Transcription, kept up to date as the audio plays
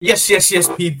Yes,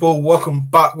 people. Welcome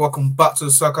back. Welcome back to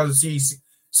the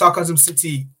Sarcasm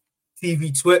City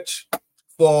TV Twitch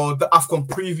for the Afcon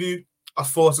preview.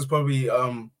 As far as it's probably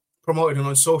promoted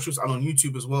on socials and on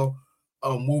YouTube as well.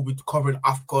 We'll be covering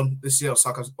Afcon this year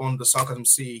on the Sarcasm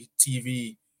City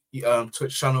TV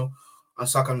Twitch channel and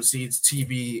Sarcasm City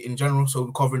TV in general. So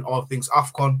we're covering all things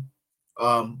Afcon.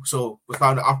 So we're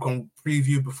starting the Afcon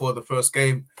preview before the first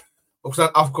game. We'll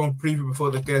start Afcon preview before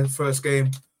the first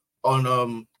game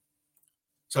on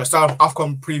So I start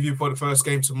Afcon preview for the first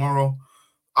game tomorrow.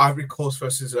 Ivory Coast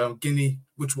versus Guinea,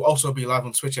 which will also be live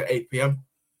on Twitch at 8 p.m.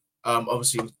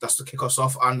 Obviously, that's to kick us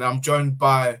off. And I'm joined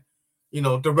by,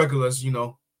 the regulars.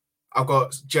 I've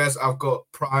got Jez, I've got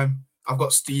Prime, I've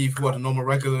got Steve, who are the normal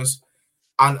regulars.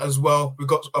 And as well, we've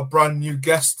got a brand new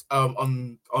guest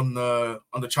on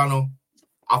the channel.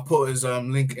 I'll put his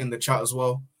link in the chat as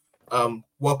well.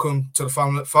 Welcome to the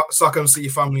family, Sarcasm City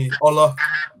family. Ola.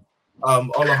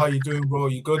 Ola, how you doing, bro?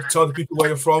 You good? Tell the people where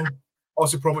you're from.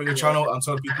 Also promote your channel and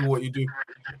tell the people what you do.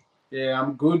 Yeah,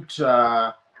 I'm good.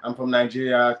 I'm from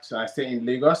Nigeria. I stay in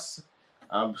Lagos.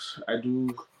 I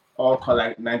do all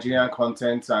like Nigerian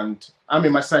content, and I'm a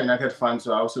Manchester United fan,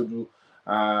 so I also do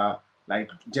like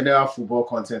general football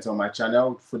content on my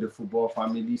channel for the football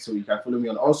family. So you can follow me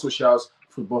on all socials,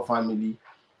 football family,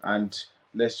 and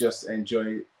let's just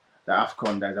enjoy the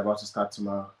Afcon that is about to start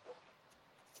tomorrow.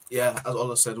 Yeah, as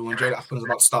Ola said, we'll enjoy the Afcon's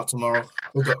about to start tomorrow.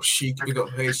 We got Sheik, we got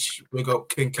H, we got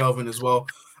King Kelvin as well.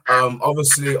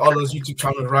 Obviously, Ola's YouTube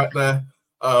channel is right there.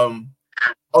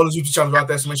 Ola's YouTube channel is right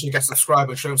there, so make sure you get subscribed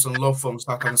and show him some love from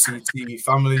Sarcasm City TV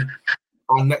family.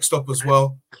 And next up as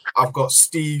well, I've got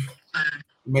Steve.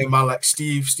 Made man like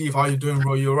Steve. Steve, how you doing,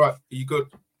 bro? You all right? Are you good?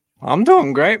 I'm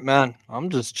doing great, man. I'm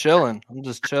just chilling.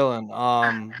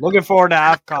 Looking forward to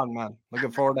Afcon, man.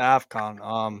 Looking forward to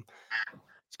Afcon.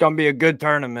 It's gonna be a good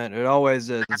tournament. It always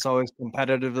is. It's always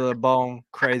competitive to the bone,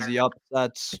 crazy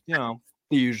upsets, the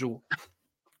usual.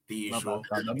 The usual.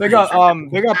 Big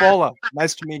up Ola.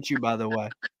 Nice to meet you, by the way.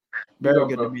 Very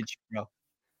good to meet you, bro.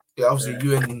 Yeah, obviously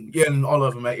you and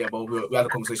Ola have met, but we had a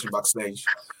conversation backstage.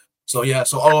 So yeah,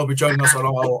 so Ola will be joining us on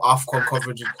our Afcon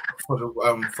coverage for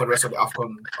the rest of the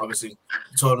Afcon, obviously,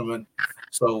 tournament.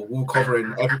 So we'll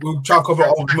try to cover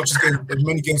as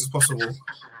many games as possible.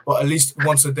 But at least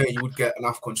once a day, you would get an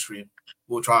Afcon stream.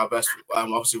 We'll try our best,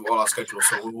 obviously, with all our schedules,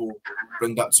 so we will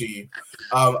bring that to you.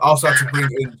 I also have to bring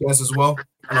in Jez as well,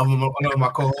 another my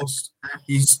co-host.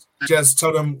 He's Jez,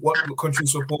 tell them what country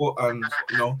support and,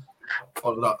 all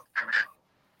of that.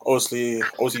 Obviously,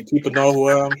 people know who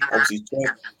I am. Obviously,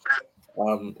 Jez.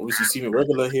 Obviously, see me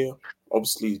regular here.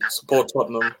 Obviously, support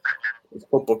Tottenham, it's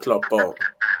football club, but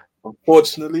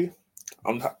unfortunately,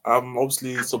 I'm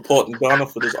obviously supporting Ghana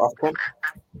for this Afcon.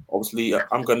 Obviously,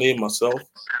 I'm Ghanaian myself.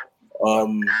 I've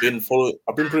been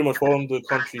pretty much following the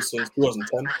country since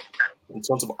 2010 in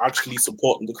terms of actually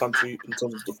supporting the country in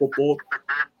terms of the football.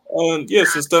 And yeah,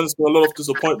 since then it's been a lot of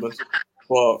disappointment,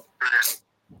 but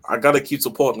I gotta keep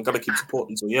supporting.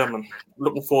 So yeah, man,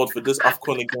 looking forward for this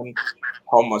Afcon again.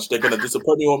 How much they're gonna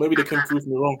disappoint me, or maybe they can prove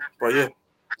me wrong. But yeah,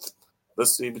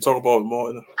 let's see. We talk about it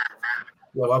more. Yeah,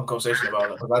 we'll have a conversation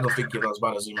about it because I don't think you're as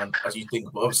bad as you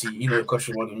think. But obviously, you know the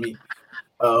country more than me.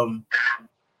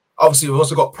 Obviously, we've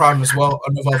also got Prime as well,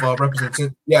 another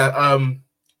representative. Yeah,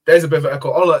 there's a bit of an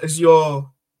echo. Ola, is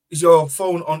your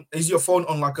phone on? Is your phone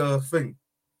on like a thing?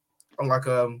 On like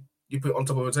you put it on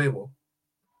top of a table?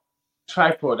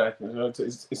 Tripod, I think.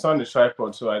 It's on the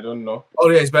tripod, so I don't know. Oh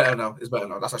yeah, it's better now.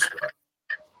 That's actually right.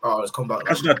 Oh, let's come back.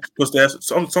 Actually, because there's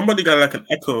somebody got like an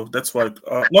echo. That's why,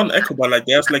 not an echo, but like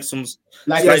there's like some.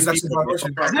 Like is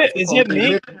it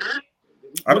me?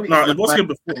 I don't know. It was here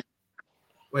before.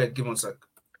 Wait, give me 1 sec.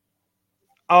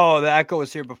 Oh, the echo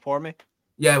was here before me.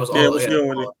 Yeah, it was. Yeah, it was here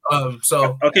already.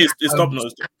 So okay, it's stopped now.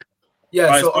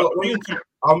 Yeah,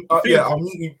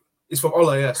 it's from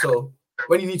Ola. Yeah, so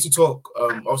when you need to talk,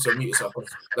 obviously mute yourself.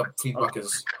 The feedback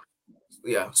is,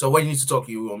 So when you need to talk,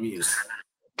 you will mute yourself.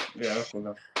 Yeah, that's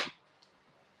cool.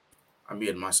 I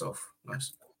muted myself.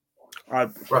 Nice. Right.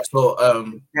 So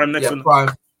Prime next one. Prime.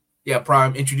 Yeah,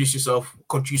 Prime. Introduce yourself,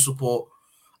 country support,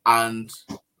 and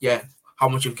how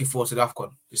much you're looking forward to the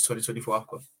Afcon, this 2024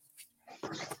 Afcon.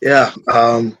 Yeah,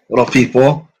 what up,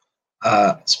 people?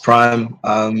 It's Prime.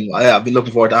 I've been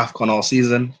looking forward to Afcon all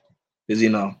season because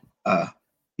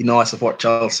I support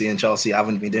Chelsea, and Chelsea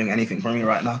haven't been doing anything for me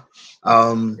right now.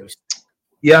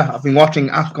 I've been watching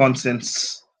Afcon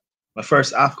since my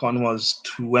first Afcon was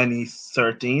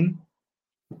 2013.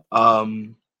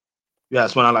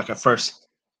 It's when I first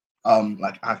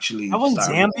actually. That when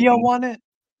Zambia won it.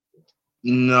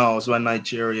 No, it's when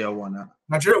Nigeria won it.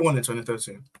 Nigeria won in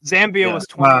 2013. Zambia Yeah. was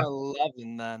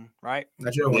 2011 then, right?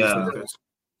 Nigeria won in Yeah. 2013.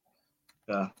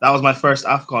 Yeah, that was my first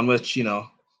Afcon, which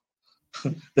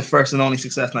the first and only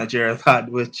success Nigeria have had.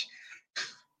 Which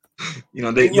they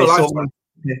In your sold lifetime.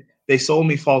 me. They sold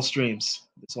me false dreams.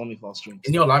 They sold me false dreams.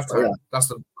 In your lifetime, Yeah. that's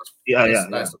the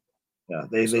Yeah.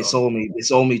 They sold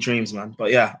me dreams, man.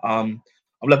 But yeah, I'm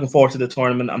looking forward to the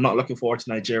tournament. I'm not looking forward to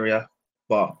Nigeria,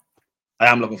 but I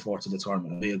am looking forward to the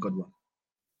tournament. It'll be a good one.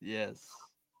 Yes.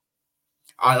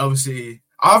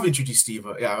 I've introduced Steve.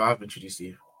 Yeah, I've introduced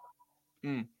Steve.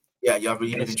 Mm. Yeah, you've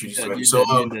Yes, introduced you him. did,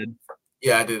 So you did.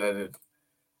 yeah, I did.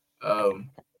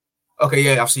 Okay,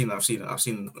 yeah, I've seen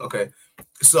it. Okay,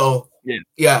 so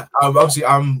yeah. Obviously,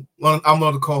 I'm one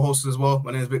of the co-hosts as well.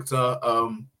 My name is Victor.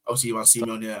 Obviously, you might see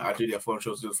me on here. I do the F1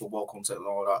 shows, do the football content and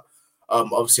all that.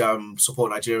 Obviously, I'm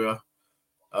support Nigeria.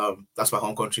 That's my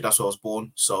home country. That's where I was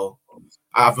born. So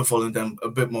I've been following them a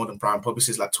bit more than Prime, probably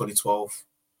since like 2012.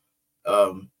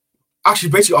 Actually,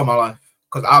 basically all my life,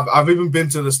 because I've even been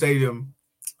to the stadium.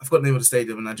 I forgot the name of the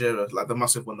stadium in Nigeria, like the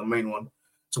massive one, the main one,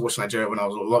 to watch Nigeria when I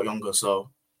was a lot younger.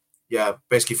 So yeah,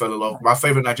 basically fell in love. My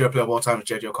favorite Nigeria player of all time is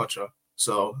JJ Okocha.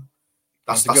 So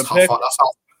that's how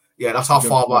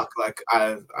far back like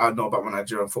I know about my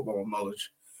Nigerian football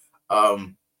knowledge.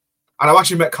 And I've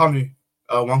actually met Kanu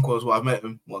Wanko as well. I've met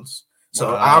him once.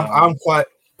 So Wow.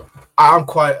 I'm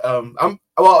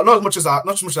well, not as much as I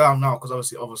am now, because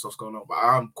obviously other stuff's going on, but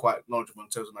I am quite knowledgeable in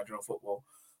terms of Nigerian football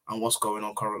and what's going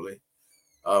on currently.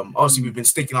 Obviously we've been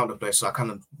sticking out the place, so I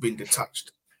kind of been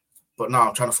detached. But now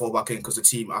I'm trying to fall back in because the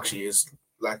team actually is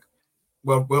like,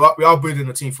 well, we are building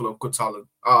a team full of good talent.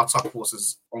 Our attack force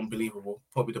is unbelievable,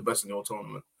 probably the best in the whole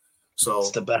tournament. So it's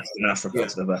the best in Africa. Yeah.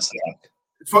 It's the best.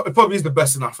 It probably is the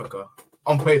best in Africa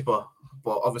on paper,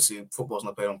 but obviously football's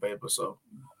not played on paper. So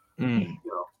when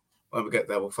we get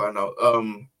there, we'll find out.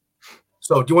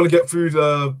 So do you want to get through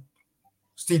the?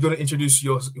 Steve, do you want to introduce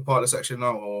your part of the section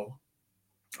now, or?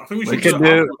 I think we should do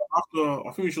it after.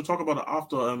 I think we should talk about it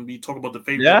after, and we talk about the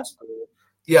favorites.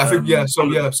 Yeah, I think So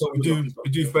we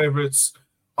do favorites,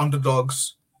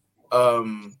 underdogs.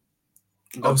 Obviously,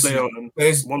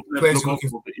 players to look out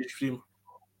for each team.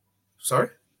 Sorry,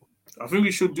 I think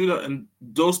we should do that, and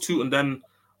those two, and then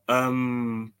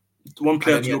one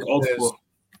player to look out for.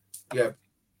 Yeah,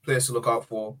 players to look out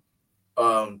for.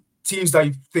 Teams that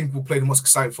you think will play the most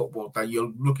exciting football, that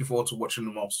you're looking forward to watching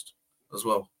the most as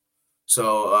well.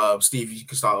 So, Steve, you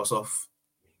can start us off.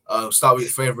 Start with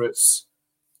your favorites,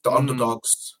 the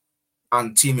underdogs,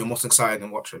 and team you're most excited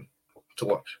in to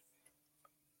watch.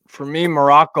 For me,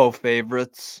 Morocco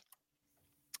favorites.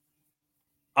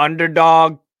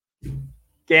 Underdog,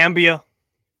 Gambia.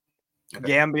 Okay.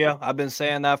 Gambia. I've been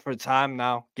saying that for a time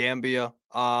now. Gambia.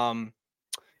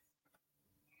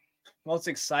 Most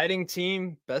exciting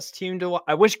team, best team to watch.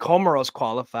 I wish Comoros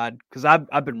qualified, because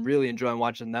I've been really enjoying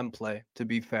watching them play, to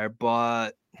be fair.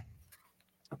 But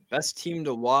best team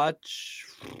to watch.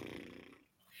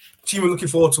 Team we're looking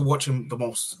forward to watching the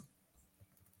most.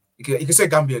 You can say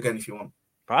Gambia again if you want.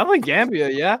 Probably Gambia,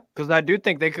 yeah, because I do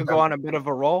think they could go on a bit of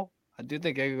a roll. But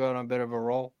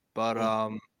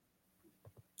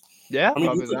yeah, I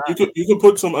mean, you could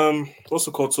put some what's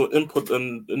it called? So input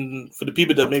and for the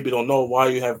people that maybe don't know why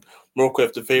you have Morocco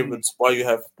as the favorites, why you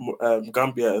have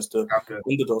Gambia as the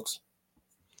underdogs.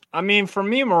 I mean, for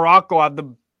me, Morocco have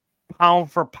the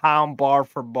pound for pound, bar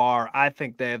for bar. I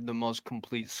think they have the most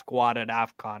complete squad at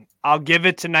Afcon. I'll give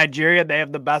it to Nigeria; they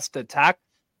have the best attack,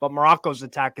 but Morocco's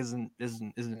attack isn't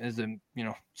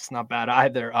it's not bad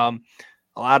either. A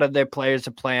lot of their players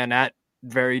are playing at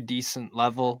very decent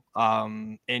level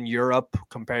in Europe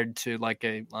compared to like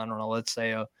let's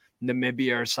say a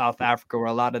Namibia or South Africa, where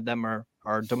a lot of them are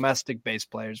domestic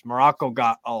based players. Morocco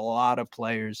got a lot of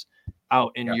players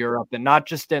out in Europe, and not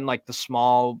just in like the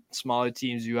smaller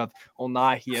teams. You have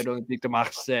Onahi at Olympique de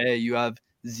Marseille, you have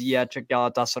Ziyech at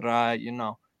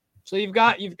Galatasaray, so you've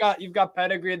got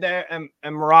pedigree there, and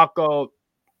Morocco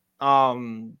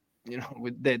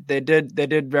they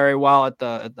did very well at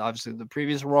obviously the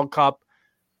previous World Cup.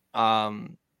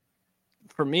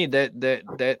 For me, they're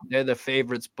the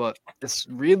favorites, but it's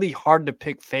really hard to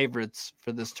pick favorites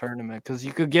for this tournament, because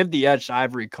you could give the edge to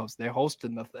Ivory Coast. They're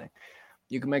hosting the thing.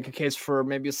 You can make a case for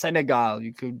maybe a Senegal.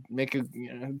 You could make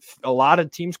a lot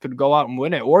of teams could go out and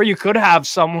win it, or you could have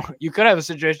a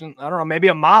situation. I don't know, maybe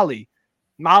a Mali.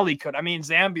 Mali could. I mean,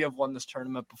 Zambia have won this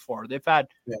tournament before. They've had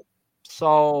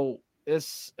so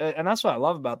it's, and that's what I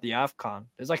love about the Afcon.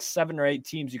 There's like 7 or 8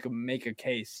 teams you can make a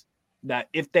case that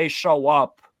if they show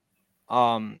up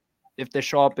and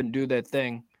do their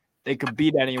thing, they could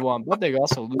beat anyone, but they could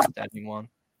also lose to anyone.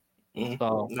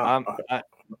 So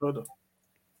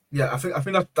Yeah, I think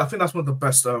that's one of the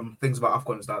best things about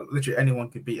Afcon is that literally anyone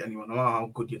can beat anyone, no matter how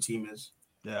good your team is.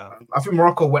 Yeah, I think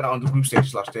Morocco went out on the group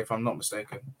stages last year, if I'm not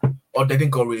mistaken, or they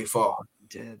didn't go really far.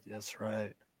 did that's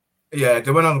right. Yeah,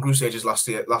 they went on the group stages last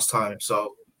time.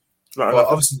 So, Right, but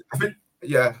obviously, I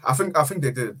think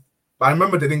they did. But I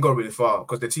remember they didn't go really far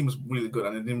because their team was really good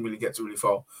and they didn't really get to really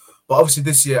far. But obviously,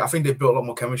 this year I think they built a lot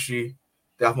more chemistry.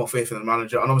 They have more faith in the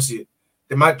manager, and obviously,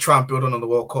 they might try and build on the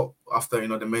World Cup after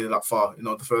they made it that far.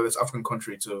 The furthest African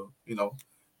country to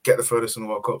get the furthest in the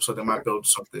World Cup. So they might build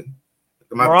something.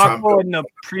 They might try and Morocco build. in the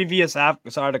previous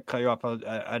sorry to cut you off.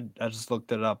 I just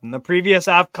looked it up. In the previous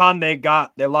Afcon,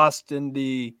 they lost in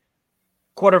the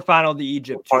quarterfinal to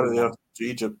Egypt. finally, yeah, to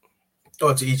Egypt.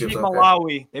 Oh, to Egypt. Beat Okay.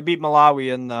 Malawi. They beat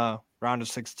Malawi in the round of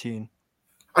 16.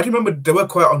 I do remember they were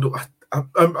quite under. I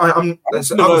remember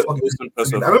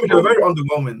they were very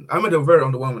underwhelming. I remember they were very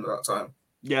underwhelming at that time.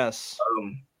 Yes,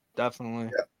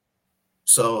 definitely. Yeah.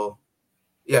 So,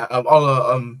 yeah.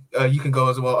 You can go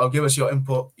as well. Give us your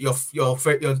input,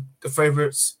 the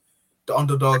favorites, the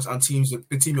underdogs, and teams.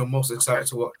 The team you're most excited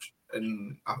to watch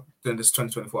during this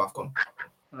 2024 Afcon.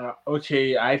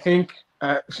 Okay, I think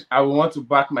I want to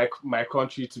back my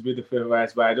country to be the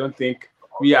favorites, but I don't think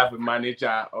we have a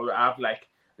manager or have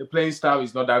the playing style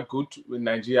is not that good with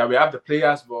Nigeria. We have the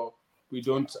players, but we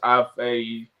don't have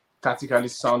a tactically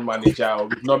sound manager, or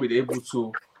we've not been able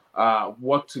to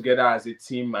work together as a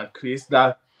team and create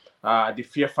that the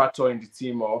fear factor in the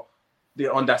team or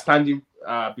the understanding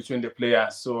between the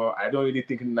players. So I don't really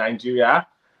think in Nigeria.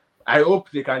 I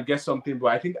hope they can get something, but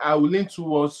I think I will lean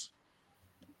towards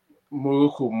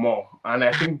Morocco more, and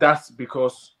I think that's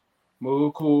because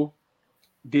Morocco,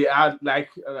 they are like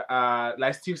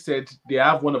Steve said, they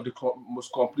have one of the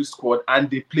most complete squad, and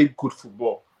they play good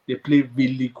football. They play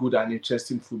really good and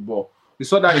interesting football. We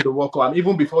saw that in the World Cup, and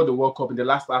even before the World Cup in the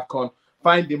last Afcon.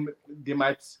 Fine,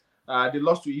 they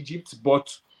lost to Egypt,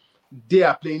 but they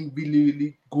are playing really,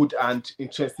 really good and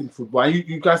interesting football. And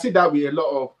you can see that with a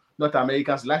lot of North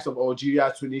Americans, likes of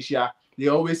Algeria, Tunisia. They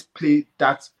always play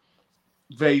that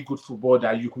very good football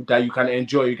that you can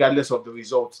enjoy regardless of the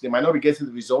results. They might not be getting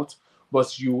the results,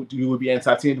 but you will be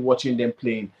entertained watching them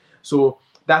playing. So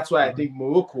that's why I think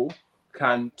Morocco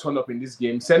can turn up in this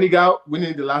game. Senegal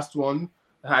winning the last one,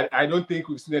 I don't think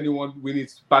we've seen anyone win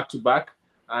it back to back,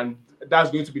 and that's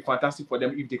going to be fantastic for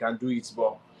them if they can do it.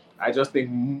 But I just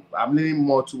think I'm leaning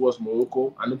more towards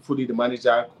Morocco, and hopefully the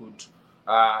manager could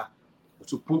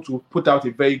to put out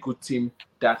a very good team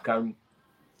that can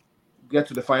get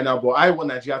to the final. But I want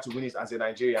Nigeria to win it as a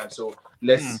Nigerian, so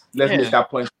let's make that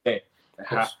point there.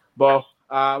 But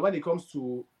when it comes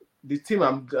to the team,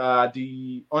 I'm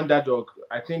the underdog.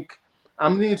 I think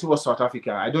I'm leaning towards South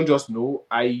Africa. I don't just know.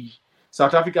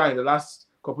 South Africa in the last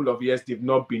couple of years, they've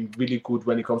not been really good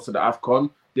when it comes to the Afcon.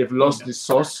 They've lost the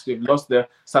sauce. They've lost the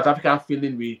South African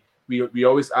feeling we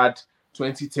always had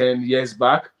 2010 years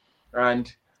back.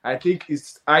 And I think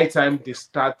it's high time they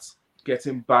start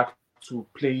getting back to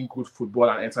playing good football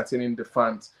and entertaining the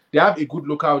fans. They have a good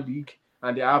local league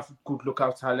and they have good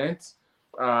local talent.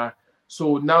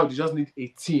 So now they just need a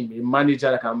team, a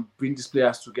manager that can bring these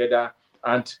players together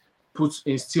and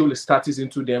instill the status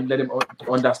into them, let them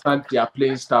understand their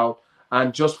playing style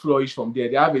and just flourish from there.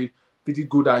 They have a pretty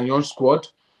good and young squad,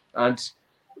 and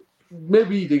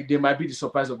maybe they might be the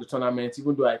surprise of the tournament,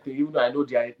 even though I know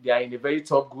they are in a very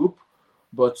tough group,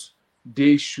 but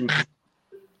they should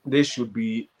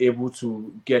be able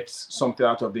to get something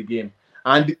out of the game.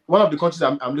 And one of the countries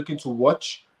I'm looking to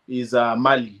watch is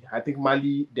Mali. I think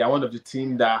Mali, they are one of the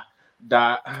teams that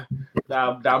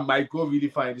might go really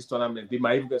far in this tournament. They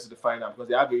might even get to the final because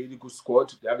they have a really good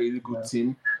squad, they have a really good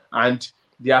team, and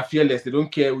they are fearless. They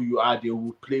don't care who you are, they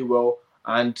will play well.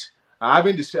 And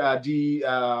having the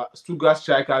Stuttgart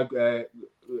striker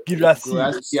Guirassy.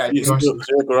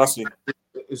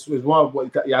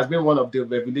 It has been one of the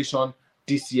revelation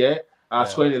this year,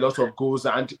 scoring a lot of goals,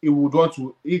 and he would want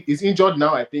to. He's injured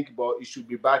now, I think, but he should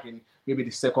be back in maybe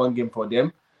the second game for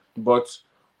them. But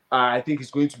I think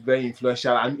it's going to be very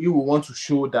influential, and he will want to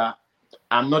show that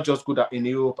I'm not just good in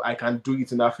Europe, I can do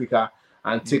it in Africa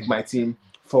and take my team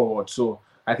forward. So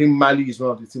I think Mali is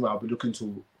one of the teams I'll be looking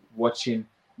to watching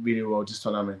really well this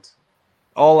tournament.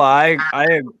 Ola,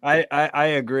 I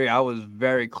agree. I was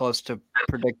very close to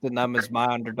predicting them as my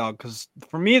underdog because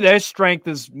for me, their strength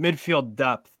is midfield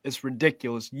depth. It's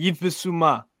ridiculous. Yves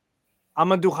Bissouma,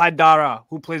 Amadou Haidara,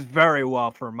 who plays very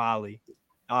well for Mali,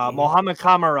 Mohamed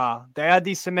Kamara,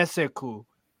 Dayadi Semesekou.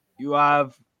 You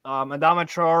have Adama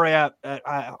Traore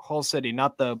at Hull City,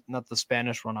 not the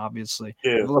Spanish one, obviously.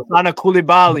 Yeah. Lassana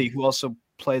Koulibaly, who also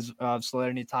plays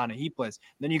Salernitana. He plays.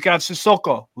 Then you can have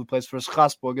Sissoko, who plays for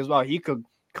Strasbourg as well. He could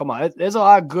come on, there's a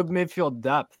lot of good midfield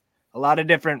depth, a lot of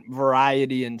different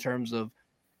variety in terms of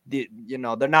they're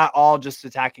not all just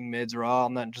attacking mids or all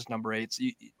not just number 8s.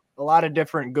 A lot of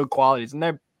different good qualities, and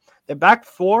their back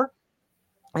 4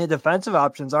 and defensive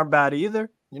options aren't bad either.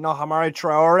 Hamari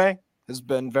Traore has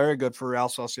been very good for Real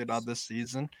Sociedad this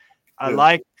season. I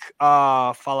like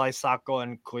Falay Sako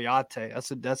and Koyate.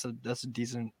 That's a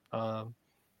decent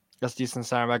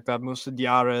center back. That Moussa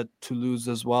Diarra at Toulouse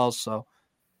as well. So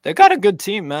they got a good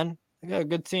team, man. They got a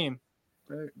good team.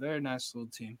 Very, very nice little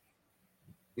team.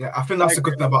 Yeah, I think that's a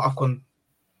good thing about Afcon.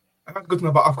 I think the good thing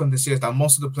about Afcon this year is that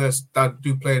most of the players that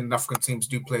do play in African teams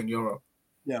do play in Europe.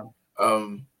 Yeah.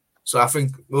 So I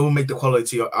think we'll make the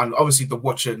quality and obviously the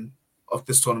watching of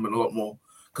this tournament a lot more.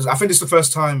 Because I think it's the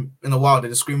first time in a while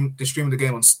they're streaming the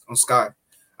game on Sky.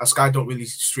 And Sky don't really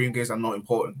stream games that are not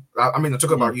important. I mean, I'm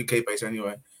talking about UK based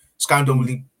anyway. Sky don't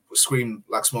really screen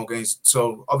like small games.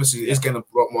 So obviously it's getting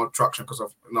a lot more traction because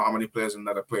of how many players in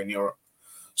that are playing in Europe.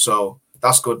 So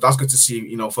that's good. That's good to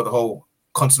see, for the whole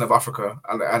continent of Africa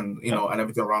and and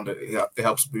everything around it. Yeah, it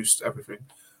helps boost everything.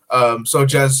 So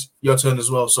Jez, your turn as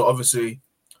well. So obviously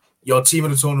your team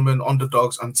in the tournament,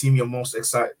 underdogs, and team you're most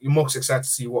excited to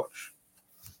see watch.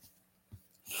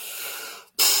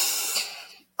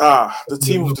 The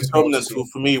team of determinants who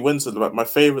for me wins it. Like my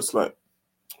favorites, I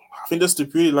think that's the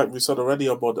beauty, like we said already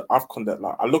about the Afcon, that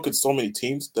I look at so many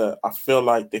teams that I feel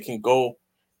like they can go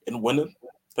and win it.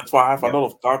 That's why I have a lot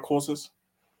of dark horses.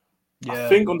 Yeah. I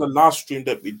think on the last stream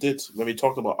that we did, when we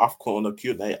talked about Afcon on the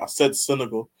Q&A, I said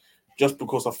Senegal just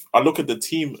because I look at the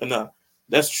team, and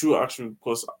that's true actually,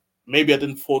 because maybe I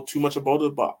didn't thought too much about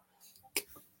it, but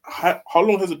how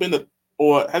long has it been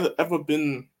or has it ever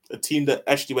been a team that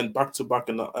actually went back-to-back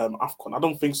in the Afcon? I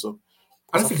don't think so.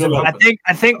 I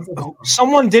think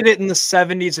someone did it in the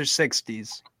 70s or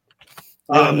 60s.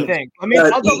 I think. I mean,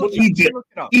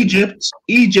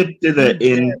 Egypt did it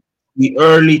in the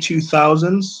early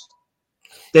 2000s.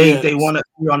 They won it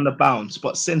on the bounce,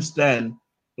 but since then,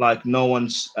 no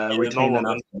one's retained an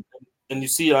Afcon. And you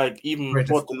see, even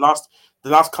the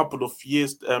last couple of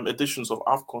years, editions of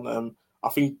Afcon, I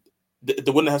think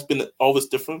the winner has been always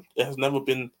different. It has never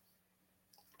been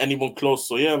anyone close.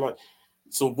 So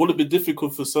so will it be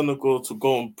difficult for Senegal to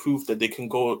go and prove that they can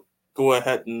go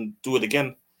ahead and do it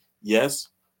again? Yes,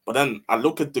 but then I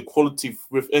look at the quality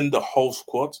within the whole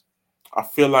squad. I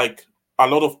feel like a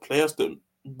lot of players a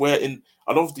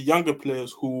lot of the younger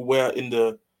players who were in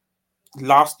the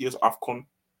last year's Afcon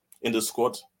in the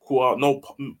squad, who are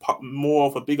more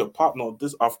of a bigger partner of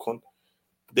this Afcon,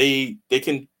 they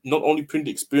can not only bring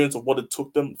the experience of what it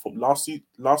took them from last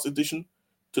edition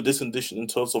to this edition in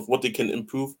terms of what they can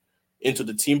improve into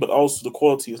the team, but also the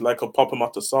quality is like a Papa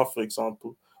Matasar, for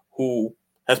example, who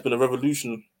has been a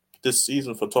revolution this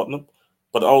season for Tottenham,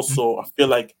 but also I feel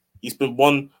like he's been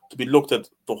one to be looked at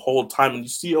the whole time, and you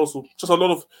see also just a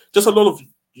lot of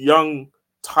young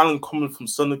talent coming from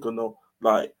Senegal now.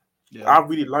 I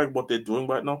really like what they're doing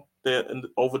right now. They're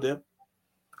over there.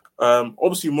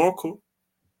 Obviously Morocco,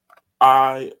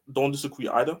 I don't disagree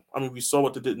either. I mean, we saw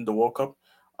what they did in the World Cup.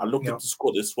 I looked at the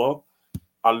squad as well.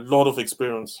 A lot of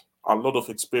experience. And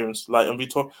we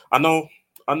talk. I know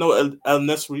El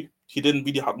Nesri. He didn't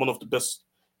really have one of the best.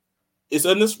 Is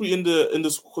El Nesri in the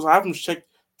because I haven't checked.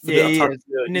 For the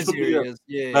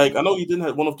attack. I know he didn't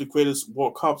have one of the greatest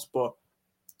World Cups, but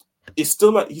it's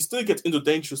still he still gets into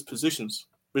dangerous positions.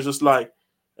 Which is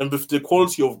and with the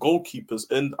quality of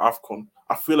goalkeepers in Afcon,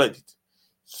 I feel like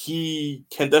he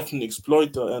can definitely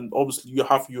exploit that. And obviously, you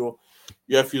have your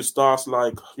stars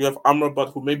you have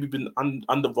Amrabat, who maybe been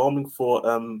underwhelming for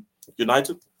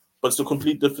United, but it's a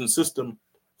complete different system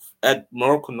at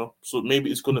Morocco now. So maybe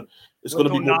it's gonna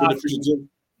be more beneficial.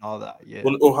 All that, yeah.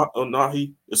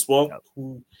 Onahi as well,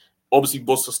 who obviously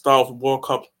was the star of the World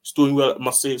Cup. He's doing well at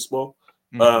Marseille as well.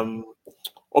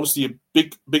 Obviously, a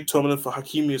big tournament for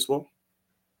Hakimi as well.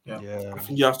 Yeah. I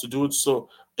think he has to do it. So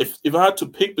if I had to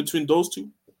pick between those two,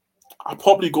 I'd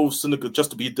probably go with Senegal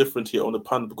just to be different here on the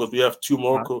panel, because we have two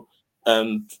Morocco,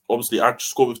 and obviously I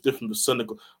just go with different with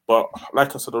Senegal. But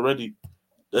like I said already,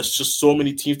 there's just so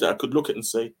many teams that I could look at and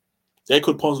say they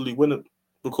could possibly win it,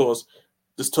 because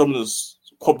this tournament is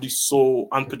probably so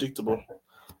unpredictable.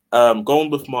 Going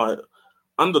with my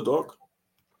underdog,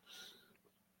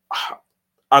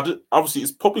 obviously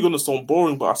it's probably going to sound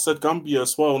boring, but I said Gambia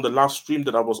as well on the last stream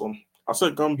that I was on. I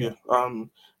said Gambia.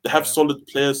 They have solid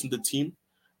players in the team.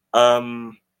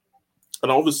 And I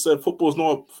always said football is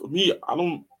not for me. I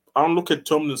don't look at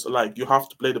tournaments like you have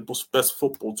to play the best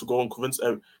football to go and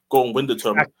win the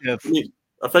tournament.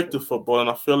 Effective football, and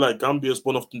I feel like Gambia is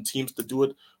one of the teams that do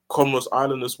it. Comoros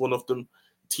Island is one of them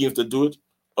teams that do it.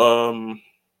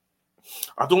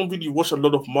 I don't really watch a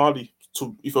lot of Mali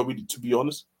to be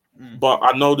honest. But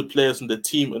I know the players in the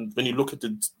team, and when you look at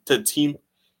the team,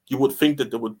 you would think that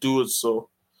they would do it. So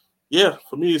yeah,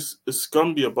 for me it's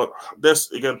Gambia, but there's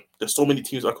so many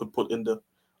teams I could put in there.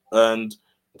 And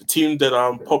the team that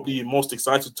I'm probably most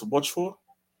excited to watch for,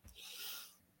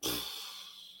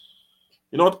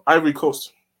 you know what, Ivory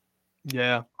Coast.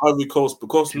 Yeah. Ivory Coast,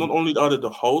 because not only are they the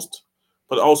host,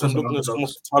 but also And the looking at some of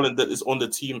underdogs. the talent that is on the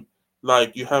team.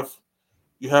 Like you have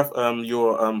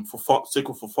your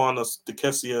Sekou Fofanas, the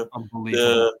Kessia,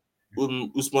 Unbelievable.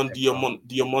 the Usman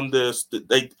Diamondes.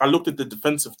 I looked at the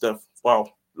defensive depth.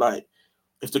 Wow, like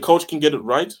if the coach can get it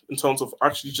right in terms of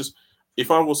actually just, if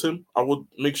I was him, I would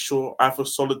make sure I have a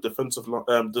solid defensive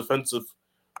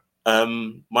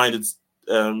minded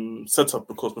setup,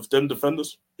 because with them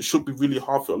defenders, it should be really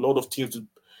hard for a lot of teams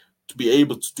to be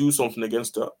able to do something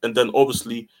against that. And then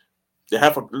obviously they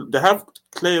have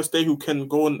players there who can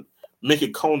go and make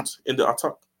it count in the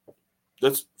attack.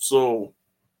 That's so.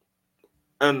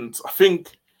 And I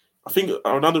think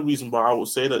another reason why I would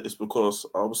say that is because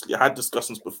obviously I had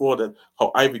discussions before that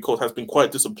how Ivory Coast has been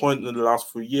quite disappointing in the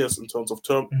last few years in terms of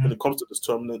when it comes to this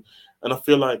tournament, and I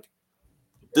feel like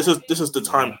this is the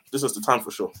time. This is the time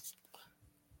for sure.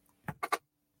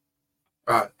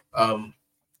 Right.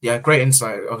 Yeah, great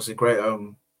insight. Obviously, great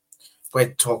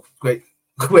talk, great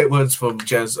words from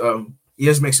Jez. He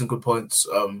is making some good points.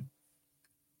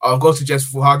 I'll go to Jez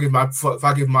before I give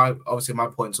my obviously my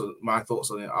points or my thoughts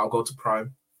on it. I'll go to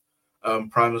Prime.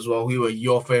 Prime as well. Who are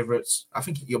your favorites? I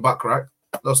think you're back, right?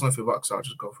 Let us know if you're back, so I'll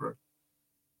just go for it.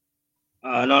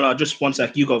 No, just one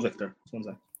sec. You go, Victor. One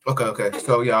sec. Okay.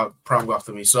 So yeah, Prime go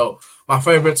after me. So my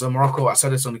favorites are Morocco. I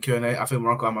said this on the Q&A. I think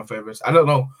Morocco are my favorites. I don't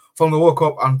know, from the World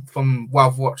Cup and from what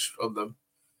I've watched of them,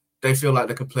 they feel like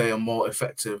they could play a more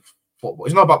effective football.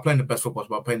 It's not about playing the best football, it's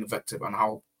about playing effective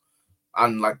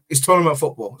and like it's tournament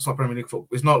football. It's not Premier League football.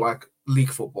 It's not like league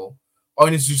football. All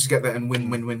you need to do is get there and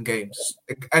win games.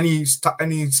 Any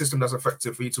system that's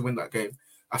effective for you to win that game,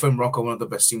 I think Morocco are one of the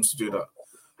best teams to do that.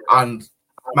 And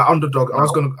my underdog,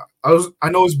 I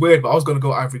know it's weird, but I was gonna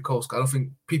go Ivory Coast. I don't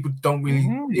think people don't really,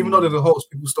 even though they're the host,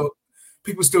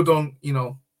 people still don't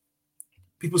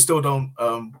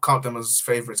count them as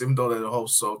favorites, even though they're the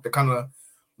host. So they kind of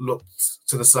look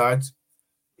to the side,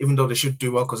 even though they should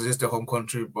do well because it is their home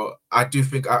country. But I do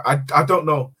think I don't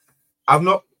know. I'm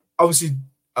not obviously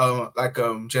like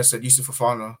Jess said, Yusuf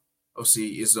Fofana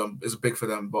obviously is big for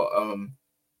them, but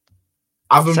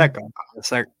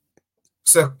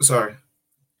sorry.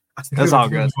 That's all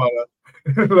good.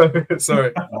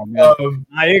 Sorry.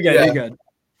 You're good. You're good.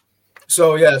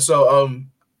 So yeah,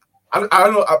 I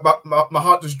don't know. My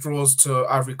heart just draws to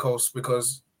Ivory Coast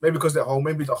because they're home.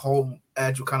 Maybe the home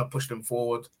edge will kind of push them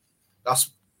forward.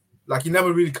 That's like you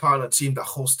never really count a team that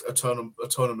hosts a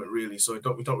tournament really. So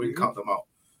we don't really count them out.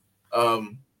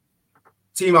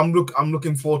 Team I'm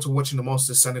looking forward to watching the most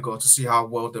is Senegal to see how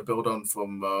well they build on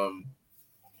from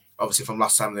obviously from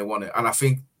last time they won it. And I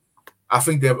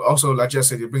think they're also, like Jess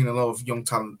said, they're bringing a lot of young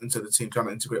talent into the team, trying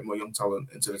to integrate more young talent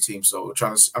into the team. So I'm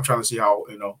trying to see how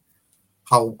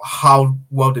how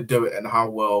well they do it and how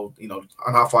well and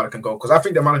how far they can go. Because I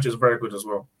think their manager is very good as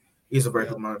well. He's a very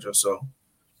good manager. So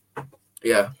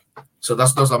yeah. So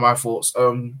those are my thoughts.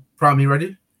 Prime, you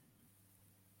ready?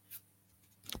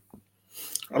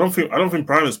 I don't think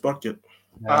Prime is back yet.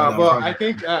 But I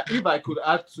think if I could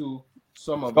add to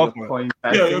some of the points,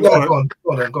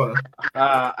 go on.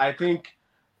 I think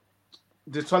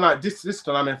this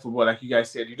tournament football, like you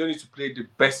guys said, you don't need to play the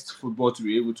best football to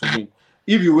be able to win.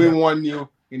 If you win 1-0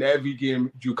 in every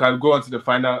game, you can go on to the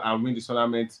final and win the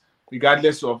tournament,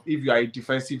 regardless of if you are a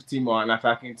defensive team or an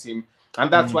attacking team.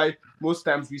 And that's why most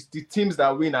times the teams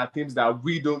that win are teams that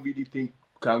we don't really think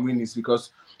can win, is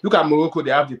because look at Morocco,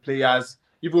 they have the players.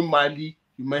 Even Mali,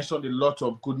 you mentioned a lot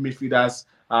of good midfielders.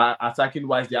 Attacking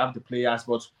wise, they have the players,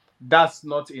 but that's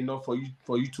not enough for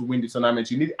you to win the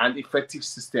tournament. You need an effective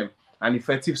system, an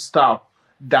effective style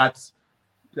that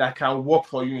can work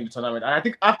for you in the tournament. And I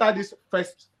think after this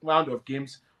first round of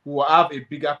games, we will have a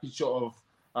bigger picture of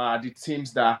the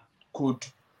teams that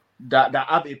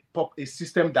have a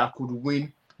system that could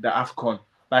win the Afcon.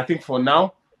 But I think for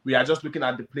now, we are just looking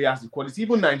at the players, the quality.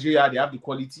 Even Nigeria, they have the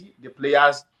quality, the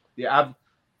players, they have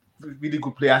really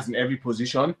good players in every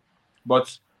position.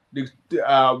 But we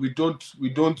don't.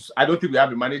 I don't think we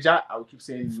have a manager. I will keep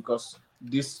saying it because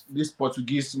this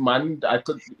Portuguese man,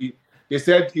 they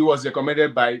said he was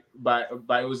recommended by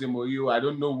Jose Mourinho. I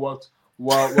don't know what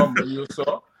Mourinho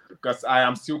saw because I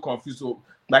am still confused. So,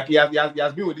 like he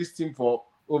has been with this team for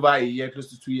over a year,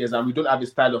 close to 2 years, and we don't have a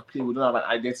style of play. We don't have an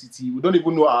identity. We don't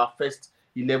even know our first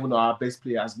 11 or our best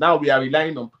players. Now we are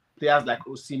relying on players like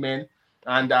Osimhen,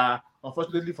 and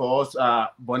unfortunately for us,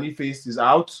 Boniface is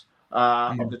out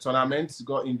of the tournament.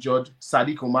 Got injured.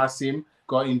 Sadiq Omar Sim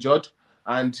got injured,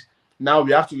 and now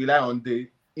we have to rely on the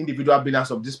individual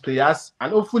brilliance of these players.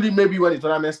 And hopefully, maybe when the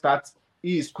tournament starts,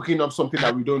 he is cooking up something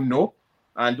that we don't know,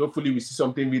 and hopefully we see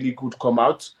something really good come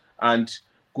out and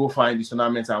go find the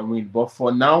tournament and win. But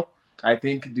for now, I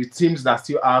think the teams that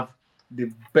still have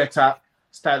the better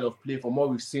style of play from what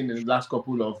we've seen in the last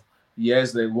couple of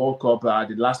years, the World Cup,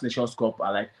 the last Nations Cup,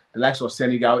 are like the likes of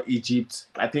Senegal, Egypt.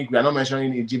 I think we are not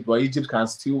mentioning Egypt, but Egypt can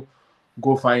still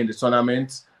go far in the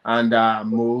tournament, and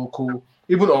Morocco,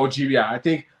 even Algeria. I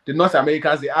think the North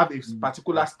Americans, they have a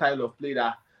particular style of play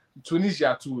that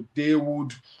Tunisia too, they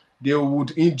would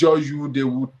injure you, they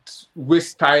would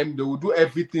waste time, they would do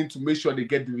everything to make sure they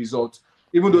get the result.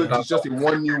 Even though it's just a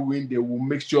 1-0 win, they will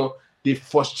make sure they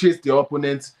frustrate the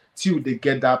opponents till they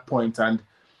get that point.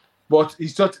 But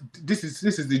it's just this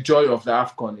is the joy of the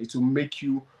Afcon. It will make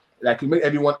you make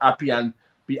everyone happy and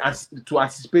to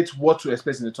anticipate what to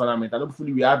expect in the tournament. And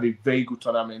hopefully we have a very good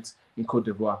tournament in Cote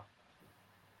d'Ivoire.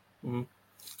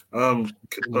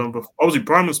 Obviously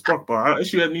Brian was struck, but I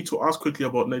need to ask quickly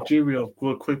about Nigeria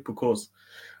real quick because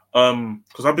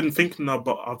I've been thinking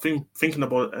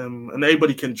about and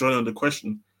anybody can join on the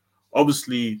question.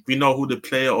 Obviously, we know who the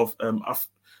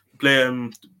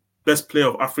best player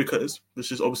of Africa is,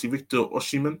 which is obviously Victor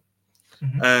Osimhen.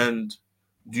 And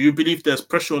do you believe there's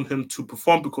pressure on him to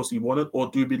perform because he won it, or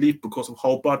do you believe because of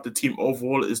how bad the team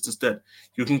overall is that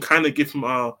you can kind of give him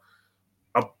a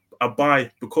buy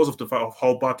because of the fact of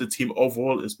how bad the team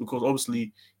overall is? Because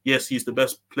obviously, yes, he's the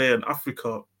best player in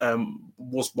Africa,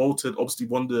 was voted, obviously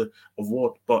won the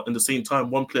award, but in the same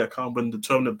time, one player can't win the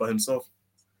tournament by himself.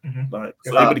 So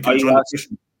anybody can join the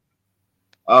question.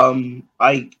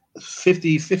 I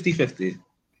 50-50.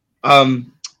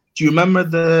 Do you remember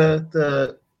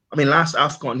the last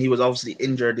Afcon he was obviously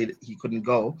injured, he couldn't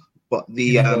go, but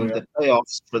the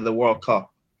playoffs for the World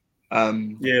Cup,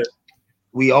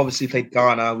 we obviously played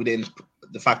Ghana. We didn't.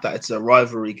 The fact that it's a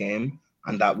rivalry game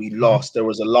and that we lost, there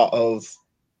was a lot of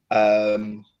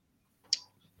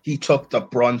he took the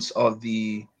brunt of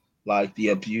the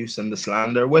abuse and the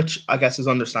slander, which I guess is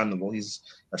understandable. He's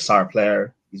a star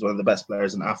player. He's one of the best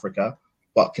players in Africa.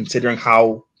 But considering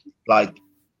how bad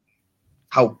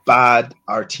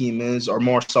our team is, or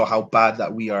more so how bad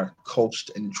that we are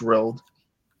coached and drilled,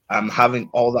 having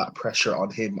all that pressure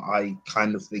on him, I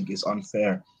kind of think is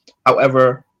unfair.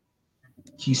 However,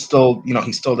 he's still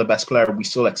the best player. We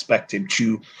still expect him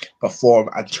to perform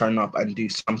and turn up and do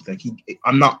something.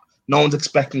 No one's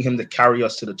expecting him to carry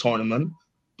us to the tournament,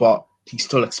 but he's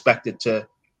still expected to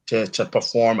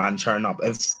perform and turn up.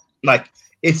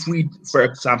 If we, for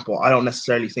example, I don't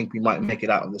necessarily think we might make it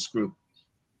out of this group,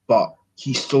 but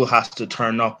he still has to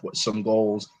turn up with some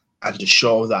goals and to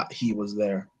show that he was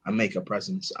there and make a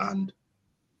presence. And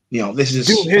this is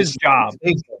do his job.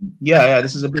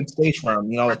 This is a big stage for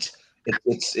him.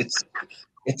 It's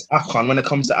Afcon. When it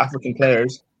comes to African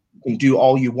players, you can do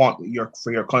all you want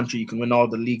for your country. You can win all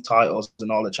the league titles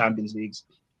and all the Champions Leagues,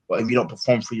 but if you don't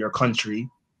perform for your country,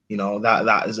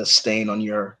 that is a stain on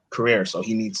your career. So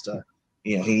he needs to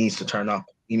turn up.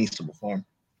 He needs to perform.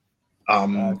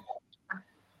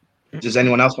 Does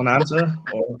anyone else want to answer?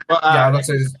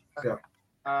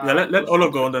 Let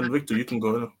Ola go and then Victor, you can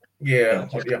go.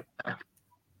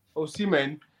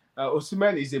 Osimhen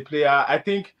is a player. I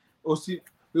think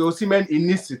Osimhen, he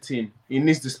needs the team. He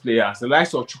needs these players. The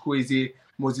likes of Chukwueze,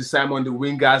 Moses Simon, the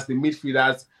wingers, the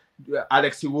midfielders,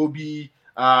 Alex Iwobi.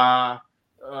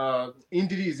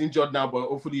 Indy is injured now, but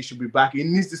hopefully he should be back. He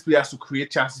needs these players to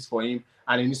create chances for him,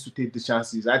 and he needs to take the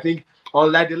chances. I think,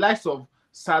 unlike the likes of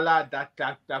Salah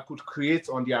that could create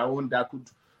on their own, that could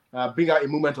bring out a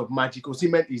moment of magic,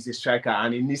 Osimhen is a striker,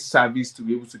 and he needs service to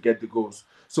be able to get the goals.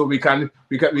 So we can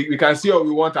see what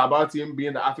we want about him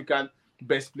being the African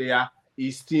best player.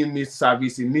 He still needs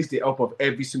service. He needs the help of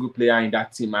every single player in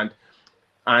that team, and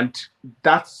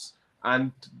that's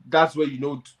where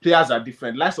players are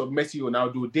different. Likes of Messi,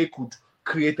 Ronaldo, they could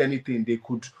create anything. They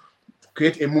could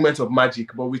create a moment of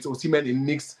magic. But with Osimhen,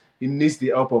 he needs the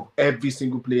help of every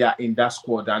single player in that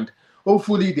squad, and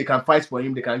hopefully they can fight for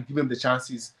him. They can give him the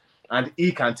chances, and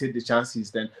he can take the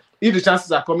chances. Then, if the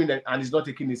chances are coming and he's not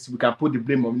taking it, we can put the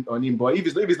blame on him. But if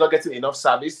he's not getting enough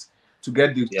service to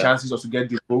get the chances or to get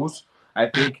the goals, I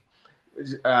think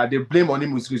the blame on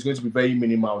him is going to be very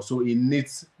minimal. So he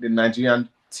needs the Nigerian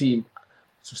team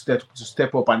to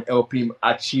step up and help him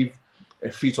achieve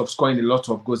a feat of scoring a lot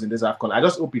of goals in this Afcon. I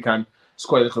just hope he can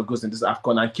score a lot of goals in this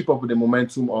Afcon and keep up with the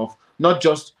momentum of not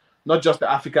just the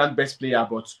African best player,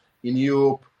 but in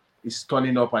Europe is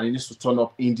turning up, and he needs to turn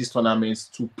up in these tournaments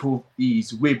to prove he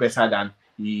is way better than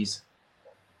he is.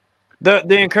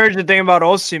 The encouraging thing about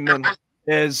Osimhen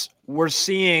is we're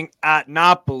seeing at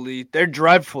Napoli, they're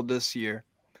dreadful this year.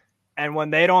 And when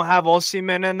they don't have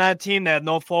Osimhen in that team, they have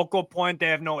no focal point. They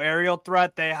have no aerial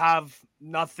threat. They have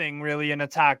nothing really in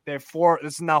attack. This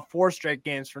is now 4 straight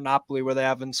games for Napoli where they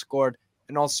haven't scored.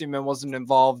 And Osimhen wasn't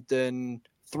involved in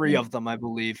 3 of them, I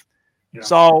believe. Yeah.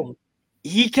 So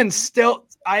he can still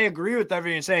 – I agree with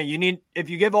everything you're saying. If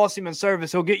you give Osimhen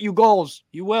service, he'll get you goals.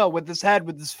 You will, with his head,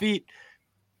 with his feet.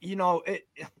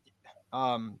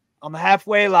 On the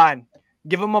halfway line,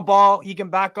 give him a ball. He can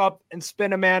back up and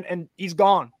spin a man, and he's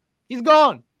gone. He's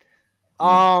gone.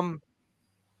 But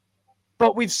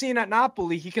we've seen at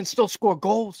Napoli, he can still score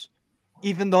goals,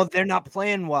 even though they're not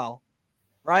playing well,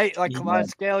 right? Like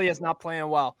Kvaratskhelia is not playing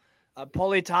well.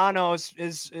 Politano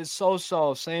is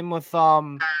so-so. Same with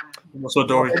they're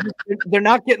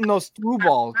not getting those through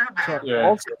balls.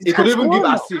 Yeah. He could even give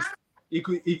assists. He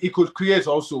could create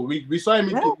also. We saw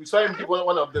him. We saw him give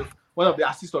one of the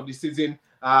assists of the season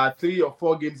 3 or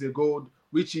 4 games ago,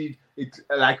 which he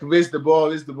raised the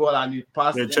ball, and he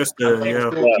passed. He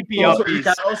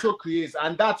can also create,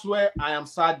 and that's where I am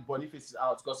sad Boniface is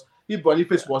out, because if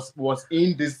Boniface was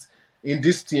in this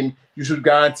team, you should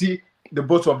guarantee the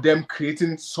both of them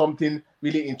creating something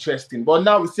really interesting. But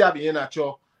now we still have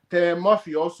Iheanacho. Terry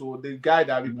Murphy also, the guy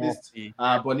that replaced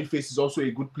Boniface, is also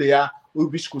a good player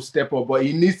which could step up, but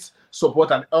he needs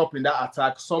support and help in that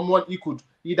attack. Someone he could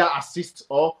either assist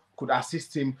or could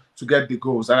assist him to get the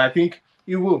goals, and I think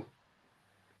he will.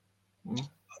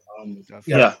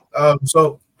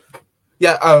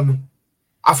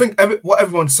 I think what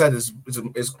everyone said is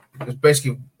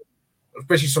basically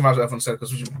summarized what everyone said,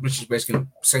 which is basically the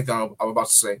same thing I'm about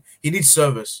to say. He needs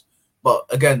service, but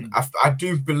again, I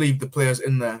do believe the players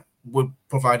in there would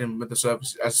provide him with the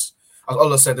service. As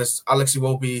Ola said, there's Alex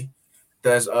Iwobi,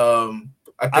 there's Ademola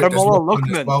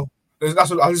Lookman. Well.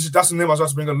 That's the name I was about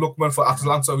to bring. A Lookman for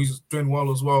Atalanta, he's doing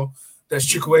well as well. There's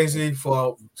Chukwueze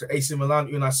for AC Milan,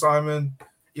 Unai Simon.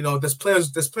 There's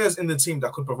players in the team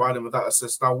that could provide him with that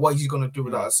assist. Now, what he's going to do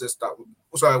with that assist?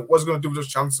 What's he going to do with those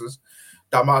chances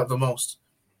that matter the most?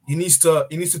 He needs to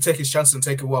take his chances and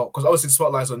take it well, because obviously the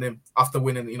spotlight's on him after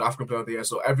winning, African Player of the Year.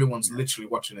 So everyone's literally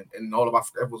watching it, and all of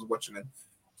Africa, everyone's watching it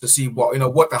to see what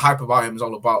the hype about him is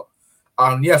all about.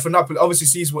 And for Napoli, obviously,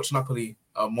 he's watched Napoli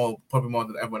probably more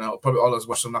than everyone else. Probably all of us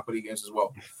watch some Napoli games as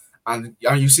well. And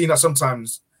you've seen that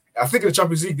sometimes. I think in the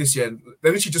Champions League this year,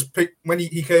 they literally just picked when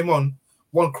he came on,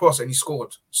 one cross and he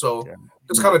scored. So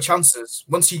those kind of chances,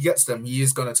 once he gets them, he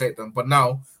is going to take them. But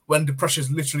now, when the pressure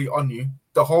is literally on you,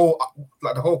 the whole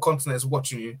continent is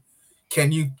watching you.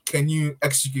 Can you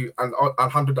execute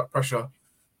and handle that pressure?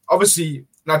 Obviously,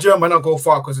 Nigeria might not go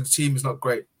far because the team is not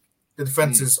great. The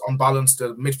defense is unbalanced.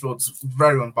 The midfield is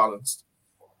very unbalanced.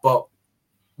 But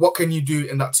what can you do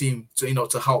in that team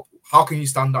to help? How can you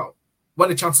stand out? When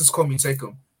the chances come, you take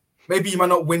them. Maybe you might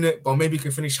not win it, but maybe you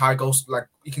can finish high goals. Like,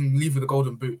 you can leave with a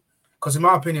golden boot. Because in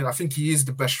my opinion, I think he is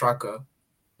the best striker.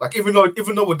 Like, even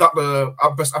though with that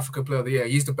our best African Player of the Year,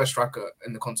 he's the best striker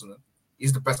in the continent.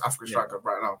 He's the best African striker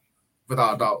right now,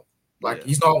 without a doubt. Like,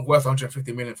 he's not worth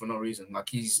 150 million for no reason. Like,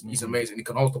 he's amazing. He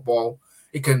can hold the ball.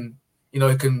 He can, he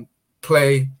can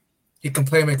play. He can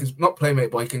not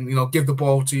playmate, but he can, give the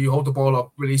ball to you, hold the ball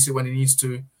up, release it when he needs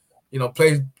to. Try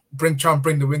and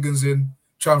bring the wingers in,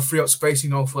 try and free up space,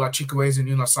 for like Chukwueze and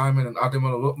Unai Simon and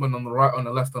Ademola Lookman on the right, on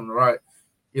the left, on the right,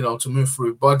 to move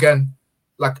through. But again,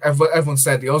 like everyone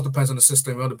said, it all depends on the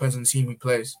system. It all depends on the team he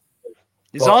plays.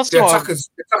 He's also the attackers.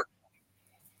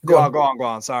 Go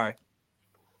on. Sorry.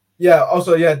 Yeah.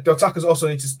 Also, the attackers also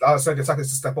need to. I said the attackers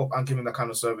to step up and give him the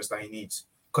kind of service that he needs,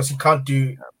 because he can't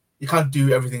do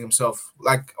everything himself.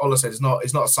 Like Ola said, it's not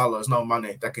a Salah, it's not a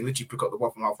Mane that can literally pick up the ball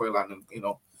from halfway line and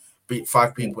beat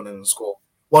 5 people and then score.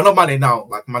 Well, not Mane now,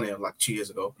 like Mane like 2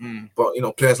 years ago. But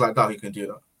players like that, he can do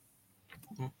that.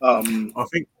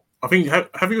 I think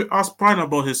have you asked Brian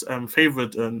about his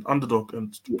favorite and underdog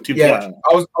and team? Yeah,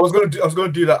 I was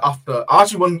gonna do that after. I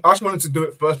actually wanted to do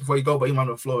it first before you go, but he might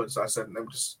have flowed, so I said let me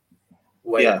just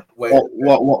wait. Yeah. Wait.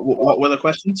 What were the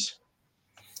questions?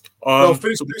 Let's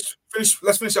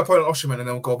finish our point on Osimhen and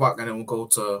then we'll go back and then we'll go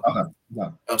to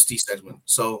Steve's segment.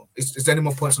 So is there any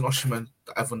more points on Osimhen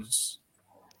that everyone's?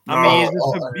 I mean,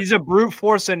 he's a brute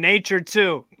force in nature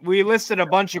too. We listed a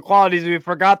bunch of qualities. We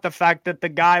forgot the fact that the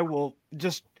guy will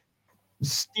just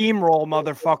steamroll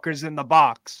motherfuckers in the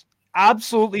box.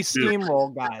 Absolutely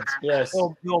steamroll guys. Yes.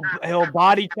 He'll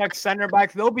body check center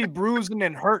backs. They'll be bruising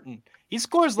and hurting. He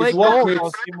scores late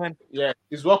goals. Yeah,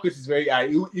 his work rate is very high.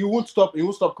 He won't stop. He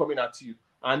won't stop coming at you,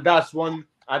 and that's one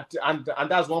and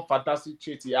that's one fantastic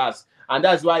trait he has, and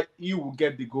that's why he will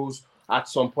get the goals at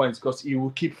some point because he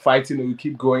will keep fighting, he will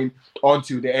keep going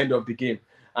until the end of the game,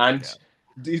 and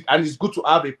it's good to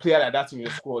have a player like that in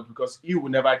your squad because he will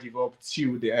never give up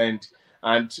till the end,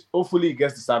 and hopefully he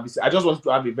gets the service. I just want to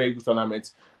have a very good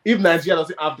tournament. If Nigeria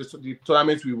doesn't have the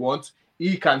tournament we want,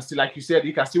 he can still, like you said,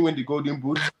 he can still win the Golden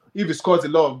Boot. If he scores a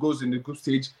lot of goals in the group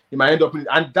stage, he might end up in,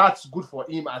 and that's good for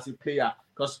him as a player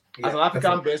because as an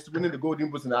African best, winning the Golden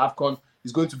Boot in the Afcon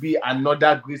is going to be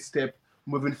another great step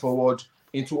moving forward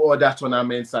into other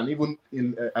tournaments and even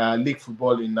in league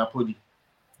football in Napoli.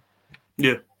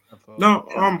 Yeah. No,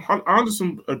 I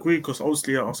understand, agree because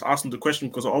obviously I was asking the question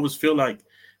because I always feel like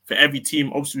for every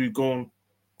team, obviously we're going.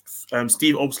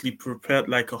 Steve obviously prepared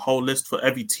like a whole list for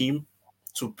every team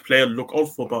to play and look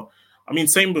out for. But I mean,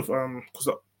 same with because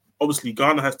obviously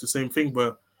Ghana has the same thing.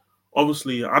 Where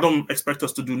obviously I don't expect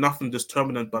us to do nothing this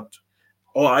tournament, but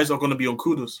all eyes are going to be on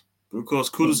Kudus because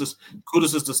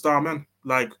Kudus is the star man.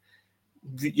 Like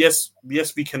yes,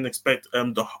 we can expect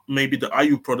maybe the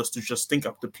Ayew brothers to just think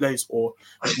up the place, or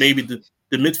maybe the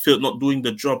midfield not doing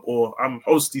the job, or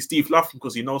obviously Steve laughing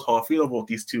because he knows how I feel about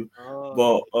these two.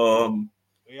 But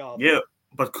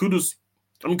but Kudus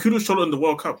showed it in the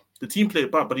World Cup. The team played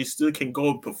bad, but he still can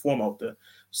go and perform out there.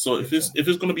 So if it's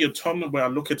going to be a tournament where I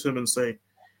look at him and say,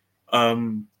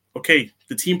 okay,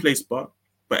 the team plays bad,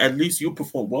 but at least you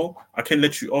perform well, I can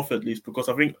let you off at least because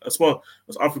I think as well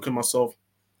as African myself.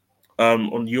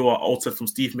 On your outside from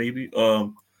Steve, maybe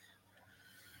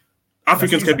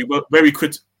Africans can be very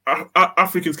critical.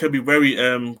 Africans can be very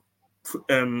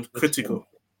critical,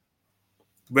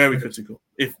 very critical.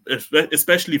 If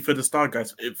especially for the star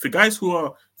guys, for guys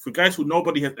who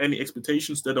nobody has any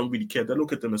expectations, they don't really care. They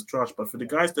look at them as trash. But for the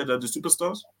guys that are the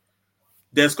superstars,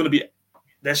 there's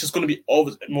just going to be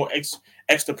always more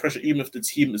extra pressure, even if the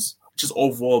team is just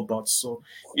overall bad. So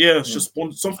yeah, it's just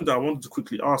something that I wanted to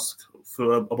quickly ask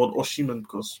about Osimhen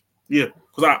because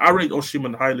I rate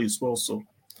Osimhen highly as well. So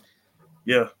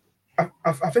yeah,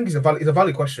 I think it's a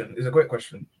valid question. It's a great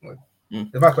question.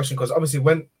 It's a valid question because obviously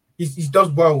when he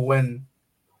does well when,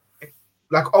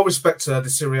 like, all respect to the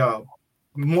Serie A,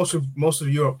 most of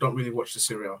Europe don't really watch the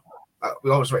Serie A. We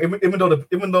always even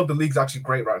though the league's actually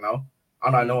great right now.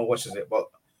 And I know one watches it, but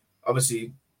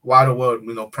obviously, wider world,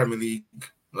 Premier League,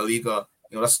 La Liga,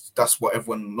 that's what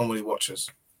everyone normally watches.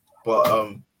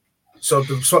 But so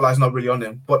the spotlight's not really on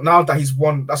him. But now that he's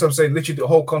won, that's what I'm saying. Literally, the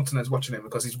whole continent's watching him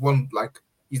because he's won. Like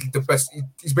he's the best.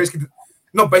 He's basically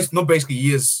not basically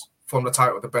he is from the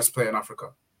title of the best player in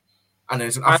Africa. And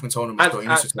it's an African tournament.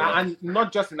 And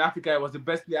not just in Africa, it was the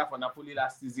best player for Napoli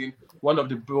last season. One of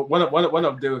the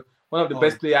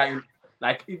best player in.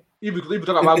 Like if you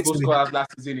talk about goal scorers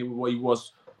last season, he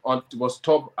was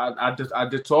top at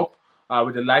the top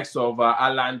with the likes of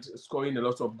Haaland scoring a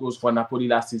lot of goals for Napoli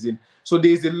last season. So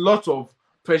there's a lot of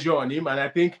pressure on him, and I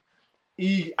think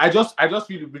I just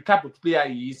feel the type of player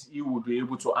he is, he would be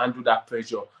able to handle that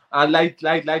pressure. And like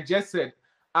Jess said,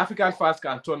 African fans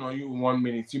can turn on you in 1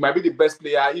 minute. You might be the best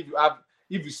player if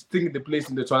you think the place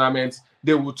in the tournament,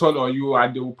 they will turn on you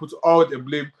and they will put all the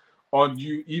blame on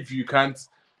you if you can't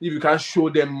show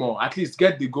them more. At least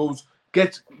get the goals,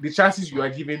 get the chances you are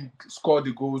given, score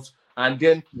the goals, and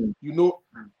then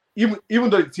even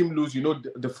though the team lose,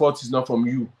 the fault is not from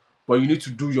you, but you need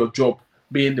to do your job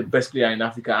being the best player in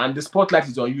Africa. And the spotlight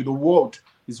is on you. The world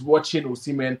is watching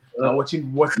Osimhen and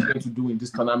watching what he's going to do in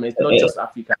this tournament, not just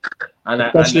Africa. And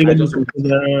especially when you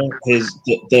consider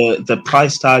the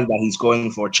price tag that he's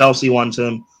going for. Chelsea want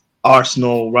him,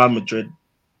 Arsenal, Real Madrid.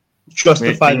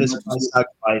 Justify this price tag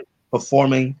by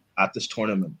performing at this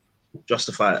tournament.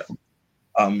 Justify it.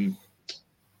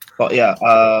 But yeah,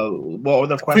 what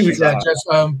other questions? Because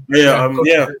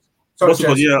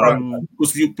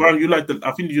Brian, you like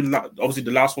I think you like obviously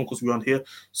the last one because we're on here.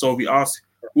 So we asked,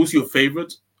 who's your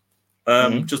favorite?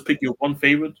 Just pick your one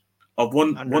favorite of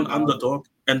one underdog,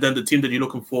 and then the team that you're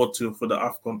looking forward to for the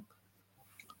Afcon.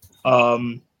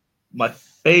 My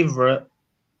favorite,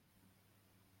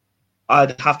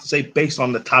 I'd have to say, based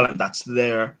on the talent that's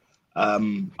there,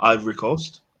 Ivory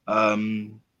Coast. Okay.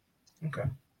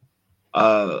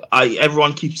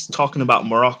 Everyone keeps talking about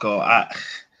Morocco.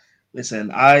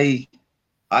 Listen, I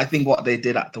think what they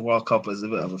did at the World Cup was a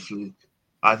bit of a fluke.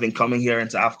 I think coming here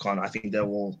into Afcon, I think they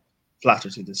will flatter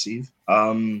to deceive.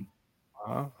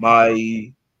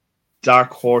 My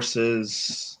dark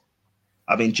horses,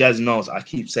 I mean, Jez knows, I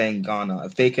keep saying Ghana.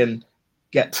 If they can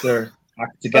get their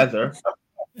act together.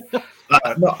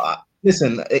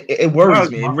 Listen, it worries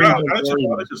me. It really worries me.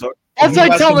 That's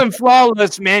like telling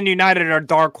Flawless Man United are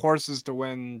dark horses to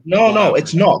win. No,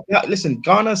 it's not. Yeah, listen,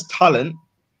 Ghana's talent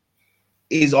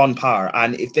is on par,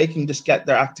 and if they can just get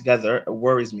their act together, it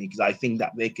worries me because I think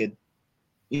that they could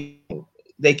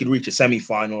reach a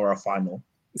semi-final or a final.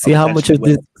 See how much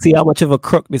of a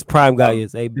crook this Prime guy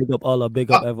is. Hey, big up Allah,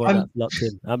 big up everyone that's locked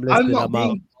in. I'm listening. I'm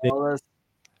out.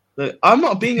 I'm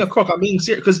not being a crook. I'm being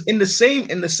serious because in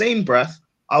the same breath,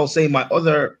 I'll say my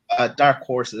other dark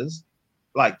horses,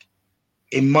 like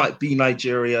it might be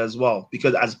Nigeria as well.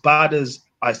 Because as bad as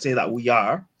I say that we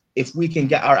are, if we can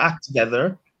get our act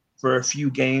together for a few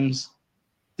games,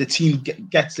 the team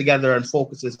gets together and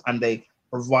focuses, and they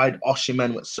provide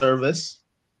Osimhen with service,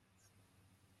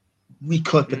 we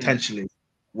could potentially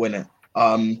win it.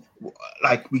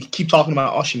 Like we keep talking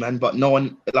about Osimhen, but no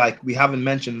one, like we haven't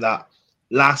mentioned that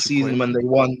last season when they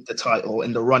won the title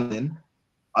in the run-in,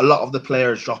 a lot of the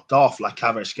players dropped off, like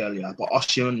Kvaratskhelia, but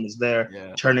Osimhen was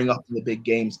there, turning up in the big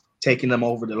games, taking them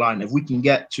over the line. If we can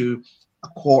get to a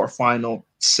quarterfinal,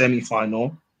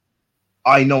 semi-final,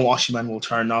 I know Osimhen will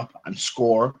turn up and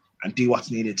score and do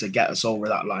what's needed to get us over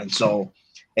that line. So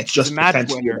it's just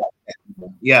potentially,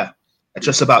 it's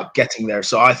just about getting there.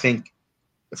 So I think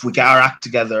if we get our act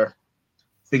together,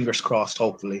 fingers crossed,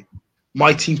 hopefully.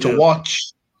 My team to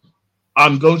watch,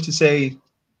 I'm going to say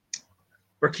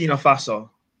Burkina Faso.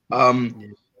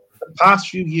 The past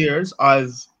few years,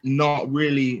 I've not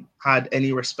really had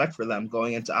any respect for them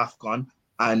going into Afcon,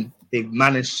 and they've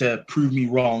managed to prove me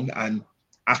wrong and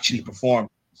actually perform.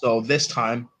 So this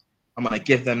time, I'm going to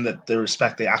give them the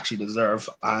respect they actually deserve,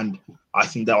 and I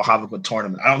think they'll have a good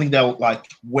tournament. I don't think they'll like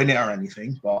win it or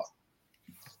anything, but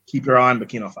keep your eye on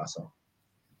Burkina Faso.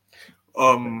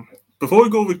 Before we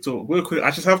go, Victor, real quick, I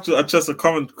just have to adjust a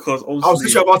comment because I was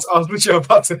literally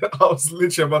about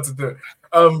to do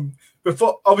it.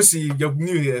 Before, obviously, you're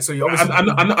new here, so you obviously.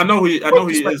 I know who he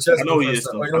is. I know he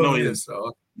is.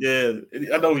 Yeah,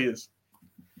 I know he is.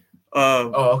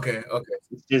 Okay.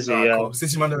 Dizzy, cool.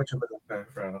 Since you might never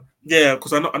fair enough. Yeah,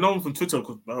 because I know him from Twitter.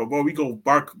 Because we go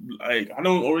back, like I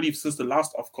know him already since the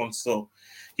last Afcon, so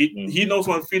he knows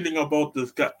what I'm feeling about the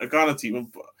Ghana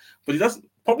team, but he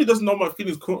probably doesn't know my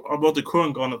feelings about the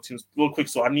current Ghana teams. Real quick,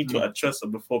 so I need to address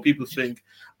it before people think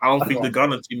I don't think the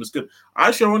Ghana team is good. I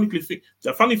actually ironically think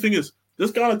the funny thing is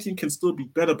this Ghana team can still be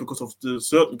better because of the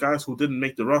certain guys who didn't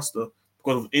make the roster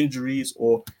because of injuries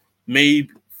or maybe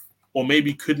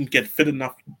couldn't get fit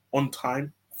enough on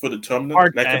time for the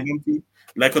tournament,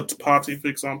 like a Party, for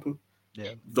example.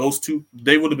 Yeah, those two,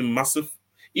 they would have been massive.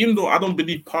 Even though I don't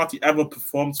believe Party ever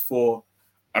performs for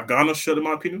a Ghana shirt, in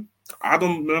my opinion. I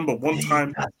don't remember one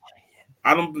time.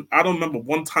 I don't remember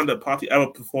one time that Party ever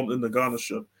performed in the Ghana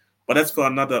shirt. But that's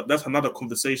another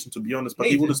conversation, to be honest. But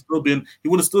he would have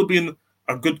still been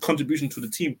a good contribution to the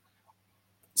team.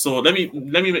 So let me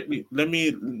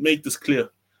make this clear.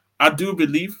 I do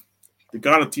believe the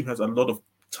Ghana team has a lot of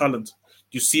talent.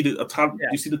 You see the talent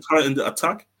in the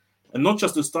attack, and not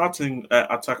just the starting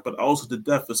attack, but also the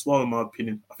depth as well. In my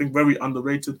opinion, I think very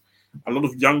underrated. A lot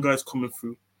of young guys coming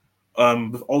through,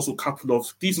 with also a couple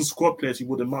of decent squad players you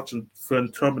would imagine for a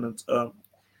tournament. The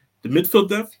midfield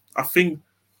depth, I think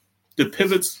the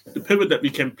pivot that we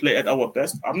can play at our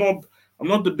best. I'm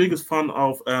not the biggest fan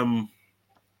of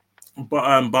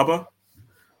Baba,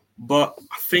 but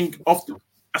I think a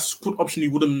good option, he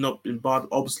would have not been bad.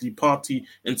 Obviously, Party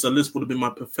and Salis would have been my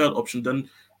preferred option. Then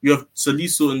you have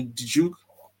Salisu and Dijuk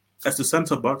as the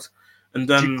centre backs, and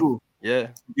then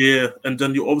and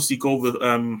then you obviously go with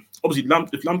obviously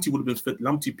if Lamptey would have been fit,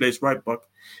 Lamptey plays right back,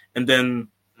 and then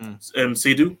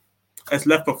Seydou as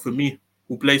left back for me,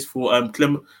 who plays for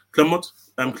Clermont.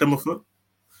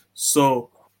 So,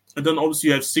 and then obviously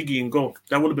you have Siggy in goal.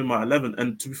 That would have been my 11.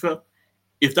 And to be fair,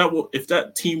 if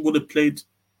that team would have played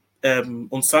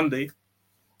on Sunday,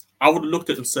 I would have looked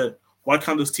at it and said, why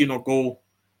can't this team not go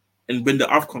and win the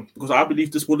Afcon? Because I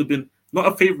believe this would have been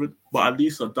not a favourite, but at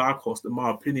least a dark horse in my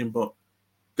opinion. But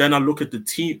then I look at the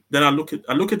team. Then I look at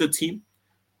the team.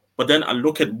 But then I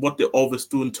look at what they always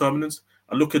do in tournaments.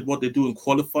 I look at what they do in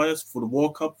qualifiers for the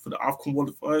World Cup, for the Afcon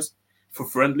qualifiers, for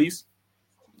friendlies.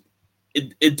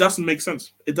 It doesn't make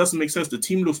sense. It doesn't make sense. The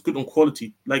team looks good on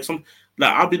quality.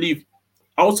 I believe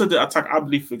outside the attack, I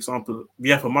believe, for example, we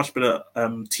have a much better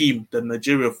team than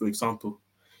Nigeria, for example.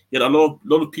 Yet a lot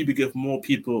of people give more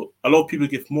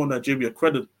Nigeria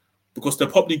credit because they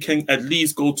probably can at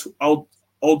least go to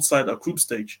outside a group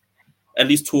stage, at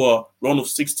least to a round of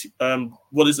 60.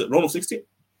 What is it? Round of 16?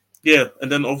 Yeah,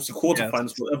 and then obviously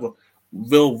quarterfinals, whatever.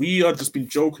 Well, we are just been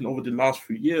joking over the last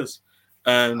few years,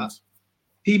 and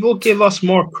people give us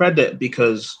more credit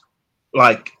because,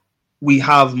 like, we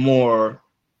have more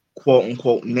quote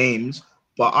unquote names,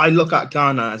 but I look at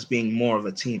Ghana as being more of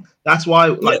a team. That's why,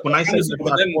 like, when I say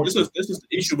but then this is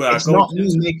the issue where it's not me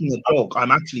making a joke.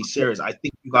 I'm actually serious. I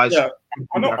think you guys. Yeah,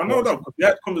 I know that. We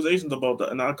had conversations about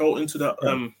that, and I go into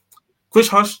that. Chris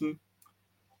Hushton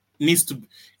needs to,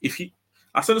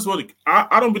 I said this word.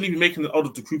 I don't believe in making it out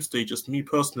of the group stage. Just me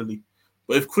personally,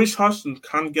 but if Chris Hushton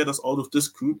can get us out of this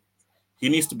group, he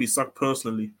needs to be sacked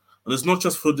personally. And it's not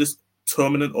just for this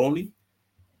tournament only,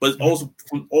 but it's also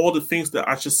from all the things that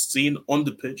I just seen on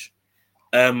the pitch,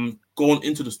 going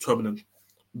into this tournament,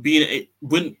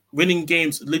 winning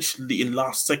games literally in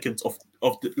last seconds of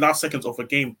a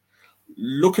game.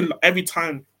 Looking every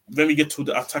time when we get to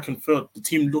the attacking third, the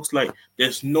team looks like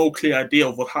there's no clear idea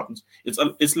of what happens.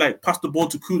 It's like pass the ball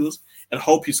to Kudos and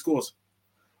hope he scores,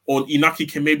 or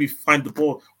Inaki can maybe find the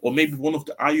ball, or maybe one of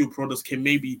the Ayu brothers can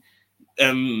maybe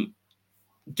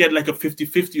get like a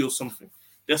 50-50 or something.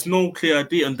 There's no clear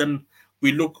idea, and then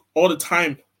we look all the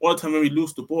time when we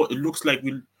lose the ball, it looks like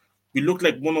we look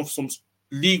like one of some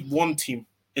League One team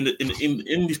in the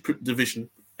English division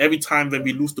every time when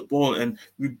we lose the ball and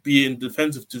we be in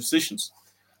defensive positions.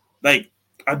 Like,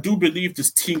 I do believe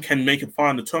this team can make it far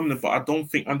in the tournament, but I don't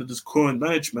think under this current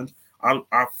management,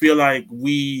 I feel like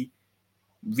we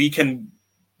can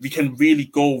really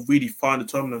go really far in the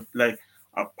tournament. Like,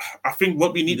 I think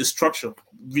what we need is structure.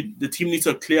 The team needs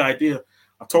a clear idea.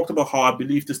 I talked about how I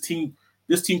believe this team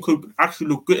could actually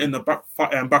look good in the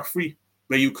back three,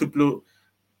 where you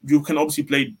can obviously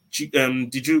play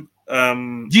Diju,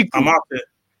 Amate,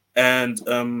 and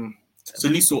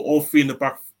Salisu, all three in the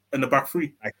back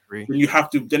three. Then you have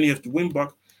to win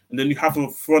back, and then you have a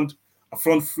front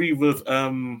three with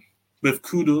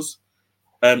Kudos,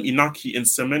 Inaki, and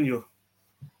Semenyo.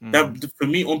 That, for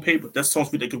me, on paper, that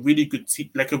sounds like a really good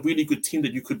team,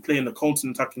 that you could play in the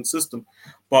counter-attacking system.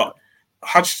 But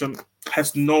Hutchinson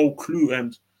has no clue,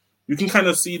 and you can kind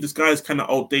of see this guy is kind of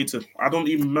outdated. I don't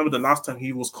even remember the last time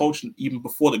he was coaching, even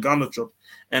before the Ghana job.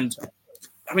 And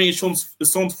I mean, it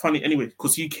sounds funny anyway,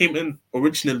 because he came in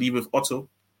originally with Otto,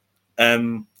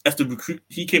 as the recruit.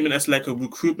 He came in as like a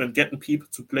recruitment, getting people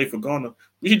to play for Ghana.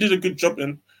 He did a good job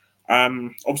in.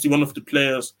 Obviously, one of the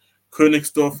players,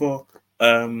 Königsdorfer,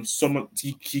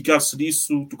 he got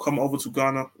Sadisu to come over to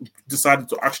Ghana, decided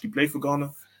to actually play for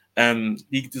Ghana.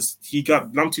 He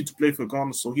got Lamptey to play for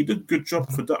Ghana, so he did a good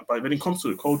job for that. But when it comes to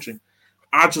the coaching,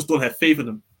 I just don't have faith in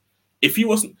him. If he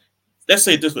wasn't, let's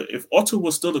say it this way, if Otto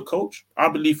was still the coach, I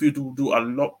believe he would do a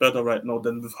lot better right now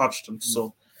than with Hutchinson.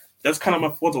 So that's kind of my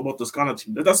thoughts about this Ghana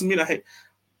team. That doesn't mean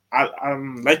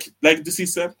I'm like DC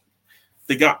said,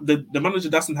 the manager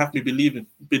doesn't have me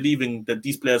believing that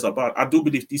these players are bad. I do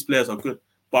believe these players are good,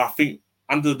 but I think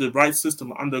under the right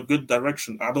system, under good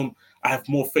direction, I have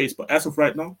more faith. But as of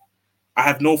right now, I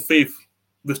have no faith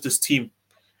with this team,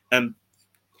 and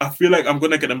I feel like I'm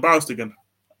gonna get embarrassed again.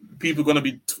 People are gonna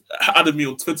be adding me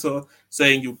on Twitter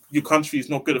saying your country is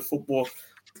not good at football.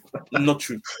 Not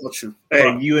true.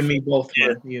 Hey, you and me both,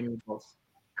 man. You and me both.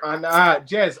 And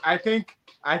Jez, I think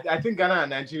Ghana and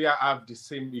Nigeria have the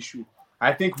same issue.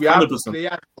 I think we have 100%. The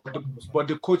players, but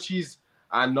the coaches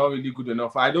are not really good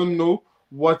enough. I don't know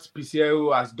what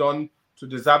PCAO has done to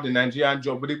deserve the Nigerian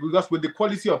job, but because with the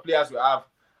quality of players we have,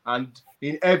 and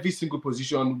in every single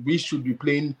position, we should be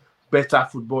playing better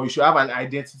football. You should have an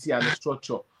identity and a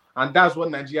structure, and that's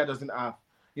what Nigeria doesn't have.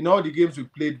 In all the games we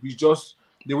played,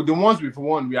 the ones we've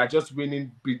won, we are just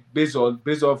winning based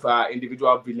off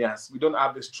individual brilliance. We don't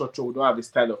have a structure, we don't have a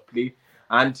style of play,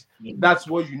 and that's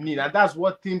what you need. And that's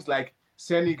what teams like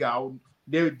Senegal,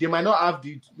 they might not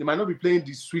be playing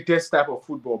the sweetest type of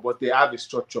football, but they have a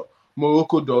structure.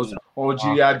 Morocco does,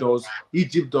 Algeria does,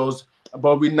 Egypt does,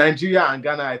 but with Nigeria and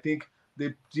Ghana, I think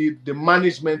the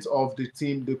management of the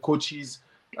team, the coaches,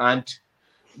 and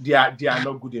they are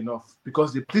not good enough,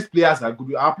 because these players are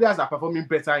good. Our players are performing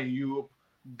better in Europe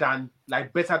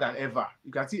better than ever.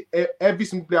 You can see every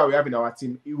single player we have in our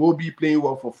team. He will be playing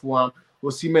well for Fulham,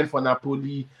 Osimhen for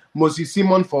Napoli, Moses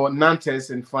Simon for Nantes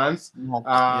in France.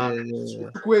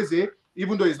 Kweze,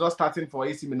 even though he's not starting for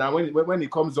AC Milan, when he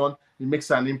comes on, he makes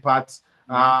an impact.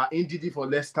 Ndidi for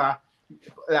Leicester,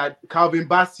 Calvin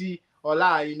Bassey,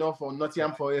 Ola Aina for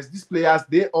Nottingham Forest. These players,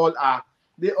 they all are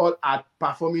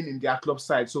performing in their club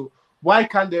side. So why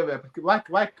can't they replicate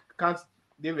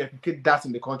that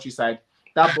in the countryside?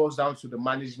 That boils down to the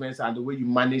management and the way you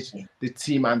manage the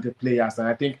team and the players. And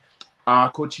I think our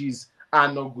coaches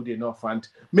are not good enough. And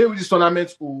maybe this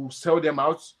tournament will sell them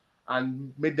out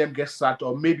and make them get sacked,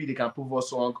 or maybe they can prove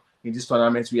us wrong in this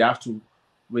tournament. We have to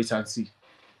wait and see.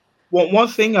 Well, one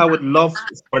thing I would love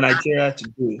for Nigeria to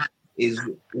do is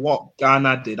what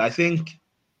Ghana did. I think,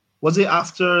 was it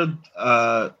after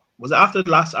the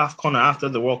last Afcon or after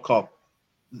the World Cup,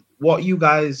 what you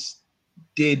guys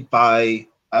did by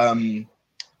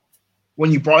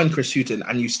when you brought in Chris Hughton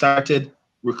and you started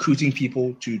recruiting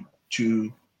people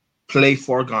to play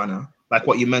for Ghana, like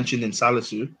what you mentioned in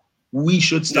Salisu, we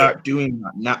should start doing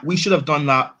that now. We should have done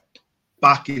that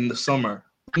back in the summer,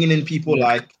 bringing in people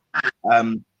like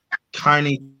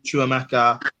Carney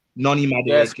Chuameka, Noni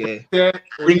Madueke,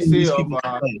 bringing these people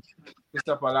to play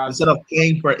instead of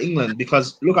playing for England.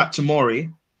 Because look at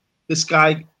Tomori, this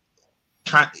guy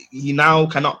he now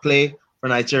cannot play for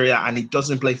Nigeria and he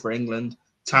doesn't play for England.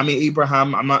 Tammy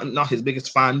Abraham, I'm not his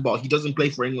biggest fan, but he doesn't play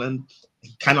for England.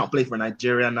 He cannot play for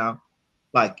Nigeria now.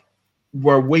 Like,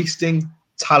 we're wasting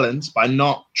talent by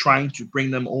not trying to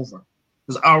bring them over.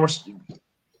 Because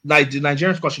the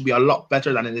Nigerian squad should be a lot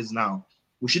better than it is now.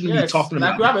 We shouldn't be talking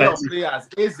about. We have a lot of players.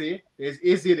 There's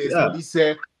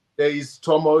Olise, there is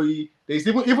Tomori, there's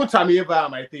even Tammy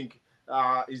Abraham, I think.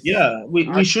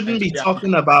 We shouldn't be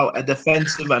talking about a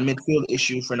defensive and midfield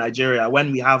issue for Nigeria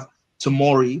when we have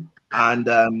Tomori and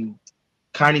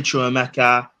Carney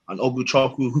Chuameka and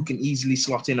Oguchukwu who can easily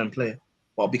slot in and play.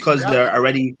 But because they're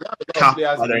already capped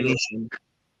by their nation,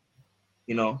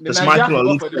 the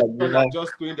Nigerian Football are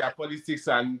just doing their politics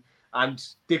and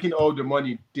taking all the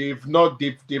money. They've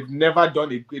never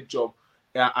done a great job,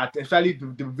 especially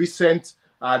the recent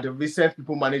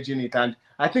people managing it, and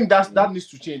I think that needs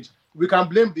to change. We can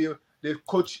blame the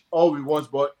coach all we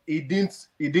want, but he didn't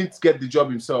get the job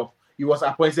himself. He was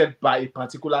appointed by a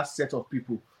particular set of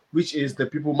people, which is the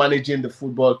people managing the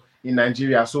football in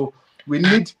Nigeria. So we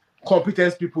need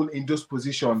competent people in those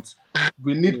positions.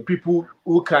 We need people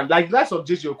who can, like that's of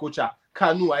JJ Okocha,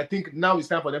 Kanu. I think now it's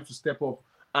time for them to step up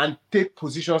and take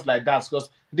positions like that because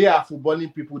they are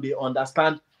footballing people. They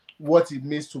understand what it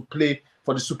means to play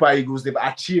for the Super Eagles. They've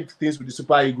achieved things with the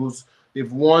Super Eagles.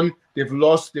 They've won, they've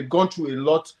lost, they've gone through a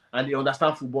lot, and they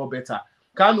understand football better.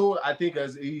 Kanu, I think,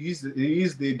 he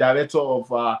is the director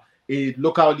of a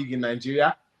local league in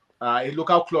Nigeria, a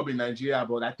local club in Nigeria.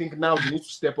 But I think now we need to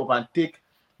step up and take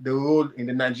the role in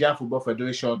the Nigerian Football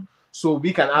Federation so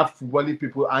we can have footballing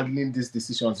people handling these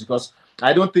decisions. Because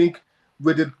I don't think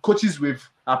with the coaches we've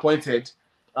appointed,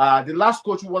 the last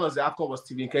coach who won us the Afcon was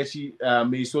Stephen Keshi,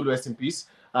 may his soul rest in peace.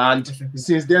 And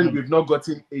since then, we've not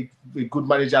gotten a good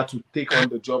manager to take on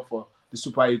the job for the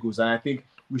Super Eagles. And I think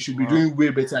we should be doing way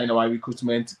better in our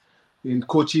recruitment, in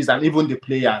coaches, and even the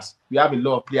players. We have a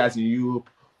lot of players in Europe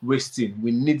wasting.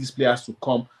 We need these players to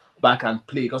come back and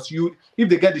play. Because if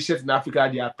they get the shirt in Africa,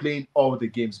 they are playing all the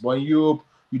games. But in Europe,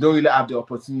 you don't really have the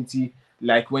opportunity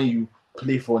like when you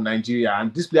play for Nigeria.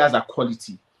 And these players are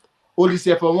quality.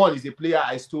 Olise, for one, is a player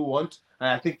I still want. And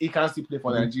I think he can still play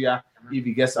for Nigeria if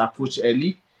he gets approached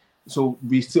early. So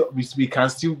we can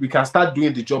start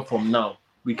doing the job from now.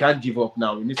 We can't give up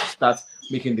now. We need to start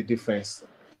making the difference.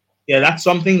 Yeah, that's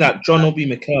something that John Obi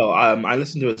Mikel, I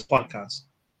listened to his podcast.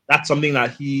 That's something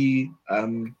that he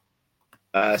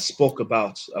spoke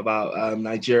about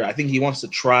Nigeria. I think he wants to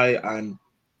try and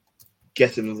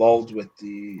get involved with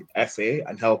the FA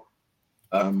and help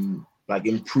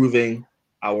improving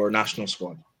our national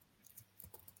squad.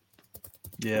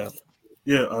 Yeah.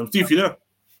 Steve, you there?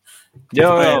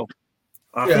 Yo.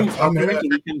 I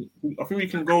think we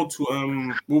can go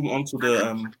to move on to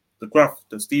the graph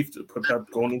that Steve prepared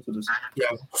going into this.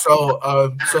 Yeah.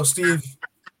 So Steve,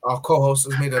 our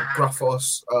co-host, has made a graph for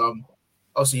us.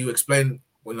 Also, you explain,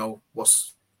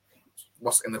 what's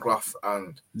in the graph,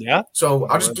 and So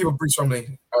I'll just give a brief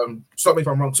summary. Stop me if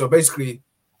I'm wrong. So basically,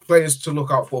 players to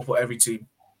look out for every team.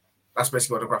 That's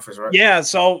basically what the graph is, right? Yeah.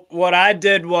 So what I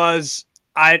did was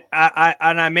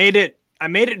I made it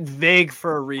vague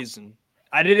for a reason.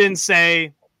 I didn't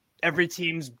say every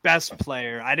team's best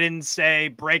player. I didn't say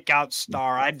breakout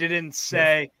star. I didn't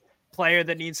say player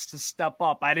that needs to step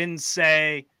up. I didn't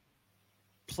say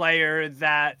player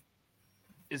that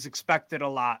is expected a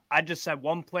lot. I just said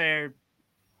one player,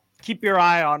 keep your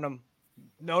eye on him,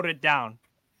 note it down.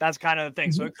 That's kind of the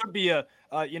thing. So it could be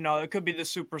it could be the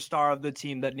superstar of the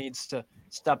team that needs to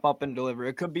step up and deliver.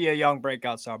 It could be a young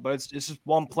breakout star, but it's just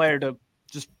one player to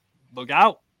just look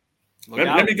out.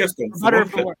 Let me guess.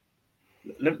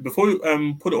 Before you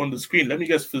put it on the screen, let me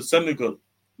guess for Senegal.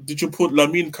 Did you put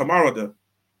Lamine Camara there?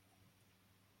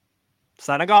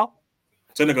 Senegal,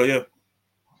 yeah.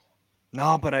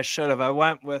 No, but I should have. I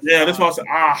went with that's what I said.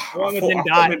 I went with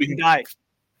Ndiaye.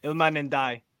 Ilman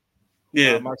Ndiaye.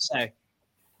 Yeah, Marseille.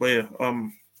 But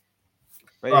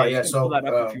yeah, so pull that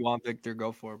up if you want, Victor.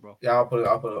 Go for it, bro. Yeah, I'll put it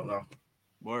up now.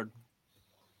 Word.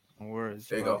 No worries.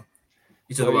 There you go.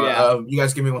 You talk about. You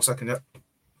guys give me 1 second. Yep.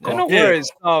 No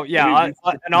worries. Oh yeah,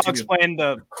 I'll explain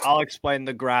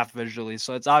the graph visually.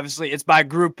 So it's by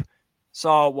group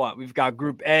So what? We've got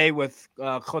Group A with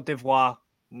Cote d'Ivoire,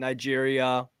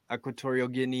 Nigeria, Equatorial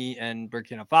Guinea, and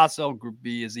Burkina Faso. Group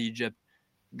B is Egypt,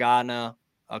 Ghana,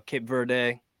 Cape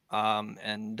Verde,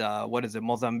 and what is it?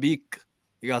 Mozambique.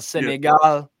 You got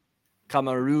Senegal,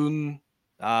 Cameroon,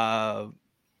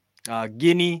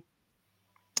 Guinea,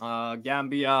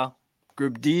 Gambia.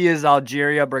 Group D is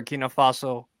Algeria, Burkina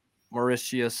Faso,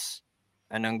 Mauritius,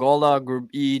 and Angola. Group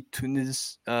E,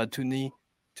 Tunisia,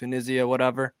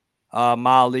 whatever.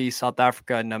 Mali, South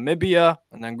Africa, and Namibia.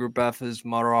 And then Group F is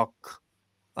Morocco,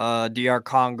 DR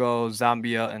Congo,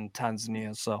 Zambia, and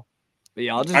Tanzania. So, but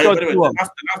yeah, I'll just go through them.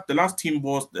 The last team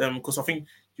was because I think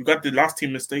you got the last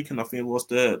team mistaken. I think it was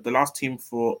the last team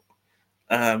for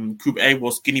Group A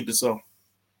was Guinea-Bissau.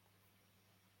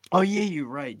 Oh yeah, you're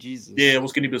right. Jesus. Yeah, it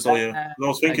was Guinea-Bissau. Yeah, I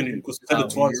was thinking because you said it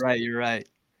twice. You're right.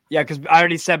 Yeah, because I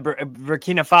already said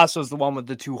Burkina Faso is the one with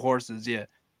the 2 horses. Yeah,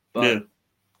 but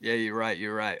yeah, you're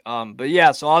right. But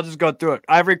yeah, so I'll just go through it.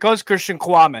 Ivory Coast, Christian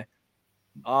Kouame.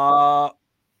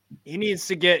 He needs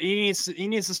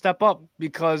to step up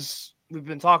because we've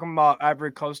been talking about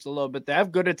Ivory Coast a little bit. They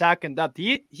have good attack and depth.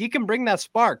 He can bring that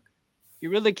spark. He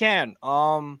really can.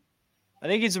 I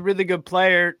think he's a really good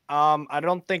player. I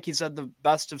don't think he's had the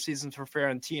best of seasons for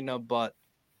Fiorentina, but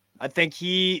I think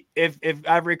if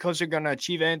Ivory Coast are going to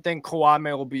achieve anything,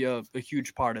 Kouame will be a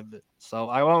huge part of it. So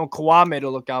I want Kouame to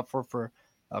look out for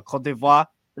Cote d'Ivoire.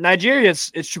 For Nigeria,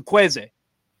 it's Chukwueze.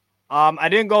 I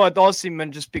didn't go with Osimhen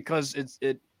just because it's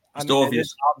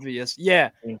obvious.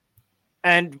 Yeah.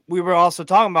 And we were also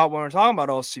talking about when we're talking about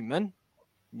Osimhen,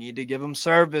 need to give him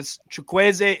service.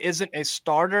 Chukwueze isn't a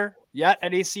starter yet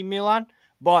at AC Milan,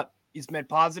 but he's made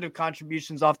positive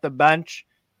contributions off the bench.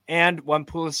 And when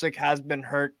Pulisic has been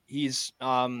hurt, he's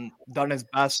done his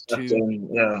best to get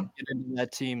into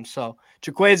that team. So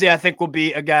Chukwueze, I think, will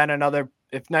be, again, another –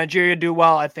 if Nigeria do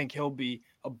well, I think he'll be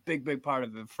a big, big part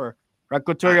of it. For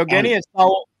Equatorial Guinea, it's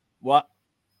what?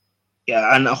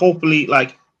 Yeah, and hopefully,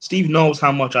 like, Steve knows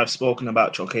how much I've spoken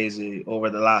about Chukwueze over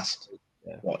the last,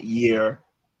 year.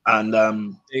 And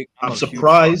I'm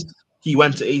surprised he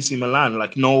went to AC Milan.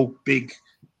 Like, no big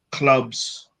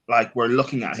clubs, like, were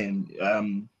looking at him.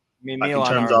 Like in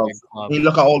terms of, you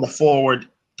look at all the forward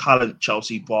talent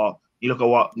Chelsea bought, you look at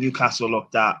what Newcastle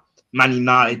looked at, Man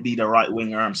United need a right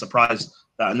winger. I'm surprised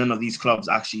that none of these clubs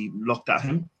actually looked at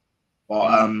him.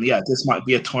 But this might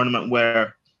be a tournament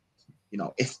where,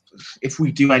 if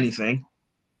we do anything,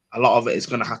 a lot of it is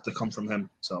going to have to come from him.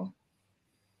 So,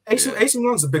 AC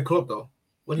Milan's a big club, though.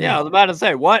 I was about to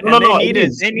say what? They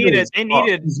needed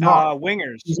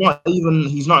wingers. He's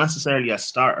not necessarily a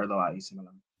starter though at AC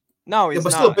Milan. No, he's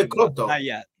but still a big club though. Not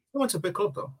yet. He went to a big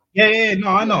club though. Yeah. No,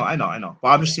 I know. But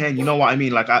I'm just saying, you know what I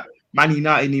mean? Like, Man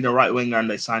United need a right winger, and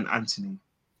they signed Anthony.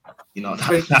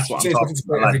 That's what I'm talking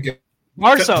about. Like,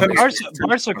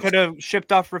 Barca could have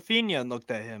shipped off Rafinha and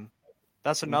looked at him.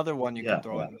 That's another one you can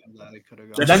throw in.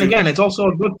 But then again, it's also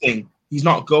a good thing he's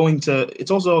not going to.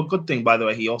 It's also a good thing, by the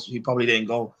way. He probably didn't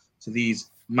go to these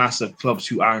massive clubs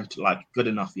who aren't like good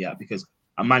enough yet, because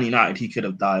at Man United he could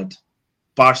have died.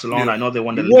 Barcelona, I know they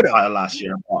won the league title last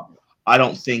year, but I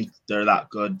don't think they're that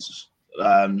good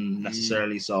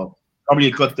necessarily. So probably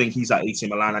a good thing he's at AC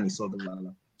Milan and he's still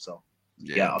developing. So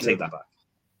I'll take that back.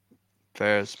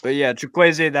 Fairs. But yeah,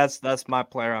 Chukwueze, that's my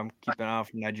player I'm keeping out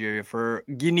from Nigeria. For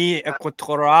Guinea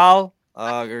Equatorial,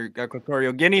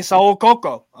 Equatorial Guinea, Saul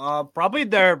Coco. Probably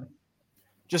their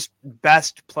just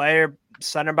best player,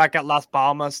 center back at Las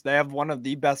Palmas. They have one of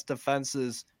the best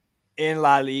defenses in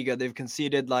La Liga. They've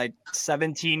conceded like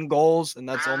 17 goals, and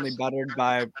that's only bettered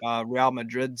by Real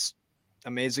Madrid's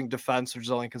amazing defense, which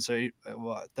is only considered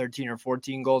 13 or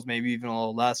 14 goals, maybe even a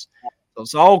little less. So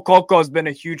Saul Coco has been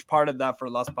a huge part of that for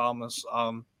Las Palmas.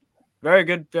 Very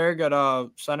good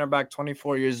center back,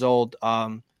 24 years old.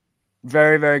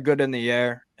 Very, very good in the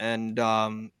air, and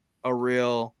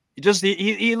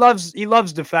he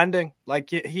loves defending. Like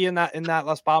he in that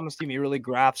Las Palmas team, he really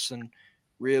grafts and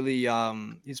really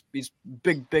he's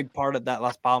big part of that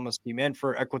Las Palmas team and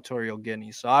for Equatorial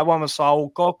Guinea. So I went with Saul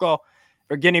Coco.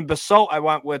 For Guinea-Bissau, I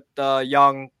went with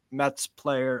young Mets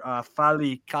player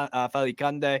Fali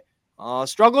Kande.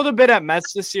 Struggled a bit at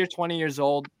Mets this year, 20 years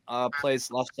old, plays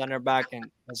left center back and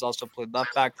has also played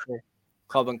left back for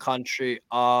club and country.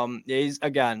 He's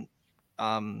again,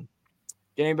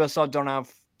 Guinea-Bissau don't have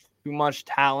too much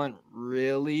talent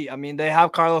really. I mean, they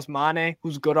have Carlos Mane,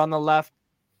 who's good on the left,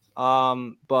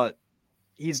 but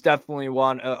he's definitely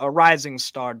a rising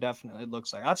star. Definitely, it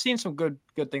looks like. I've seen some good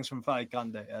things from Fali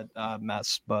Kande at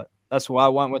Mets, but that's what I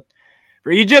went with.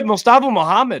 For Egypt, Mustafa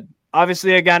Mohamed.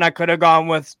 Obviously, again, I could have gone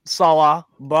with Salah,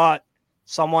 but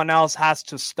someone else has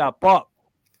to step up.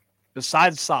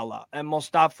 besides Salah, and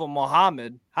Mustafa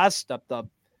Mohamed has stepped up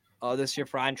this year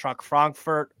for Eintracht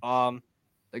Frankfurt.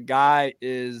 The guy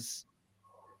is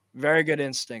very good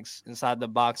instincts inside the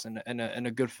box and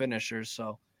a good finisher.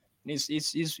 So he's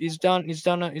done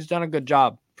a good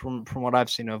job from what I've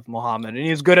seen of Mohamed, and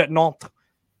he's good at Nantes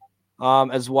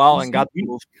as well, and got the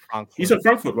move to Frankfurt. He's at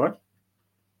Frankfurt, right?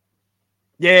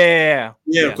 Yeah.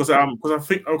 Because I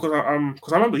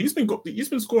remember he's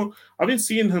been scoring. I've been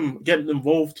seeing him getting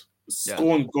involved,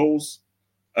 scoring goals.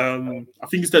 I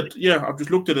think he's that. Yeah, I've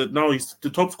just looked at it now. He's the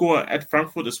top scorer at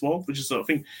Frankfurt as well, which is I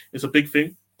think is a big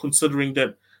thing considering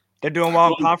that they're doing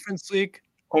well in Conference League.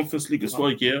 Conference League as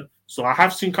well, yeah. So I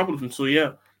have seen a couple of them. So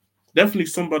yeah, definitely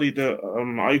somebody that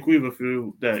I agree with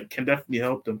you that can definitely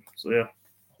help them. So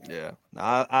yeah.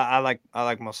 I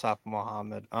like Mustafa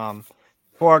Mohamed.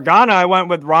 For Ghana, I went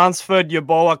with Ransford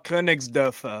Yeboah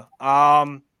Königsdörfer.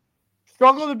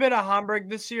 Struggled a bit at Hamburg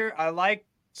this year. I like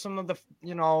some of the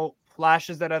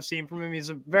flashes that I've seen from him. He's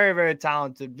a very, very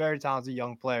talented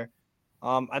young player.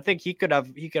 I think he could have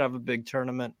a big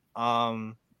tournament.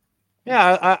 I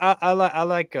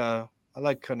like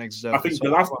Königsdörfer. I think the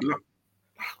last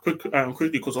quickly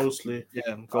because obviously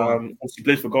he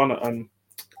plays for Ghana, and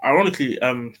ironically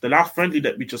the last friendly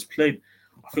that we just played,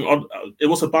 I think it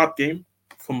was a bad game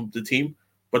from the team,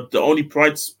 but the only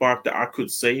bright spark that I could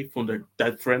say from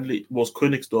that friendly was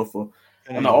Königsdörfer.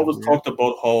 And I always talked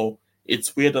about how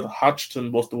it's weird that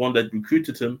Hutchinson was the one that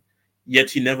recruited him, yet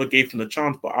he never gave him a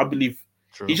chance. But I believe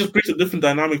he just brings a different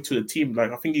dynamic to the team.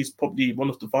 Like I think he's probably one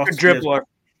of the fastest dribbler.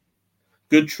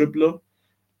 Good dribbler.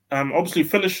 Obviously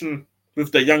finishing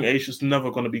with the young age is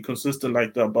never going to be consistent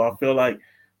like that. But I feel like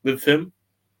with him,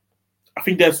 I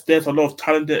think there's a lot of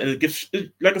talent there, and it gives,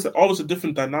 like I said, always a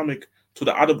different dynamic to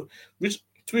the other. Which,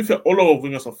 to be fair, all our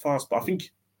wingers are fast, but I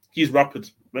think he's rapid.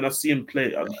 When I see him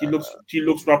play, he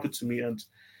looks rapid to me, and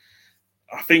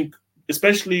I think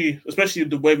especially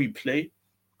the way we play,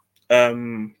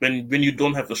 when you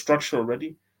don't have the structure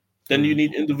already, then you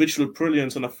need individual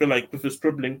brilliance. And I feel like with his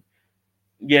dribbling,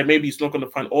 maybe he's not going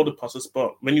to find all the passes,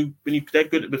 but when you play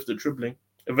good with the dribbling,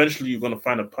 eventually you're going to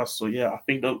find a pass. So I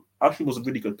think that actually was a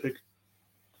really good pick.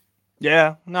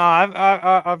 Yeah, no,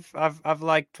 I've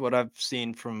liked what I've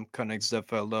seen from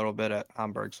Königsdörfer a little bit at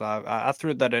Hamburg, so I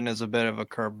threw that in as a bit of a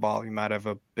curveball. He might have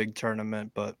a big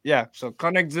tournament, but so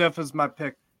Königsdörfer is my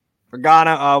pick for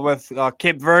Ghana. With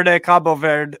Cabo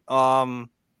Verde, I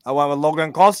went with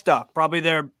Logan Costa. Probably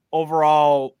their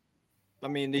overall. I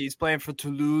mean, he's playing for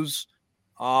Toulouse.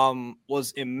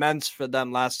 Was immense for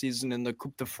them last season in the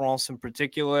Coupe de France in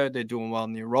particular. They're doing well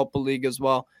in the Europa League as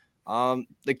well.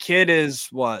 The kid is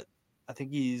what? I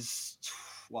think he's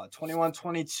 21,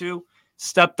 22,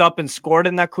 stepped up and scored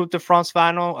in that Coupe de France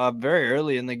final very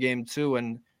early in the game too,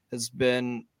 and has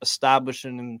been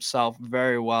establishing himself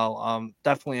very well.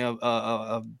 Definitely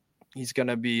he's going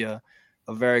to be a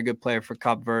very good player for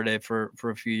Cape Verde for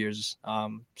a few years.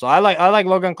 So I like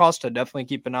Logan Costa. Definitely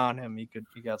keep an eye on him. He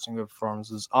got some good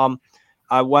performances.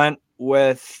 I went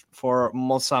for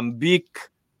Mozambique.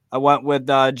 I went with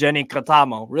Jenny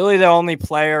Catamo. Really the only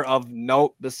player of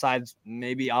note besides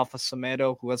maybe Alpha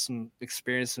Semedo, who has some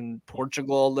experience in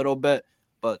Portugal a little bit.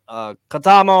 But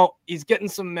Catamo, he's getting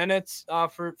some minutes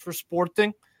for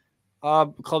Sporting,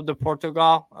 Club de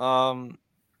Portugal.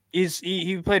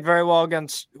 He played very well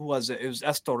against, who was it? It was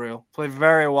Estoril. Played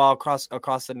very well across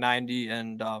the 90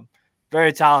 and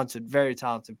very talented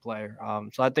player.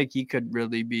 So I think he could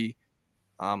really be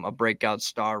a breakout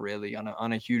star really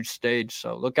on a huge stage.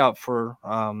 So look out for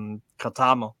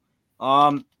Catamo.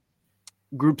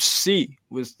 Group C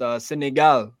was the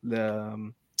Senegal.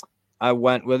 I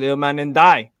went with Ilman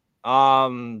Ndiaye.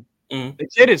 The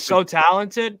kid is so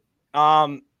talented.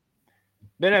 Been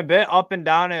a bit up and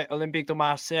down at Olympique de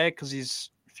Marseille because he's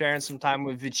sharing some time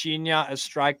with Vitinha as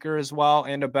striker as well,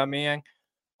 and Aubameyang.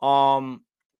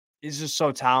 He's just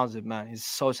so talented, man. He's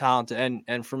so talented,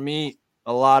 and for me,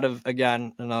 a lot of,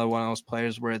 again, another one of those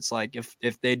players where it's like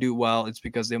if they do well, it's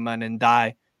because they went and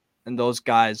die, and those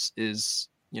guys is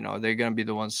they're gonna be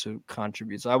the ones who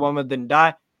contribute. So I went with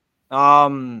Ndiaye.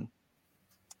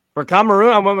 For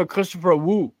Cameroon, I went with Christopher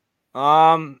Wu.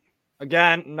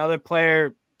 Again, another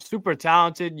player, super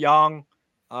talented, young,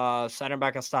 center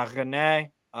back at Stade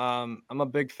Rennais. I'm a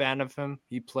big fan of him.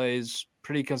 He plays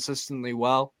pretty consistently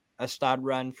well at Stade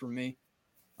Rennes for me.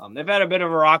 They've had a bit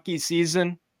of a rocky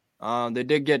season. They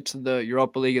did get to the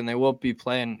Europa League, and they will be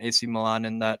playing AC Milan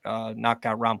in that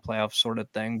knockout round playoff sort of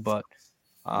thing. But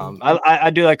I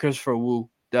do like Christopher Wu.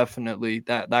 Definitely,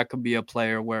 that could be a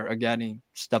player where again he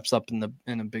steps up in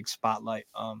a big spotlight.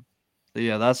 So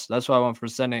yeah, that's why I went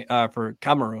for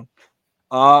Cameroon.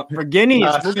 For Guinea,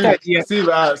 it's Steve,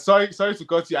 sorry to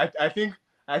cut you. I think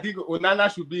Onana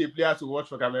should be a player to watch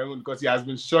for Cameroon because he has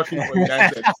been shocking for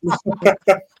United.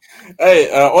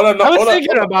 Hey, all I know, I was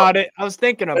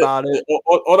thinking about it.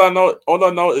 All I know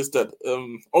is that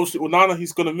obviously Onana,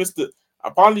 he's gonna miss the.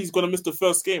 Apparently, he's gonna miss the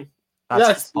first game.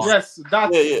 Yes. That's to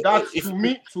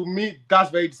me,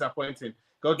 that's very disappointing.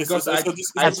 Because I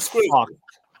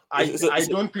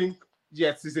don't think.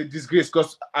 Yes, it's a disgrace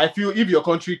because I feel if your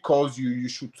country calls you, you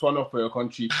should turn up for your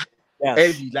country. Yes.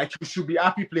 Early, like you should be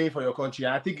happy playing for your country.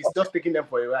 And I think it's just taking them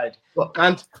for a ride.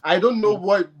 And I don't know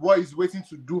what he's waiting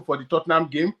to do for the Tottenham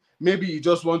game. Maybe he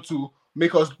just want to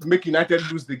make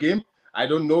United lose the game. I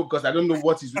don't know because I don't know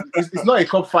what is. It's not a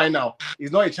cup final.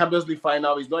 It's not a Champions League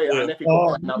final. It's not an FA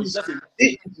Cup final. It's just a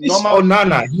normal.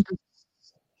 Onana.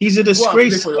 He's a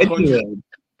disgrace anyway.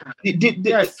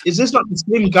 Yes. Is this not the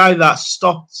same guy that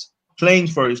stopped playing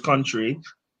for his country?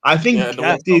 I think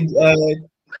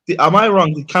am I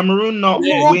wrong? Did Cameroon not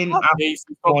win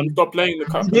AFCON? Stop playing the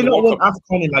cup. They not win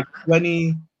AFCON in like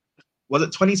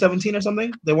 2017 or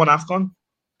something? They won AFCON.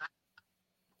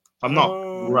 I'm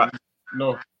not right.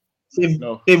 No.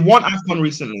 They've won AFCON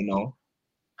recently. No.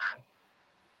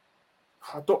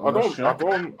 I don't remember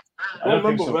when.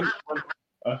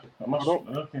 I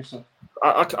don't think so.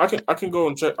 I can go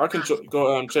and check. I can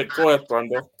go check. Go ahead,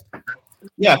 Brando.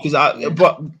 Yeah, because I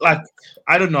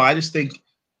don't know. I just think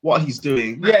what he's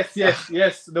doing. Yes.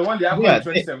 The one they have in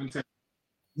 2017.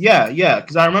 Yeah.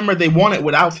 Because I remember they won it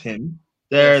without him.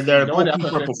 Their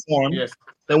goalkeeper performed. Yes.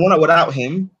 They won it without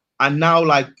him, and now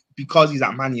because he's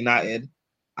at Man United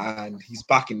and he's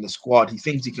back in the squad, he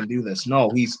thinks he can do this.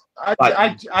 No, he's.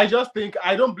 I just think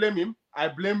I don't blame him. I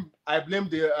blame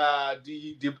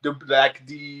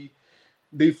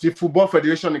the Football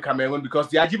Federation in Cameroon because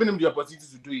they are giving him the opportunity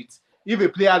to do it. If a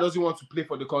player doesn't want to play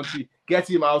for the country, get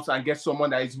him out and get someone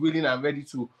that is willing and ready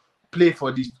to play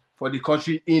for the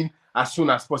country in as soon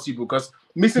as possible. Because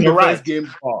missing the first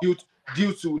game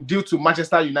due to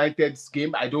Manchester United's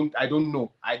game, I don't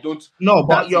know. No,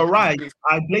 but you're right.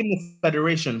 I blame the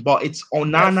federation, but it's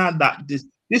Onana that this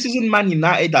isn't Man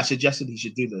United that suggested he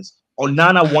should do this.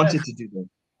 Onana wanted to do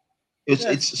this.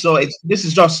 This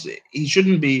is just he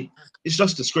shouldn't be. It's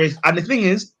just disgrace. And the thing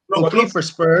is, he'll play for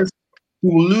Spurs, he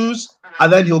will lose,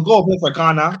 and then he'll go play for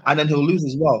Ghana, and then he'll lose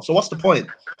as well. So what's the point?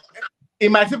 It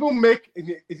might even be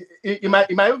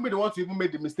the one to even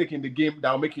make the mistake in the game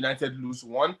that will make United lose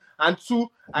 1 and 2.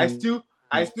 I still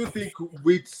think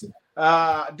with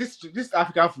this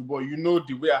African football, you know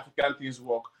the way African things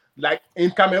work. Like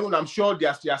in Cameroon, I'm sure there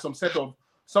are some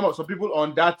people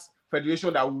on that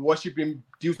federation that will worship him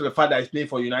due to the fact that he's playing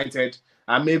for United,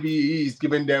 and maybe he's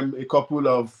giving them a couple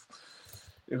of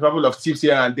tips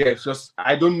here and there. Just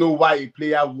I don't know why a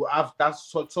player will have that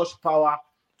such power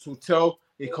to tell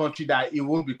a country that it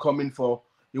won't be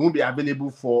available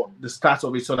for the start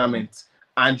of a tournament,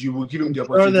 and you will give him the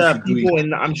opportunity to do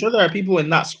it. I'm sure there are people in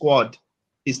that squad,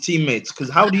 his teammates,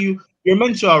 because you're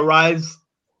meant to arrive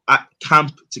at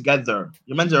camp together.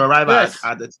 You're meant to arrive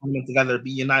at the tournament together,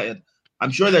 be united. I'm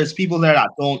sure there's people there that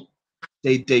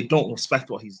don't respect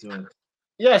what he's doing.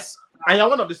 Yes, and you're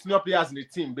one of the senior players in the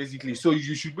team, basically. So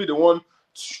you should be the one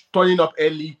turning up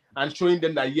early and showing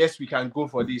them that yes, we can go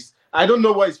for this. I don't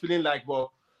know what he's feeling like, but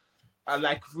I'm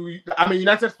a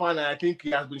United fan, and I think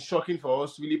he has been shocking for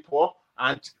us, really poor.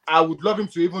 And I would love him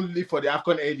to even leave for the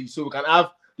Afcon early, so we can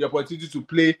have the opportunity to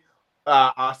play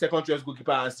our second choice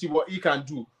goalkeeper and see what he can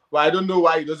do. But I don't know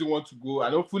why he doesn't want to go.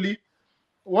 And hopefully,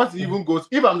 once he even goes,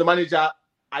 if I'm the manager,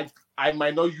 I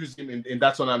might not use him in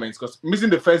that tournament because missing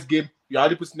the first game, you're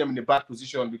already putting them in a bad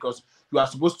position because you are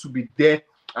supposed to be there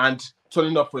and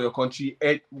turning up for your country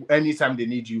anytime they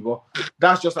need you. But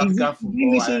that's just African football.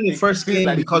 He's missing the first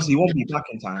game because he won't be back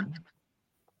in time.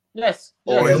 Yes.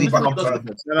 Or is he back in time?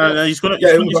 No, he's gonna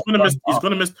miss. He's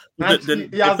gonna miss.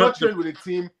 He has not trained with the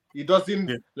team. He doesn't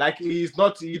He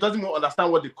doesn't even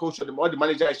understand what the coach or the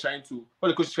manager is trying to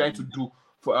do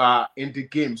for in the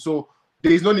game. So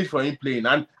there is no need for him playing.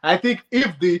 And I think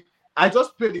I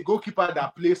just play the goalkeeper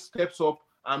that steps up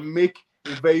and make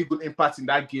a very good impact in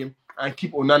that game and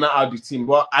keep Onana out of the team.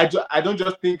 But I don't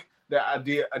just think that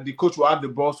the coach will have the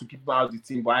balls to keep him out of the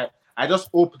team. But I just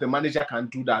hope the manager can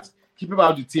do that. Keep him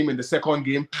out of the team in the second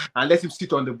game and let him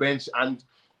sit on the bench. And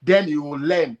then you will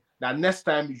learn that next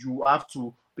time you have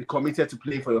to be committed to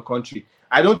playing for your country.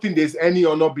 I don't think there's any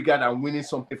honor bigger than winning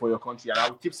something for your country. And I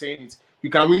will keep saying it. You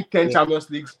can win 10 Champions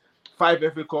Leagues, 5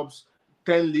 FA Cups,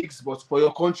 10 leagues, but for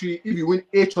your country, if you win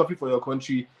a trophy for your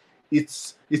country,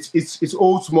 it's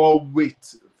holds more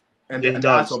weight and the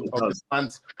heart of the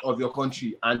fans of your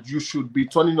country, and you should be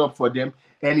turning up for them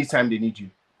anytime they need you.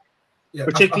 Yeah,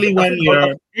 particularly I when think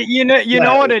you're. You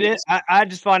know what it is. I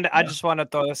just want to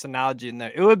throw this analogy in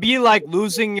there. It would be like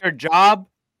losing your job,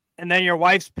 and then your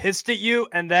wife's pissed at you,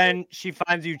 and then she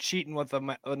finds you cheating with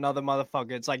another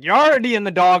motherfucker. It's like you're already in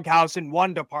the doghouse in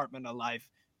one department of life.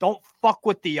 Don't fuck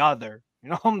with the other. You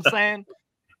know what I'm saying?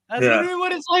 That's Yeah. literally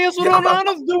what it's like. That's what Yeah,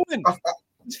 Onana's doing.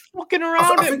 He's fucking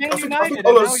around at Man United.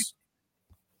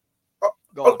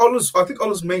 I think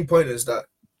Ola's main point is that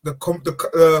the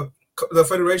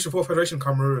federation, fourth federation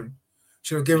Cameroon,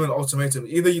 should have given an ultimatum: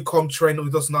 either you come train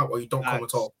with us now, or you don't come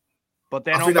at all. But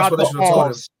they I don't think that's got what they should have told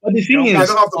him. But the They thing don't They is,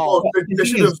 don't have the ball. the They thing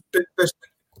should is-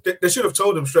 have. They should have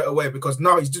told him straight away, because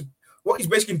now he's just what he's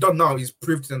basically done. Now he's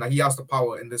proved to them that he has the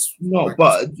power in this. no, like,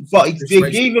 but this they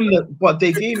race. gave him the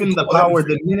Control power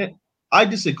everything. the minute. I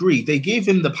disagree. They gave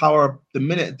him the power the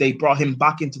minute they brought him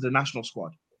back into the national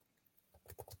squad.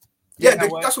 Yeah, Yeah,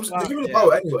 that's what they give him the yeah.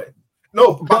 power anyway.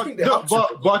 No, but I think they have to.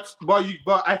 But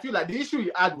I feel like the issue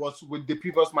he had was with the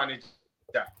previous manager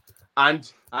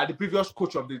and the previous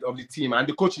coach of the team, and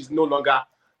the coach is no longer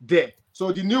there.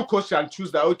 So the new coach can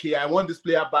choose that. Okay, I want this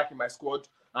player back in my squad,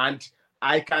 and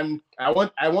I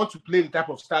want to play the type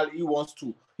of style he wants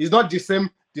to. He's not the same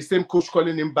coach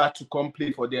calling him back to come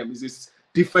play for them. He's a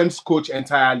different coach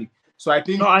entirely. So I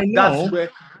think No, I know, that's where.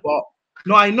 but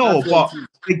no, I know, That's but where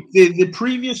the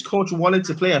previous coach wanted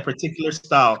to play a particular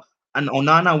style, and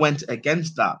Onana went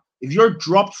against that. If you're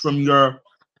dropped from your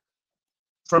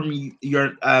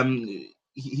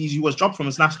he was dropped from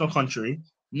his national country,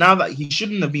 now that he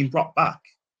shouldn't have been brought back.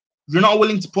 You're not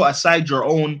willing to put aside your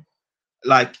own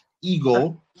like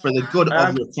ego for the good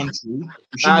of your country. You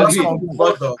I shouldn't That's agree. happened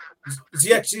before, though.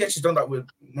 He actually done that with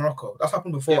Morocco. That's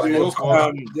happened before. Yes,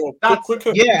 and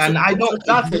Morocco. Yeah, and I don't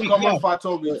That's a agree, common yeah.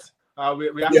 factor with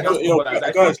we Yeah, African yo,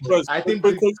 footballers. guys, I think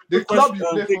quick the club you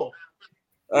play quick, for,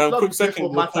 the club quick you play second, for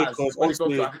real quick, matters because when it comes to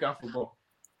obviously, African football.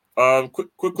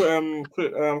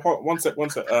 one sec.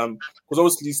 Because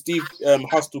obviously Steve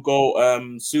has to go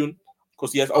soon,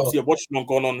 because he has obviously a watch along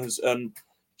going on his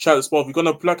channel as well. We're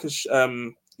gonna plug his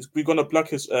channel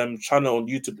on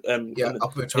YouTube I'll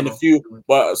put a in a channel. few.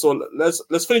 But so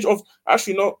let's finish off.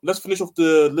 Actually, no, let's finish off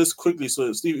the list quickly.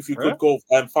 So Steve, if you could go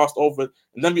fast over it,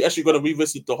 and then we actually gonna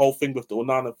revisit the whole thing with the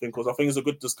Onana thing, because I think it's a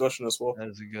good discussion as well. That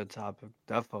is a good topic.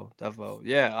 Defo.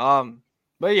 Yeah.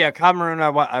 But yeah, Cameroon.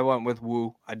 I went with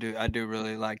Wu. I do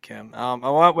really like him. I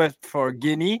went with for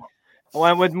Guinea. I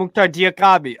went with Mukhtar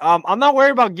Diakabi. I'm not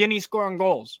worried about Guinea scoring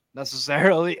goals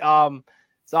necessarily. So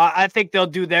I think they'll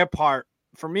do their part.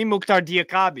 For me, Mukhtar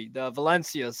Diakabi, the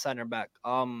Valencia center back,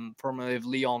 formerly of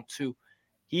Lyon 2.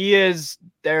 He is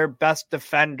their best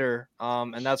defender,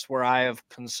 and that's where I have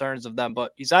concerns of them.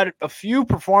 But he's had a few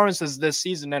performances this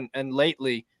season and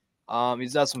lately.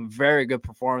 He's had some very good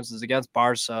performances against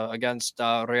Barca, against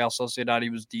Real Sociedad. He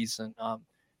was decent. A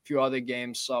few other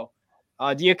games. So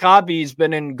Diakabi's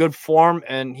been in good form,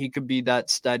 and he could be that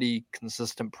steady,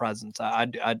 consistent presence. So I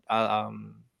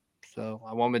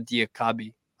went with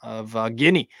Diakabi of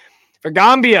Guinea. For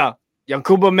Gambia,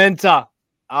 Yankuba Minta.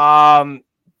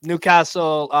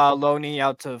 Newcastle loanee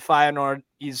out to Feyenoord.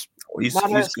 He's not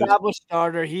an established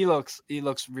starter. He looks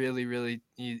really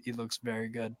he looks very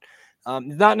good.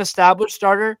 He's not an established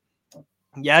starter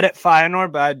yet at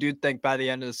Feyenoord, but I do think by the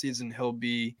end of the season he'll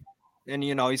be. And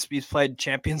he's played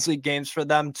Champions League games for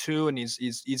them too, and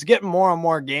he's getting more and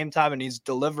more game time, and he's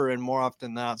delivering more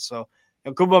often than that. So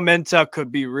Yankuba Minta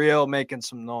could be real, making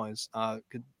some noise.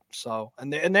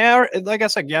 And they are, like I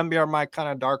said, Gambia are my kind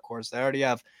of dark horse. They already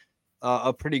have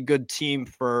a pretty good team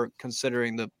for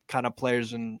considering the kind of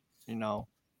players and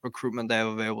recruitment they have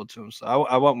available to them. So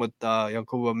I went with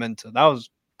Yankuba Minta. That was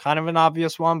kind of an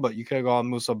obvious one, but you could go on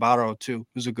Musa Barrow too,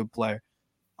 who's a good player.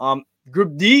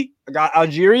 Group D, I got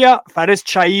Algeria, Faris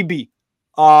Chaibi.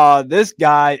 This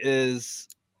guy is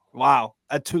wow.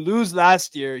 At Toulouse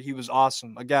last year, he was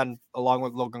awesome. Again, along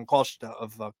with Logan Costa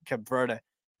of Cape Verde.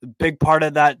 The big part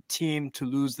of that team,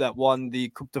 Toulouse, that won the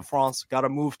Coupe de France, got a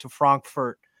move to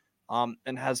Frankfurt.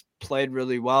 And has played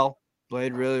really well.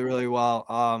 Played really well.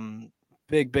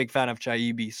 Big fan of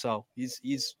Chaibi. So he's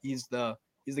the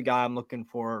guy I'm looking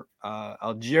for.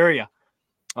 Algeria,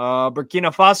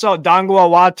 Burkina Faso, Dangwa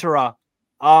Ouattara.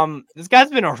 This guy's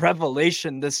been a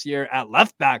revelation this year at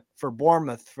left back for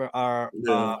Bournemouth for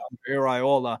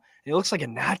Iraola. He looks like a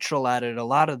natural at it a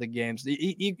lot of the games.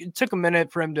 It took a minute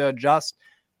for him to adjust,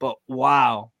 but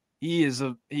wow. He's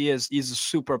a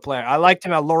super player. I liked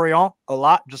him at Lorient a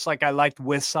lot, just like I liked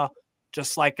Wissa,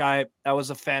 just like I was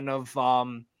a fan of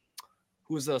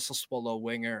who's the Sassuolo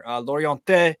winger,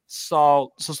 Loriente.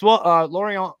 So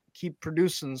Lorient keep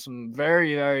producing some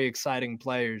very, very exciting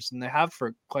players, and they have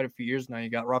for quite a few years now.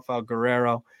 You got Rafael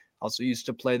Guerrero, Also used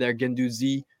to play there,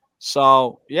 Guendouzi.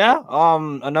 So yeah,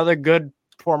 another good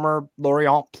former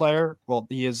Lorient player. Well,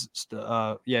 he is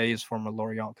he is former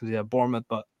Lorient because he had Bournemouth,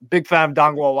 but big fan of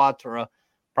Dango Ouattara.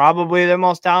 Probably the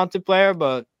most talented player,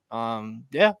 but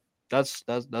yeah, that's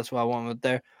what I went with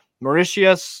there.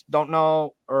 Mauritius, don't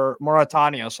know, or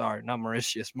Mauritania, sorry, not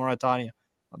Mauritius, Mauritania.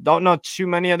 Don't know too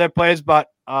many of their players, but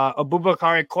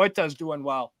Aboubakar Koita is doing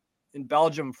well in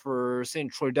Belgium for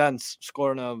St. Truidens,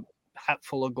 scoring a hat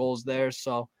full of goals there.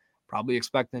 So probably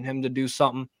expecting him to do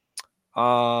something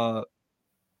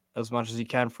as much as he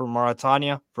can for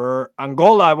Mauritania. For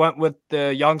Angola, I went with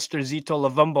the youngster Zito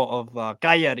Lavumbo of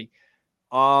Cagliari.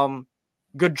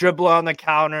 Good dribbler on the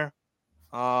counter.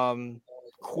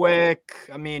 Quick.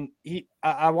 I mean,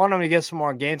 I want him to get some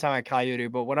more game time at Cagliari,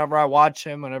 but whenever I watch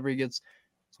him, whenever he gets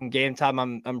some game time,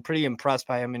 I'm pretty impressed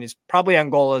by him, and he's probably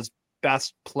Angola's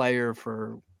best player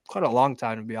for quite a long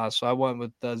time, to be honest. So I went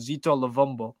with Zito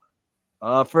Lavumbo.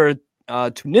 For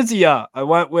Tunisia, I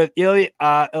went with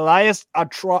Elias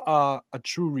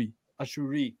Achouri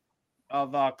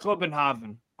of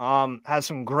Copenhagen. Has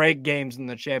some great games in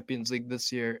the Champions League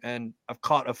this year, and I've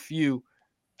caught a few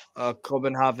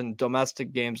Copenhagen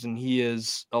domestic games, and he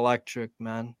is electric,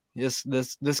 man. This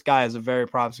guy has a very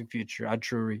promising future.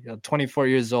 Achouri, 24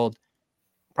 years old,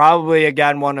 probably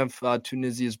again one of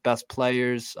Tunisia's best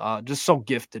players. Just so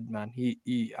gifted, man.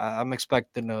 I'm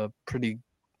expecting a pretty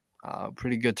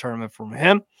good tournament from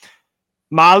him.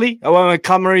 Mali, I went with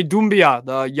Kamari Doumbia,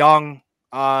 the young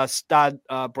Stade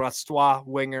Brestois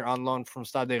winger on loan from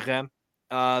Stade de Reims.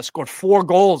 Scored 4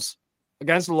 goals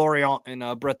against Lorient in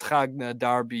a Bretagne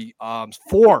derby.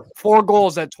 4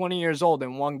 goals at 20 years old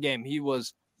in one game. He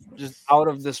was just out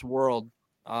of this world.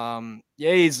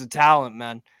 He's a talent,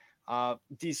 man.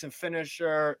 Decent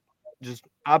finisher, just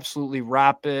absolutely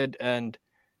rapid, and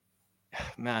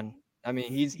man, I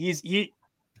mean,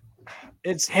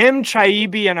 it's him,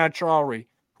 Chaibi, and Atraori,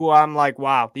 who I'm like,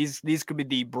 wow, these could be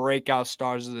the breakout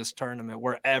stars of this tournament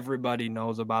where everybody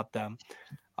knows about them.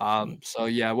 So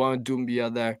yeah, I went with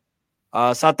Doumbia there.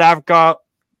 South Africa,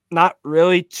 not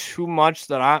really too much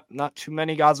not too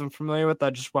many guys I'm familiar with. I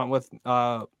just went with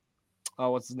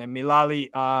what's his name, Milali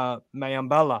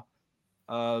Mayambela.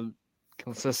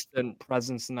 Consistent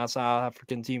presence in that South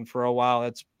African team for a while.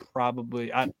 It's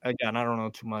probably I don't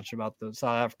know too much about the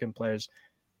South African players,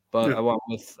 but I went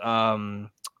with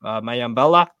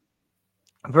Mayambela.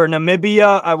 For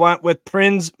Namibia, I went with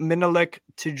Prince Minelik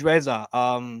Tijweza.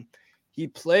 He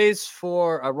plays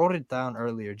for, I wrote it down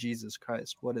earlier. Jesus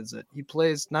Christ, what is it? He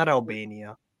plays not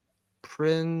Albania.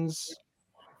 Prince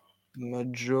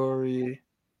Majori.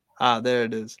 There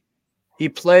it is. He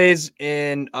plays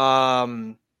in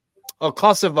Kosovo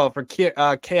for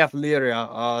KF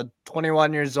Liria.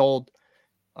 21 years old.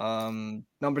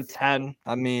 Number 10.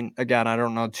 I mean, again, I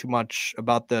don't know too much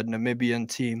about the Namibian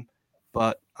team,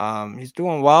 but he's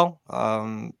doing well.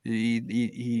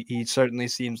 He certainly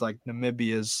seems like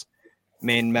Namibia's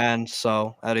main man,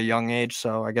 so at a young age.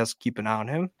 So I guess keep an eye on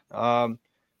him.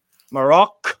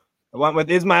 Morocco, I went with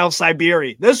Ismail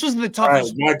Saibiri. This was the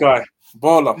toughest. My guy,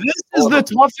 baller. This is the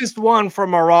toughest one for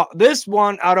Morocco. This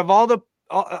one, out of all the,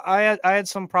 I had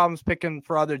some problems picking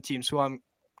for other teams who I'm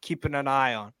keeping an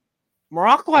eye on.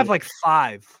 Morocco have like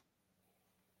 5.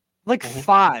 Like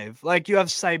 5. Like you have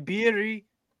Saibiri,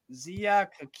 Zia,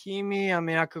 Hakimi. I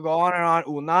mean, I could go on and on.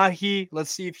 Unahi.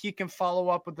 Let's see if he can follow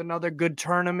up with another good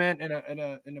tournament in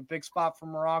a big spot for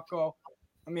Morocco.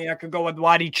 I mean, I could go with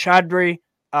Wadi Chadri.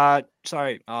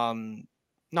 Chadi.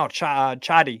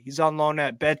 He's on loan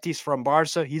at Betis from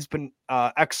Barca. He's been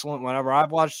excellent whenever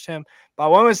I've watched him. But I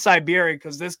went with Saibiri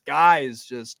because this guy is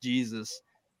just Jesus.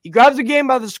 He grabs the game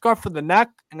by the scruff of the neck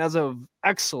and has an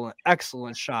excellent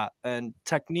shot and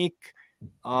technique.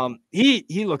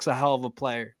 He looks a hell of a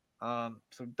player.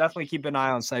 So definitely keep an eye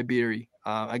on Saibiri.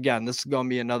 Again, this is going to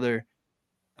be another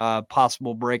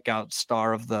possible breakout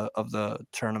star of the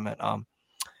tournament.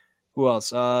 Who else?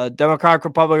 Democratic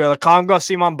Republic of the Congo,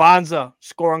 Simon Banza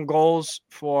scoring goals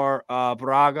for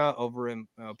Braga over in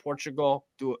Portugal.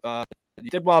 He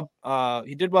did well for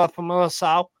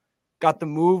Millicao. Got the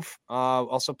move.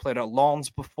 Also played at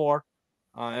Lens before,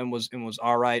 and was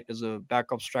all right as a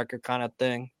backup striker kind of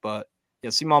thing. But yeah,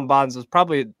 Simon Banza is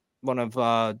probably one of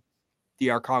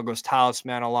DR Congo's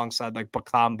talisman alongside like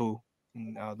Bakambu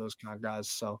and those kind of guys.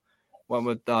 So went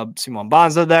with Simon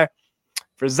Banza there.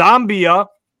 For Zambia,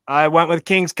 I went with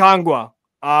Kings Kangwa.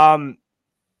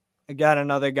 Again,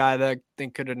 another guy that I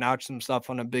think could announce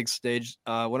himself on a big stage.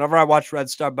 Whenever I watch Red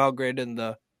Star Belgrade in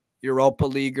the Europa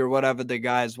League or whatever, the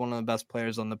guy is one of the best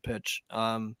players on the pitch.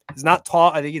 He's not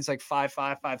tall. I think he's like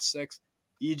 5'5", 5'6".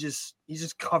 he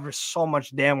just covers so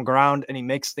much damn ground and he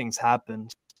makes things happen.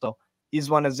 So he's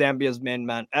one of Zambia's main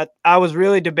men. I was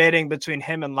really debating between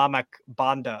him and Lamak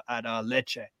Banda at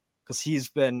Lecce because he's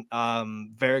been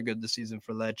very good this season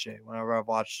for Lecce whenever I've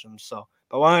watched him. So,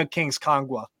 but one of King's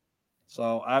Kangwa.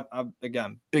 So I'm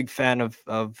again big fan of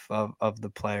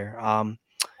the player.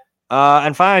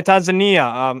 And finally,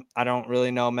 Tanzania. I don't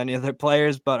really know many other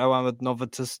players, but I went with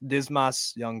Novatus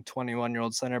Dismas, young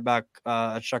 21-year-old center back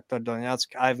at Shakhtar Donetsk.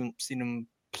 I haven't seen him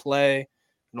play.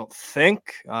 I don't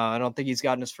think. I don't think he's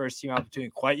gotten his first team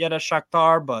opportunity quite yet at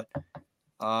Shakhtar, but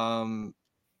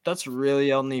that's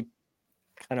really only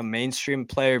kind of mainstream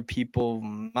player people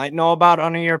might know about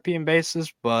on a European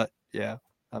basis. But yeah,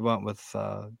 I went with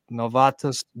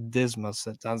Novatus Dismas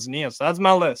at Tanzania. So that's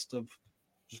my list of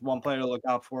just one player to look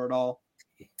out for it all.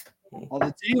 All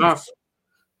the teams.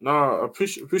 I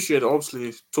appreciate it. Obviously,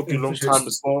 it took you a long time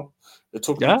as well. It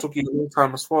took you a long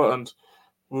time as well, and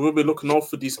we will be looking out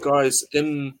for these guys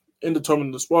in the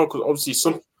tournament as well. Because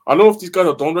obviously, a lot of these guys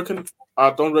I don't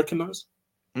recognize.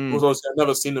 Because obviously I've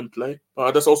never seen them play.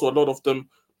 But there's also a lot of them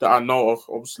that I know of,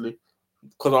 obviously,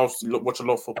 because I obviously watch a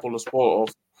lot of football as well.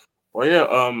 But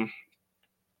yeah,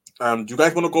 do you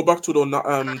guys want to go back to the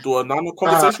Nano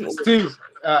conversation? Steve,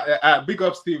 big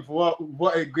up, Steve.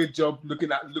 What a great job looking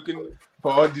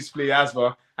for all these players.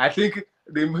 But I think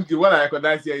the one I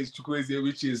recognize here is Chukwueze,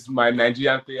 which is my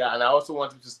Nigerian player, and I also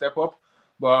want him to step up.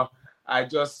 But I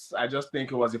just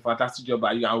think it was a fantastic job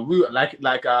by you. And we like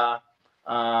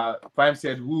Prime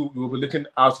said, we will be looking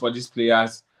out for these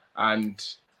players, and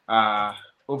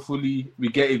hopefully we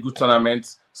get a good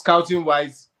tournament. Scouting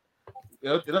wise,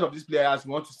 a lot of these players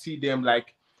want to see them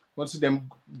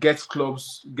get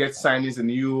clubs, get signings in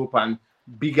Europe and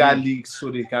bigger leagues,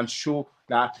 so they can show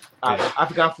that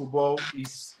African football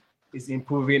is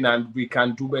improving and we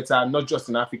can do better, not just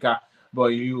in Africa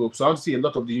but in Europe. So I want to see a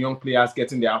lot of the young players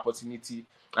getting their opportunity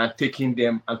and taking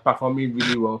them and performing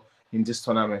really well in this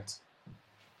tournament.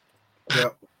 Yeah,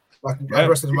 like the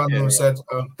rest of the man said,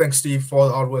 thanks Steve for all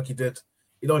the hard work you did.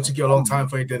 It only took you a long time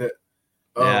before you did it.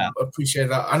 Appreciate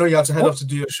that. I know you had to head up to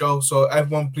do your show, so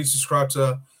everyone please subscribe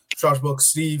to Strasbourg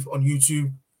Steve on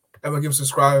YouTube. Everyone give a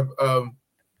subscribe. I'm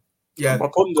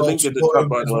putting the link in the chat,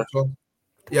 by the way.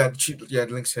 The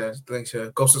links here. The links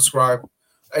here. Go subscribe.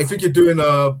 I think you're doing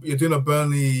a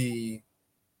Burnley.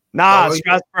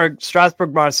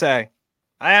 Strasbourg Marseille.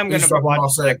 I am gonna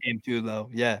watch that game too, though.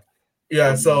 Yeah.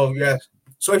 So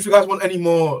if you guys want any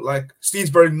more, like Steve's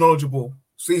very knowledgeable.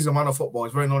 Steve's a man of football.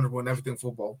 He's very knowledgeable in everything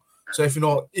football. So if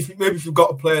you've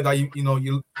got a player that your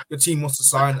team wants to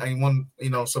sign and you want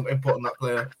some input on that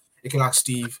player, you can ask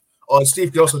Steve. Or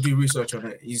Steve can also do research on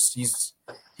it. He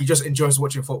just enjoys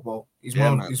watching football. He's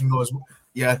one of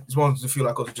the few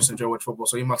like us who just enjoy watching football.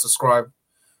 So you might subscribe,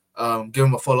 give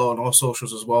him a follow on all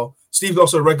socials as well. Steve's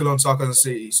also a regular on Sarcasm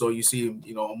City, so you see him,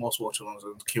 on most watch-alongs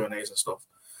and Q&As and stuff.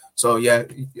 So yeah,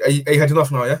 are you heading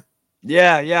off now?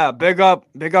 Yeah. Big up,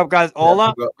 guys.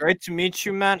 Ola, great to meet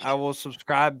you, man. I will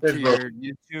subscribe to your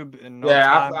YouTube in no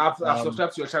time. I've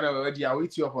subscribed to your channel already. I'll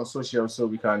hit you up on social so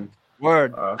we can.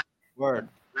 Word.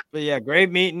 But yeah,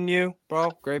 great meeting you, bro.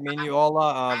 Great meeting you,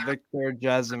 Ola, Victor,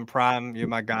 Jez, and Prime. You're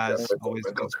my guys. Always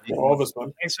good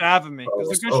speaking. Thanks for having me. It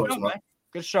was a good show, man.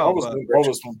 Good show. Always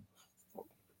fun.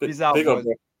 Peace out, big boys.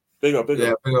 Big up.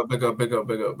 Yeah, big up.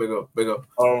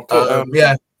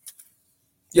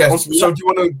 Yeah. So do you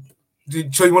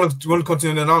want to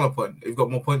continue the Anana point? You've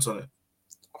got more points on it.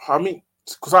 I mean,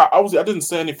 because I didn't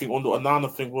say anything on the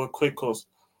Anana thing real quick because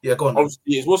go on.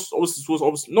 Obviously, it was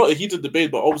not a heated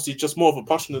debate, but obviously just more of a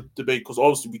passionate debate because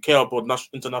obviously we care about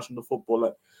international football.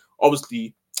 Like,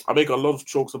 obviously, I make a lot of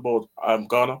jokes about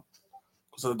Ghana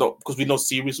because we're not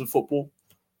serious in football.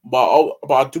 But I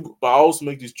also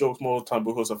make these jokes more of the time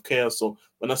because of care. So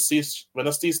when I see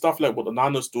stuff like what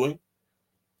Anana's doing,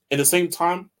 in the same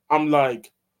time, I'm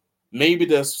like, maybe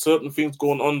there's certain things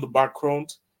going on in the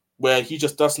background where he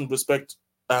just doesn't respect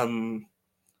Cameroon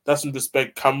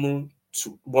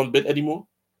to one bit anymore.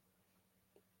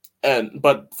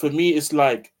 But for me, it's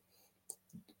like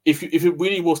if it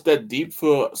really was that deep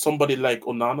for somebody like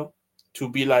Onana to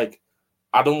be like,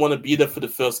 I don't want to be there for the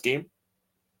first game,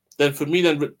 then for me,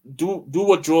 do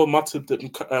what Joel Matip did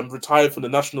and retire from the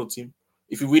national team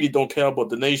if you really don't care about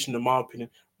the nation, in my opinion,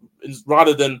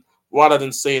 rather than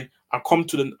saying I come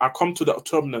to the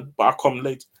tournament but I come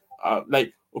late.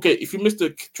 Like, okay, if you miss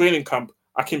the training camp,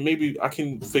 I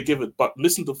can forgive it, but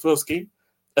missing the first game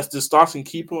as the starting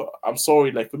keeper, I'm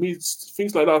sorry. Like, for me,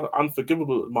 things like that are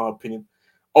unforgivable in my opinion.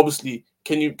 Obviously,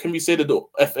 can we say that the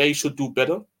FA should do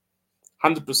better?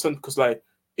 100%, because like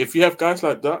if you have guys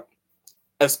like that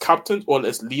as captains or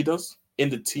as leaders in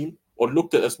the team or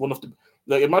looked at as one of the,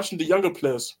 like, imagine the younger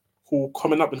players who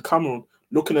coming up in Cameroon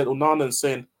looking at Onana and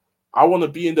saying, I want to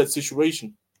be in that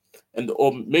situation. And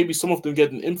or maybe some of them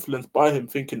getting influenced by him,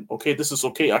 thinking, okay, this is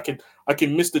okay. I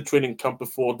can miss the training camp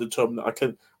before the tournament.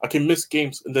 I can miss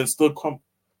games and then still come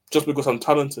just because I'm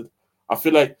talented. I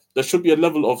feel like there should be a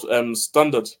level of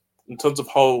standard in terms of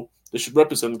how they should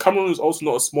represent. Cameroon is also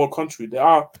not a small country. They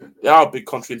are a big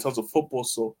country in terms of football.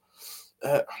 So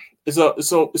it's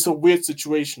a weird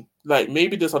situation. Like,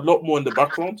 maybe there's a lot more in the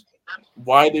background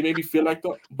why they maybe feel like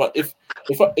that. But if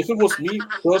it was me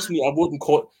personally, I wouldn't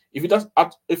call. If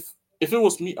it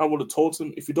was me, I would have told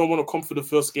him, if you don't want to come for the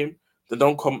first game, then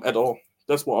don't come at all.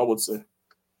 That's what I would say.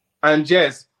 And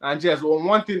Jess, well,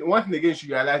 one thing again you should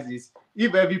realize is,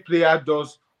 if every player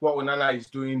does what Onana is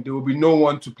doing, there will be no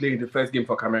one to play in the first game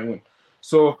for Cameroon.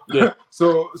 So, yeah.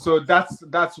 so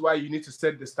that's why you need to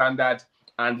set the standard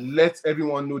and let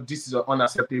everyone know this is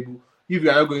unacceptable. If you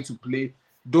are not going to play,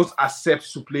 don't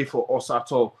accept to play for us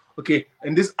at all. Okay,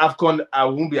 in this Afcon, I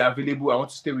won't be available. I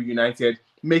want to stay with United.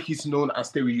 Make it known and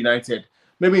stay with United.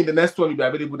 Maybe in the next one you'll be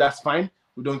available. That's fine.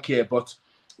 We don't care. But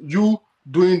you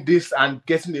doing this and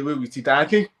getting away with it, and I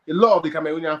think a lot of the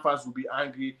Cameroonian fans will be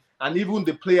angry, and even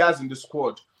the players in the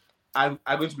squad are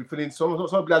going to be feeling some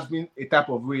players being a type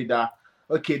of way that,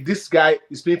 okay, this guy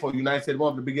is playing for United,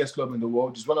 one of the biggest clubs in the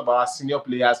world. He's one of our senior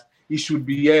players. He should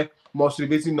be here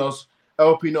motivating us,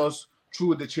 helping us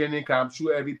through the training camp,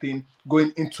 through everything,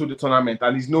 going into the tournament,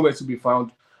 and he's nowhere to be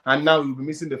found. And now we'll be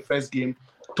missing the first game,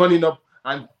 turning up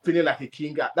and feeling like a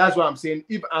king. That's what I'm saying.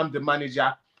 If I'm the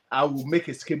manager, I will make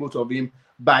a scapegoat of him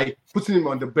by putting him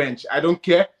on the bench. I don't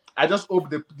care. I just hope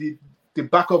the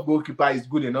backup goalkeeper is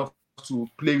good enough to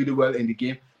play really well in the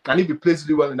game. And if he plays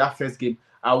really well in that first game,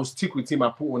 I will stick with him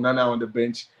and put Onana on the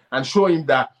bench and show him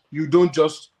that you don't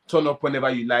just turn up whenever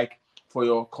you like for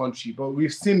your country. But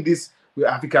we've seen this with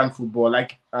African football.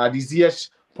 Like the Ziyech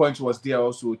point was there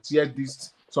also. Ziyech did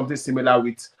something similar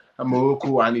with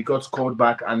Morocco, and he got called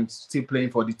back and still playing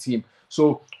for the team.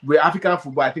 So with African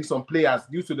football, I think some players,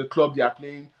 due to the club they are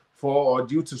playing for, or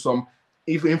due to some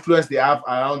influence they have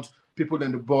around people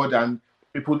in the board and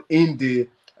people in the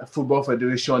football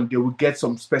federation, they will get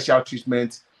some special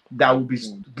treatment that will be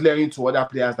glaring to other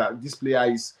players that this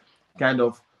player is kind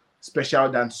of special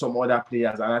than some other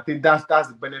players. And I think that's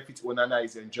the benefit Onana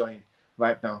is enjoying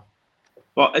right now.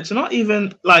 Well, it's not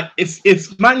even like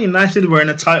if Man United were in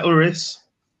a title race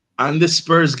and this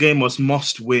Spurs game was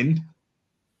must win,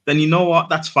 then you know what?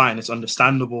 That's fine. It's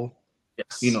understandable.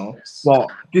 Yes. You know, but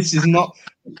this is not.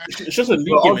 It's just a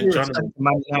league game in general.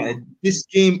 Man United, this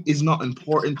game is not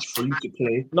important for you to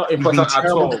play. Not important at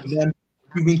all.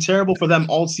 You've been terrible for them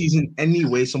all season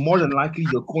anyway, so more than likely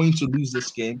you're going to lose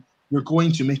this game. You're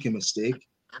going to make a mistake.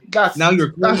 Now you're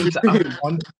going into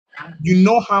Afcon. You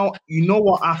know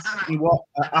what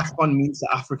Afcon means to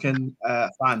African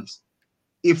fans.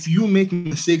 If you make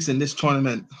mistakes in this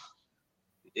tournament,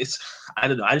 I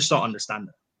don't know. I just don't understand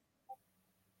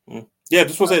it. Yeah,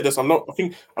 this was it. There's a lot. I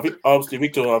think obviously,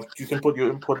 Victor, you can put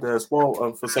your input there as well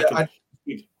for a second.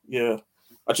 Yeah,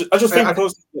 I just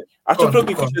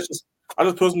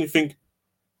personally think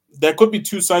there could be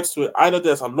two sides to it. Either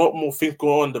there's a lot more things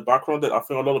going on in the background that I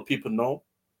think a lot of people know,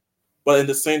 but at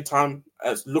the same time,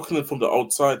 as looking at it from the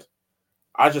outside,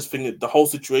 I just think the whole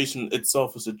situation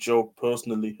itself is a joke.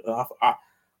 Personally,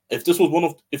 if this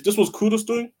was Kudus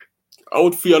doing, I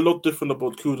would feel a lot different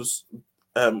about Kudus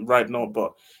right now.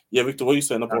 But yeah, Victor, what are you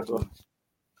saying about that?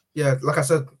 Yeah, like I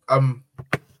said,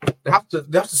 they have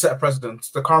to set a precedent.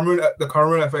 The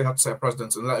Cameroon FA have to set a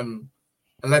precedent and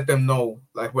let them know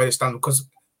like where they stand, because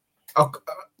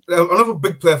another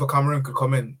big player for Cameroon could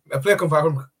come in. A player for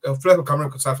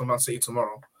Cameroon could sign for Man City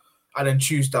tomorrow, and then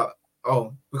choose that,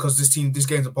 because this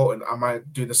game's important, I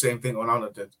might do the same thing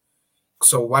Onana did.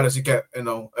 So why does he get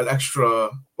an extra?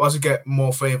 Why does he get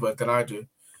more favor than I do?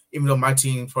 Even though my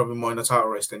team's probably more in the title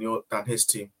race than his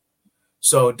team.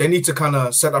 So they need to kind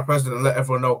of set that precedent and let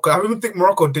everyone know. Because I even think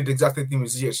Morocco did the exact same thing with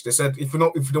Ziyech. They said if you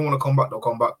don't want to come back, they'll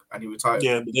come back, and he retired.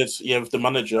 Yeah, with the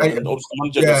manager. But the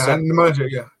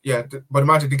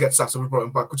manager did get sacked, so we brought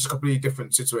him back, which is a completely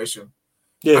different situation.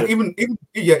 Yeah. And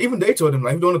even they told him,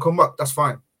 like, if you don't want to come back, that's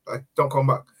fine. Like, don't come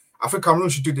back. I think Cameroon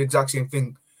should do the exact same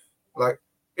thing. Like,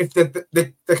 if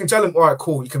they can tell him, all right,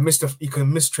 cool, you can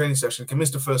miss training session, you can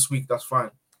miss the first week, that's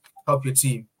fine. Help your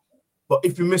team. But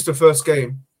if you miss the first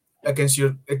game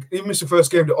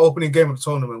the opening game of the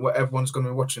tournament where everyone's going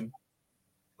to be watching,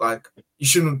 like,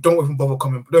 don't even bother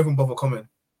coming.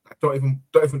 Like, don't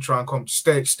even try and come.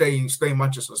 Stay in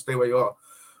Manchester, stay where you are.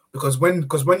 Because when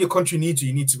your country needs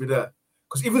you need to be there.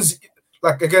 Because even,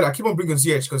 like, again, I keep on bringing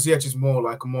Ziyech because Ziyech is more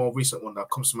like a more recent one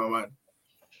that comes to my mind.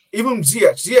 even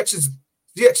ZH is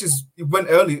he went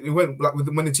early. He went like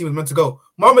when the team was meant to go.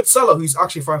 Mohamed Salah, who's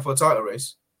actually fighting for a title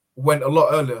race, went a lot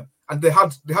earlier, and they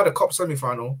had a cup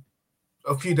semi-final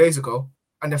a few days ago,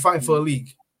 and they're fighting for a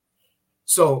league.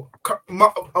 So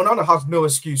Onana has no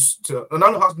excuse to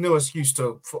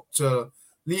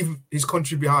leave his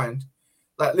country behind,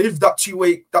 like leave that 2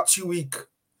 week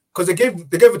because they gave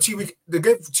a 2 week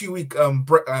 2 week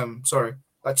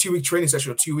 2 week training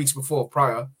session 2 weeks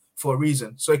prior for a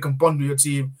reason, so you can bond with your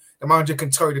team. The manager can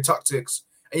tell you the tactics,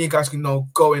 and you guys can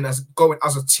go in as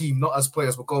a team, not as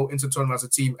players, but go into the tournament as a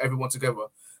team, everyone together.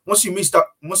 Once you miss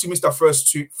that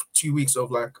first two weeks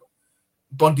of like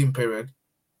bonding period,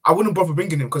 I wouldn't bother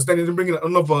bringing him, because then you're bringing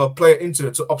another player into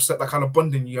it to upset that kind of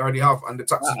bonding you already have and the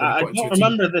tactics. I don't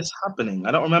remember this happening.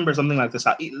 I don't remember something like this.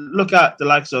 Look at the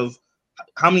likes of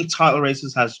how many title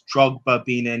races has Drogba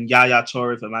been in, Yaya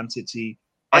Toure for Man City,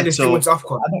 and they still went to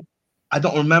Afcon. I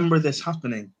don't remember this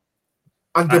happening.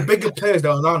 And the bigger players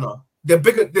than Onana. They're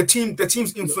bigger. The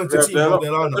team's influence the team more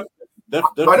than Onana. But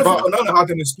I don't think Onana had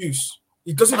an excuse.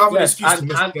 He doesn't have an excuse to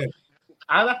miss the game.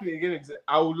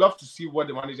 I would love to see what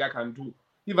the manager can do.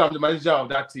 If I'm the manager of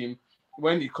that team,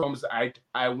 when he comes, I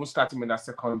won't start him in that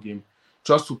second game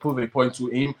just to prove a point to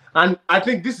him. And I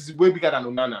think this is way bigger than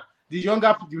Onana. The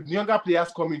younger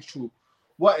players coming through.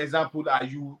 What example are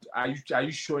you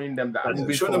showing them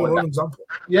that? Showing them one example.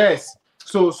 Yes.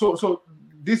 So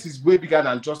this is way bigger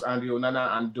than just Andre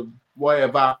Onana and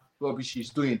whatever rubbish he's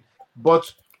doing.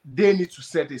 But they need to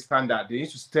set a standard. They need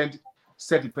to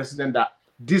set the precedent that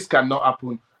this cannot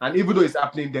happen. And even though it's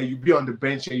happening, then you be on the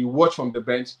bench and you watch from the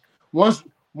bench. Once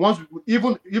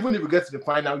even if we get to the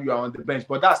final, you are on the bench.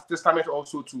 But that's testament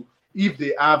also to if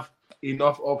they have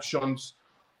enough options,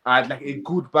 like a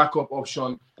good backup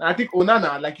option. And I think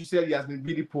Onana, like you said, he has been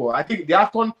really poor. I think the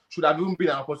Afcon should have even been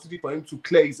an opportunity for him to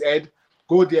clear his head,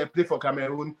 go there, play for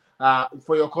Cameroon,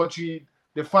 for your country.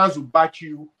 The fans will back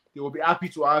you. They will be happy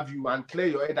to have you and clear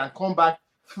your head and come back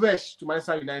fresh to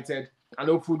Manchester United and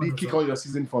hopefully kick on your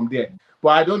season from there. But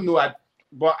I don't know.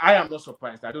 But I am not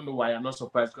surprised. I don't know why I'm not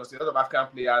surprised, because a lot of African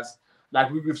players,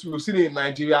 like we've seen in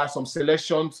Nigeria, some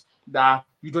selections that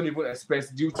you don't even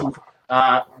expect due to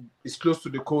it's close to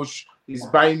the coach, is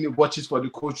buying watches for the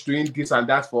coach, doing this and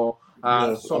that for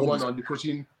someone on the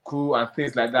coaching crew and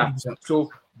things like that. So,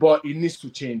 but it needs to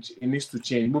change. It needs to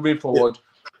change. Moving forward,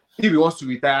 if he wants to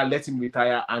retire, let him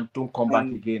retire and don't come back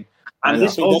again. And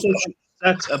this also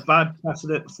sets a bad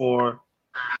precedent for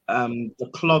the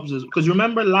clubs, because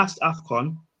remember last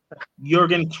Afcon,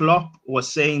 Jurgen Klopp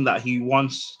was saying that he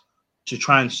wants to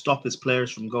try and stop his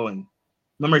players from going.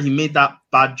 Remember, he made that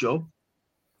bad joke.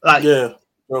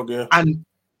 And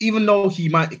even though he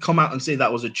might come out and say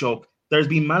that was a joke, there's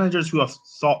been managers who have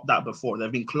thought that before. There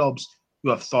have been clubs who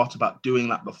have thought about doing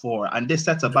that before, and this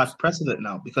sets a bad precedent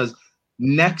now, because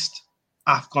next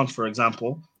Afcon, for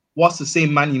example, what's the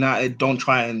same Man United don't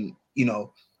try and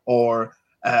or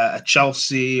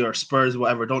Chelsea or Spurs,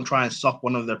 whatever, don't try and stop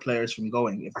one of their players from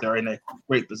going if they're in a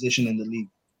great position in the league.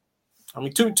 I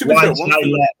mean,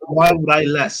 why would I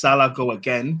let Salah go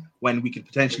again when we could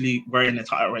potentially we're in a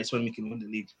title race when we can win the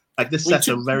league? Like, this sets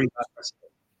a very bad precedent.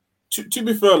 To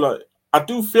be fair, like, I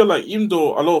do feel like even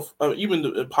though a lot of even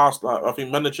the past, like, I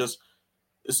think managers,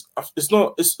 it's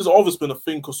always been a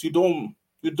thing, because you don't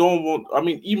want. I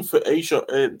mean, even for Asia,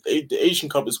 the Asian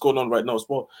Cup is going on right now as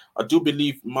well. I do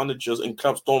believe managers and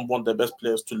clubs don't want their best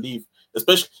players to leave,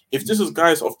 especially if this is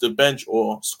guys off the bench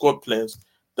or squad players.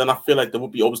 Then I feel like they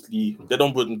would be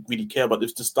wouldn't really care. But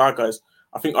if the star guys,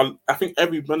 I think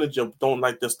every manager don't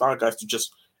like their star guys to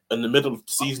just in the middle of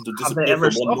the season to disappear. Have they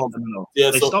ever stopped them, though?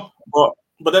 Yeah,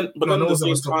 but then at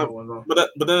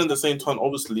the same time,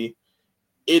 obviously,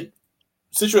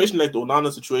 situation like the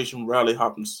Onana situation rarely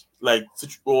happens. Like,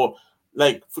 for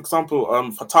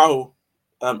example, Fatah,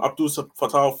 Abdul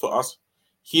Fatah for us,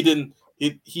 he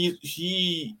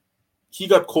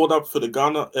got called up for the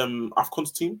Ghana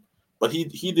Afcon team, but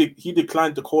he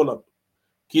declined the call up.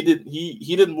 He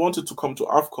didn't want it to come to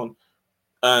Afcon,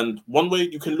 and one way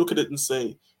you can look at it and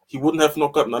say he wouldn't have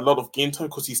not gotten a lot of game time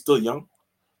because he's still young,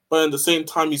 but at the same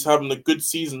time he's having a good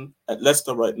season at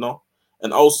Leicester right now,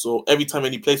 and also every time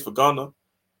when he plays for Ghana,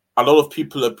 a lot of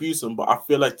people abuse him. But I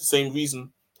feel like the same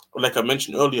reason, like I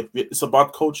mentioned earlier, it's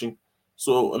about coaching.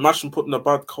 So imagine putting a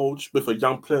bad coach with a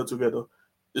young player together.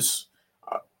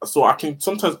 So I can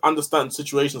sometimes understand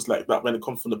situations like that when it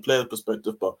comes from the player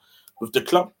perspective, but with the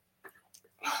club,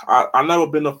 I've never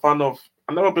been a fan of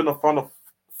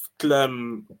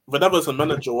whenever it's a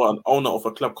manager or an owner of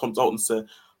a club comes out and say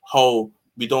how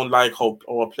we don't like how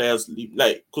our players leave,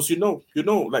 like, because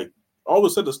like I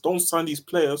always said this, don't sign these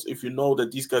players if you know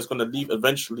that these guys are going to leave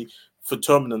eventually for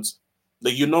tournaments.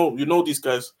 Like you know these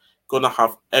guys gonna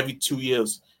have every 2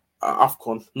 years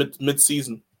Afcon mid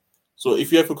season. So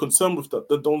if you have a concern with that,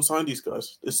 then don't sign these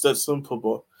guys. It's that simple.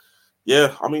 But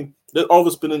yeah, I mean, there's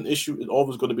always been an issue. It's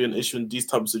always going to be an issue in these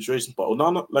type of situations. But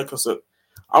Onana, like I said,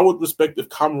 I would respect if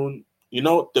Cameroon,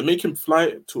 they make him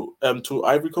fly to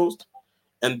Ivory Coast,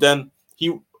 and then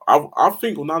I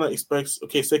think Onana expects,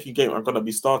 okay, second game I'm gonna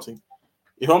be starting.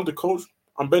 If I'm the coach,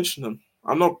 I'm benching him.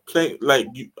 I'm not playing like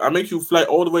you. I make you fly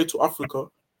all the way to Africa,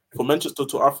 from Manchester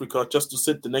to Africa, just to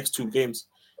sit the next 2 games.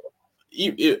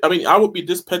 I mean, I would be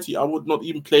this petty. I would not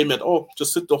even play him at all.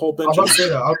 Just sit the whole bench. I say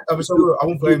that. I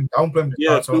won't blame. I won't blame.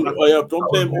 Yeah, don't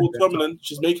play him all tournament.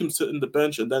 Just make him sit in the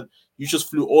bench, and then you just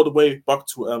flew all the way back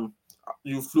to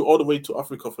You flew all the way to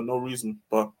Africa for no reason.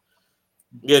 But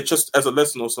yeah, just as a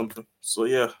lesson or something. So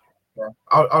yeah,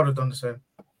 I would have done the same.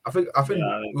 I think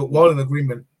we're all in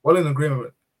agreement.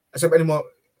 Except any more.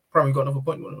 Probably got another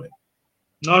point you want to make.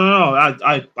 No.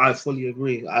 I fully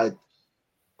agree.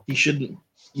 He shouldn't,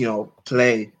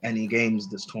 play any games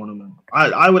this tournament.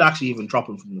 I would actually even drop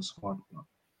him from the squad.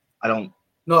 I don't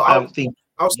think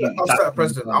I'll set a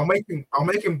precedent. I'll make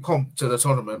him come to the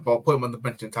tournament, but I'll put him on the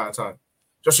bench the entire time.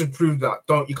 Just to prove that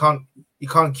you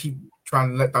can't keep trying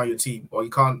to let down your team, or you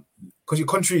can't, because your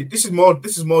country. This is more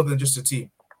than just a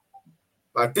team.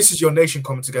 Like, this is your nation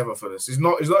coming together for this. It's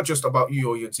not just about you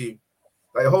or your team.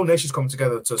 Like, the whole nation's coming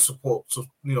together to support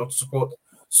you, to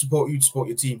support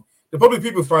your team. There are probably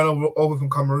people flying over from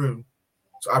Cameroon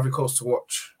to Ivory Coast to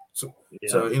watch, to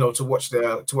watch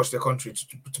their country,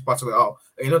 to battle it out.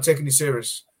 And you're not taking it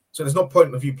serious, so there's no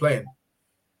point of you playing.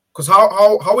 Because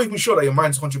how are we even sure that your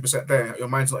mind's 100% there? Your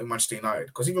mind's not in Manchester United.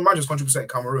 Because if your mind was 100% in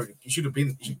Cameroon, you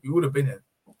would have been here.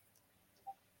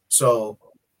 So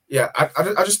yeah,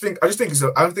 I just think it's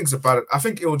a bad. I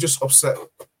think it will just upset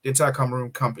the entire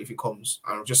Cameroon camp if he comes,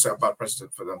 and it'll just set a bad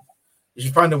precedent for them. They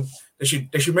should find him. They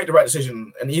should make the right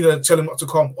decision and either tell him not to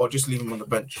come or just leave him on the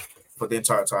bench for the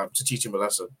entire time to teach him a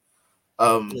lesson.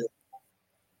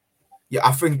 Yeah,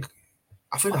 I think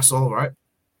that's all right.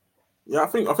 Yeah, I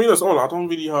think that's all. I don't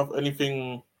really have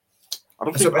anything. I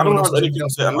don't have anything to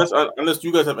say unless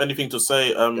you guys have anything to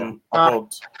say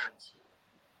about.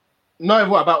 Not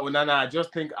even about Onana. I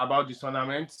just think about the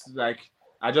tournament. Like,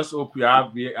 I just hope we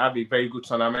have a very good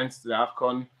tournament. The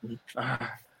Afcon,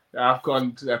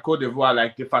 Côte d'Ivoire,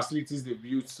 like the facilities they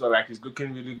built, so like it's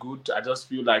looking really good. I just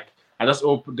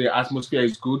hope the atmosphere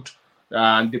is good,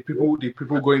 and the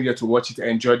people going there to watch it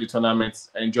enjoy the tournament,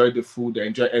 enjoy the food,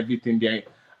 enjoy everything there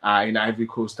in Ivory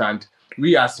Coast, and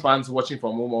we as fans watching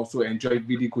from home also enjoy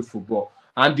really good football.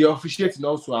 And the officiating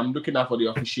also, I'm looking out for the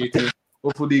officiating.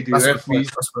 Hopefully the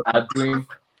referees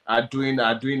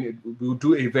will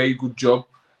do a very good job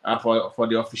for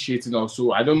the officiating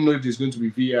also. I don't know if there's going to be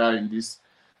VR in this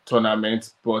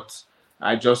tournament, but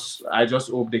I just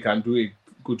hope they can do a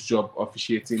good job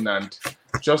officiating and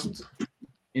just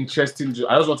interesting.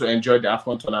 I just want to enjoy the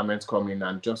Afcon tournament coming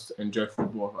and just enjoy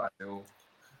football at the whole.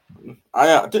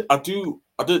 I did.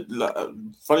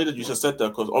 Funny that you just said that,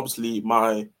 because obviously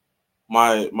my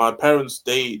parents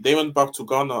they went back to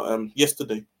Ghana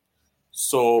yesterday,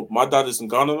 so my dad is in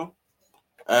Ghana now,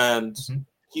 and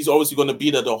he's obviously going to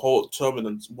be there the whole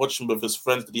tournament, watching with his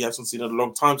friends that he hasn't seen in a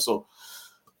long time. So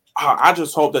I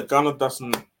just hope that Ghana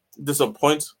doesn't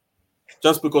disappoint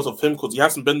just because of him, because he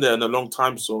hasn't been there in a long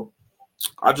time. So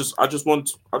I just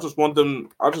want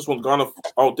Ghana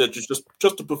out there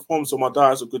just to perform, so my dad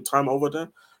has a good time over there.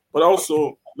 But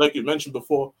also, like you mentioned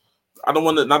before, I don't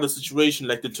want another situation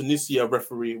like the Tunisia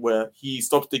referee where he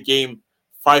stops the game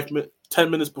 10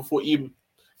 minutes before even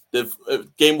the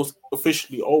game was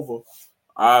officially over.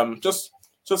 Just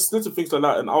little things like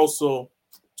that. And also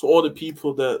to all the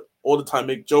people that all the time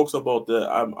make jokes about the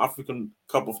African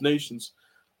Cup of Nations,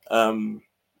 I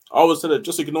always say that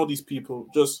just ignore these people.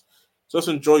 Just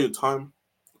enjoy your time,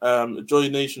 enjoy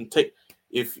your nation.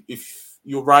 If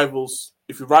your rivals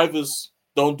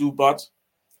don't do bad,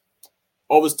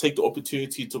 always take the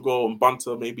opportunity to go and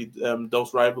banter maybe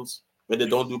those rivals when they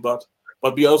don't do bad.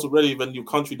 But be also ready when your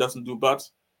country doesn't do bad.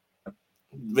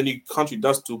 When your country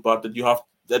does do bad,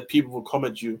 that people will come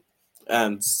at you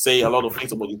and say a lot of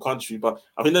things about your country. But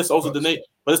I think that's also but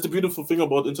that's the beautiful thing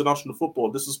about international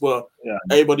football. This is where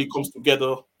everybody comes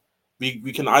together.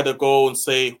 We can either go and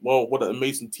say, well, what an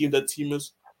amazing team that team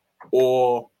is,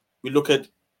 or we look at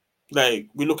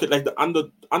the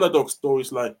underdog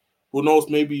stories, like, who knows,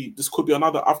 maybe this could be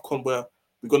another Afcon where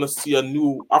we're going to see a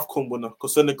new Afcon winner,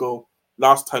 because Senegal,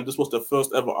 last time, this was their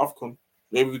first ever Afcon.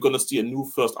 Maybe we're going to see a new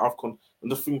first Afcon.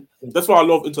 And that's why I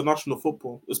love international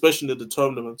football, especially the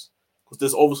tournaments, because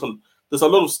there's a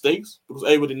lot of stakes, because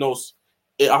everybody knows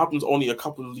it happens only a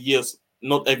couple of years,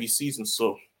 not every season.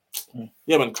 So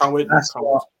yeah, man, can't wait. That's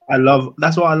what I love.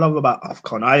 That's what I love about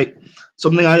Afcon.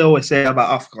 Something I always say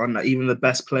about Afcon, that even the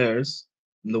best players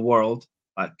in the world,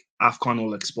 like Afcon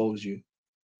will expose you.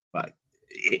 Like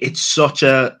it's such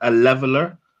a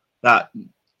leveler that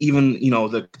even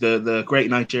the great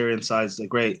Nigerian sides, the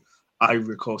great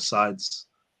Ivory Coast sides,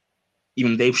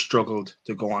 even they've struggled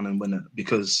to go on and win it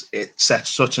because it sets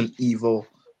such an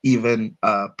even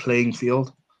playing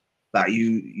field that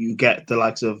you get the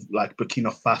likes of like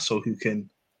Burkina Faso who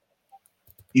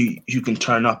can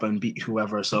turn up and beat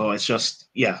whoever. So it's just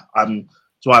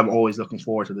that's why I'm always looking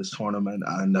forward to this tournament.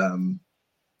 And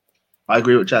I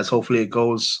agree with Chaz. Hopefully it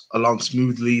goes along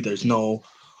smoothly. There's no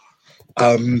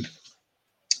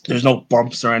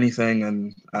bumps or anything,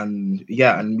 and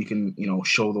we can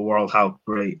show the world how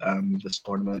great this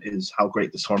tournament is, how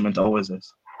great this tournament always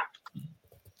is.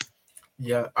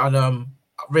 Yeah, and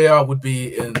VAR would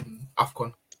be in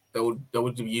Afcon. That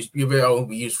would be used. VAR will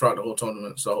be used throughout the whole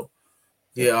tournament. So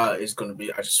VAR is going to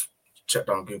be. I just checked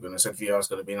on Google and I said VAR is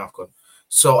going to be in Afcon.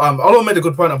 So Olo made a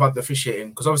good point about the officiating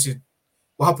because obviously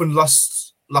what happened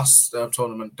last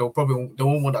tournament, they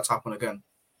won't want that to happen again.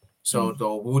 So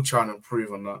we will try and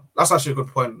improve on that. That's actually a good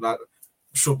point that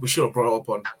we should have brought it up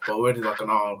on, but we're already like an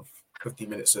hour and 50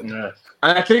 minutes in. Yeah.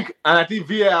 And I think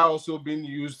VAR also being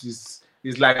used is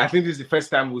like, I think this is the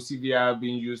first time we'll see VAR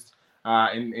being used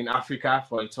in Africa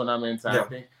for a tournament. And I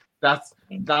think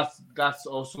that's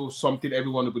also something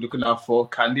everyone will be looking out for.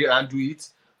 Can they undo it?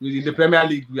 In the Premier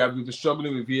League, we've been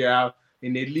struggling with VAR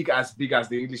in a league as big as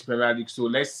the English Premier League. So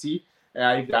let's see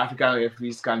if the African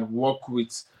referees can work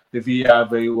with the VAR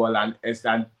very well and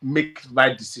make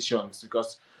right decisions,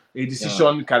 because a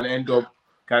decision can end up,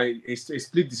 a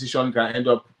split decision can end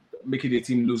up making the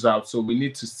team lose out. So we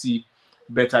need to see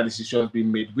better decisions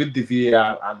being made with the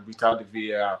VAR and without the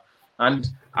VAR. And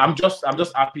I'm just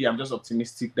happy. I'm just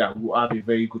optimistic that we'll have a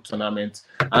very good tournament.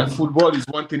 And football is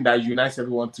one thing that unites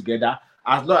everyone together.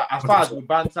 As far as we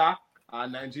banter,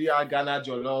 Nigeria, Ghana,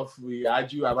 Jollof, we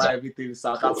argue about everything.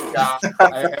 South Africa,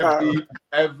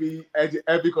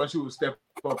 every country will step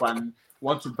up and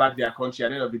want to back their country. At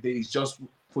the end of the day, it's just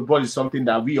football is something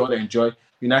that we all enjoy.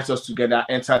 Unites us together.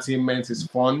 Entertainment is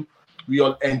fun. We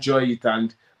all enjoy it,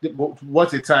 and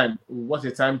what a time! What a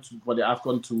time for the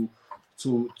Afcon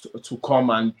to come.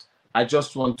 And I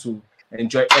just want to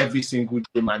enjoy every single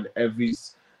game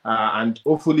and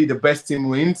hopefully the best team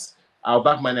wins. I'll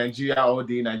back my Nigeria all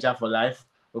day, Nigeria for life.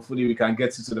 Hopefully we can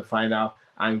get to the final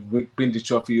and bring the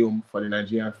trophy home for the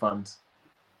Nigerian fans.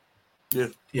 Yeah,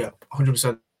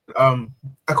 100%.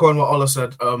 Echoing what Ola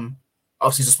said,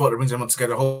 obviously it's a sport that brings everyone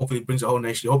together. Hopefully it brings the whole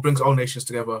nation. It brings all nations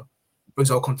together, brings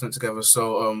the whole continent together.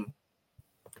 So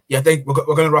I think we're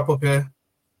going to wrap up here.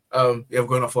 We're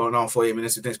going on for an hour and 40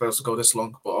 minutes. It didn't expect us to go this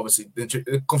long, but obviously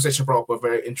the conversation brought up were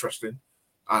very interesting,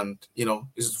 and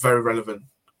it's very relevant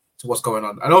to what's going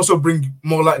on, and also bring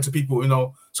more light into people.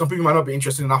 Some people might not be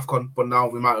interested in Afcon, but now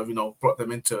we might have brought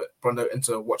them into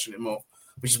watching it more,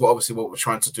 which is what we're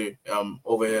trying to do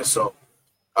over here. So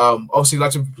obviously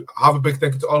like to have a big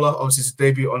thank you to Ola. Obviously it's a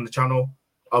debut on the channel.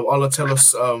 Ola, tell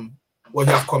us what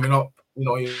you have coming up.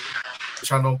 Your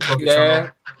channel, plug your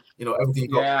channel. Everything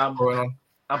you got going on.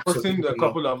 I'm posting a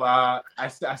couple of I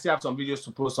still have some videos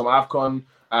to post. Some Afcon.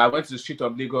 I went to the street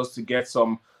of Lagos to get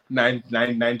some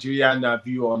Nigerian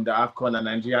view on the Afcon and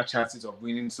Nigeria chances of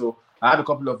winning. So I have a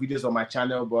couple of videos on my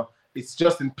channel, but it's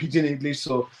just in pidgin English,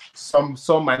 so some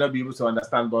might not be able to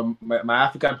understand, but my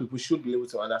African people should be able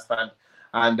to understand.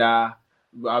 And I'll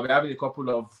be having a couple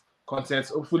of contents.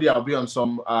 Hopefully, I'll be on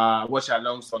some watch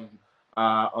alongs on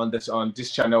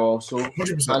this channel also.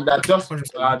 100%.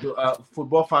 And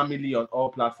football family on all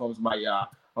platforms.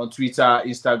 On Twitter,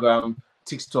 Instagram,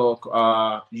 TikTok,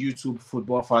 YouTube,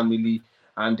 football family,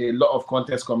 and a lot of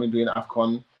contents coming during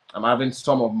Afcon. I'm having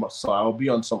so I'll be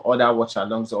on some other watch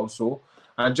alongs also,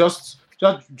 and just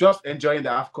enjoying the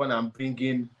Afcon and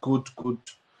bringing good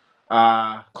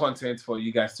content for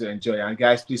you guys to enjoy. And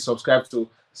guys, please subscribe to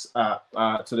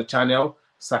the channel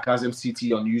Sarcasm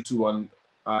City on YouTube,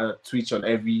 on Twitch, on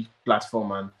every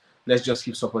platform, and let's just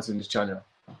keep supporting this channel.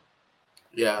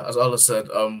 Yeah, as Ola said,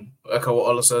 echo what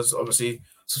Ola says. Obviously,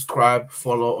 subscribe,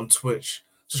 follow on Twitch.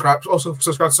 Subscribe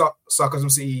to Sarcasm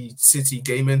City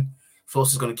Gaming.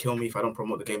 Floss is going to kill me if I don't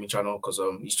promote the gaming channel, because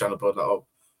he's trying to build that up.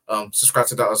 Subscribe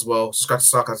to that as well. Subscribe to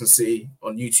Sarcasm City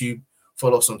on YouTube.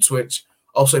 Follow us on Twitch.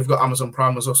 Also, if you've got Amazon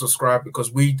Prime, also subscribe, because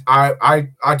I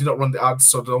do not run the ads,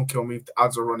 so don't kill me if the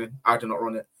ads are running. I do not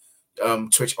run it.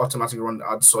 Twitch automatically run the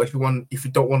ads. So if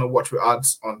you don't want to watch with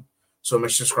ads on, so make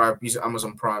sure you subscribe using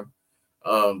Amazon Prime.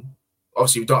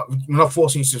 Obviously, we're not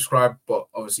forcing you to subscribe, but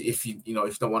obviously, if you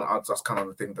don't want ads, that's kind of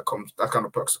the thing that comes. That kind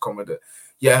of perks to come with it.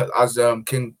 Yeah, as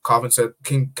King Calvin said,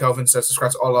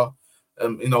 subscribe to Allah.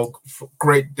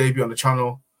 Great debut on the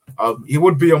channel. He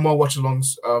would be on more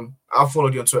watch-alongs. I'll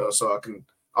follow you on Twitter, so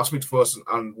I'll speak to first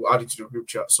and we'll add you to the group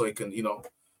chat so you can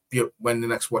be when the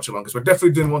next watch-along is. We're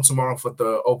definitely doing one tomorrow for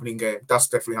the opening game. That's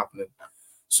definitely happening.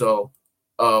 So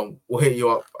we'll hit you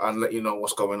up and let you know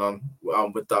what's going on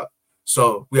with that.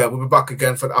 So yeah, we'll be back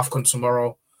again for the Afcon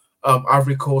tomorrow.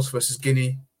 Ivory Coast versus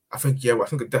Guinea. I think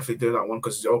we're definitely doing that one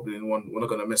because it's the opening one. We're not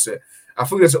gonna miss it. I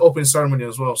think there's an opening ceremony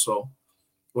as well, so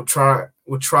we'll try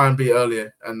and be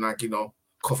earlier and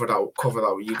cover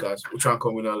that with you guys. We'll try and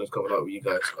come in early and cover that with you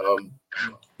guys.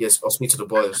 Yes, I'll speak to the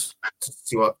boys to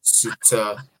see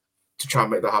to try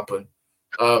and make that happen.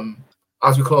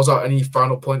 As we close out, any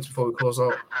final points before we close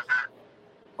out?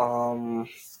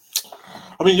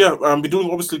 We're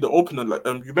doing obviously the opener. Like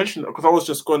you mentioned, because I was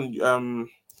just going.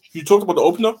 You talked about the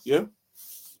opener, yeah.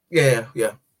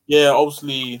 Yeah.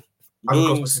 Obviously,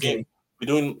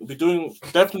 we're doing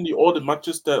definitely all the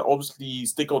matches that obviously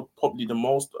stick out probably the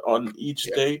most on each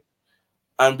day.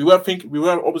 And we were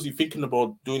obviously thinking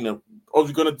about doing it. Or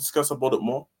we're gonna discuss about it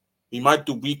more. We might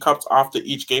do recaps after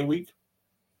each game week,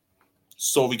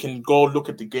 so we can go look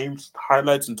at the games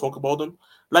highlights and talk about them.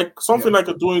 Like something like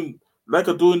a doing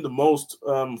the most.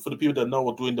 For the people that know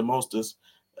what doing the most is,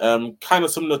 kind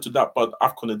of similar to that, but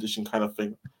Afcon edition kind of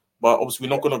thing. But obviously,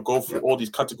 we're not going to go through all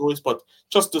these categories, but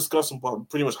just discussing what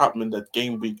pretty much happened in that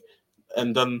game week,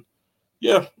 and then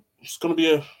it's going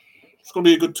to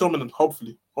be a good tournament.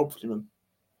 Hopefully, man.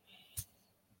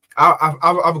 I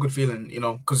have a good feeling,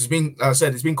 because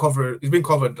it's been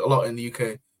covered a lot in the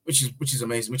UK, which is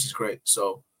amazing, which is great.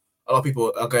 So a lot of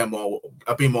people are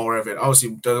being more aware of it.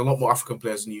 Obviously, there's a lot more African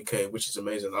players in the UK, which is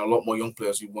amazing, and a lot more young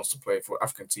players who wants to play for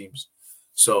African teams.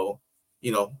 So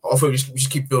hopefully we should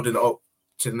keep building it up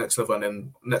to the next level, and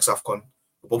then next Afcon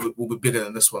we'll be bigger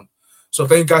than this one. So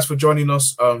thank you guys for joining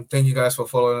us. Thank you guys for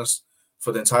following us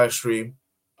for the entire stream.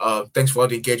 Thanks for all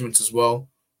the engagement as well.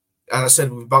 As I said,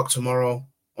 we'll be back tomorrow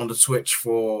on the Twitch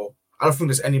I don't think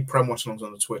there's any Prem watch-alongs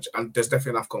on the Twitch, and there's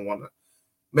definitely an Afcon one.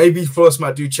 Maybe Flores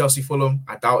might do Chelsea Fulham.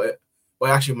 I doubt it, but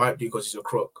he actually might do because he's a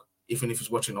crook. Even if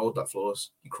he's watching old that Flores,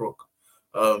 he crook.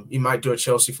 He might do a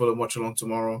Chelsea Fulham watch-along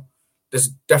tomorrow. There's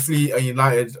definitely a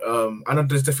United. I know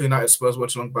there's definitely United Spurs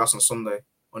watch-along bass on Sunday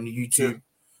on YouTube.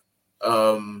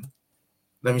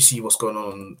 Let me see what's going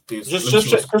on. Just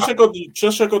check out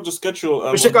the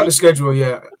schedule. Check out the schedule.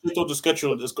 Yeah. Check out the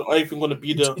schedule. There's everything going to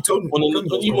be there on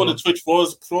the Twitch.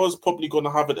 Flores probably going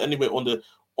to have it anyway on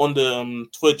the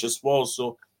Twitch as well.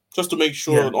 So just to make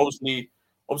sure, and obviously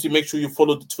make sure you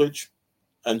follow the Twitch,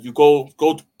 and you go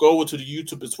over to the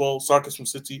YouTube as well. Sarcasm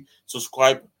City.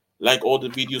 Subscribe, like all the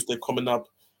videos that are coming up,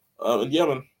 and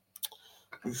man.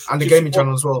 And the gaming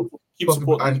channel as well. Keep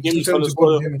supporting the gaming channel as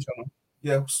well.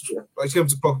 Yeah, I'm going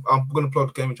to plug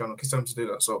the gaming channel. Keep time to do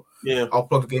that. So I'll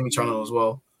plug the gaming channel as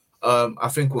well. I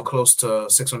think we're close to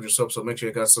 600 subs, so make sure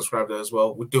you guys subscribe there as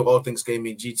well. We do all things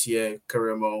gaming, GTA,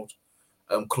 career mode,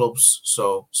 clubs.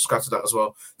 So subscribe to that as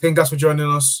well. Thank you guys for joining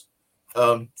us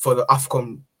for the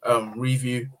Afcon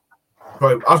review.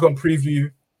 Right, Afcon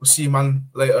preview. We'll see you, man,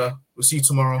 later. We'll see you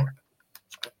tomorrow.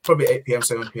 Probably 8 p.m.,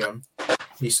 7 p.m.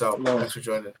 Peace out. Thanks for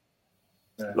joining.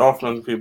 Love, man, people.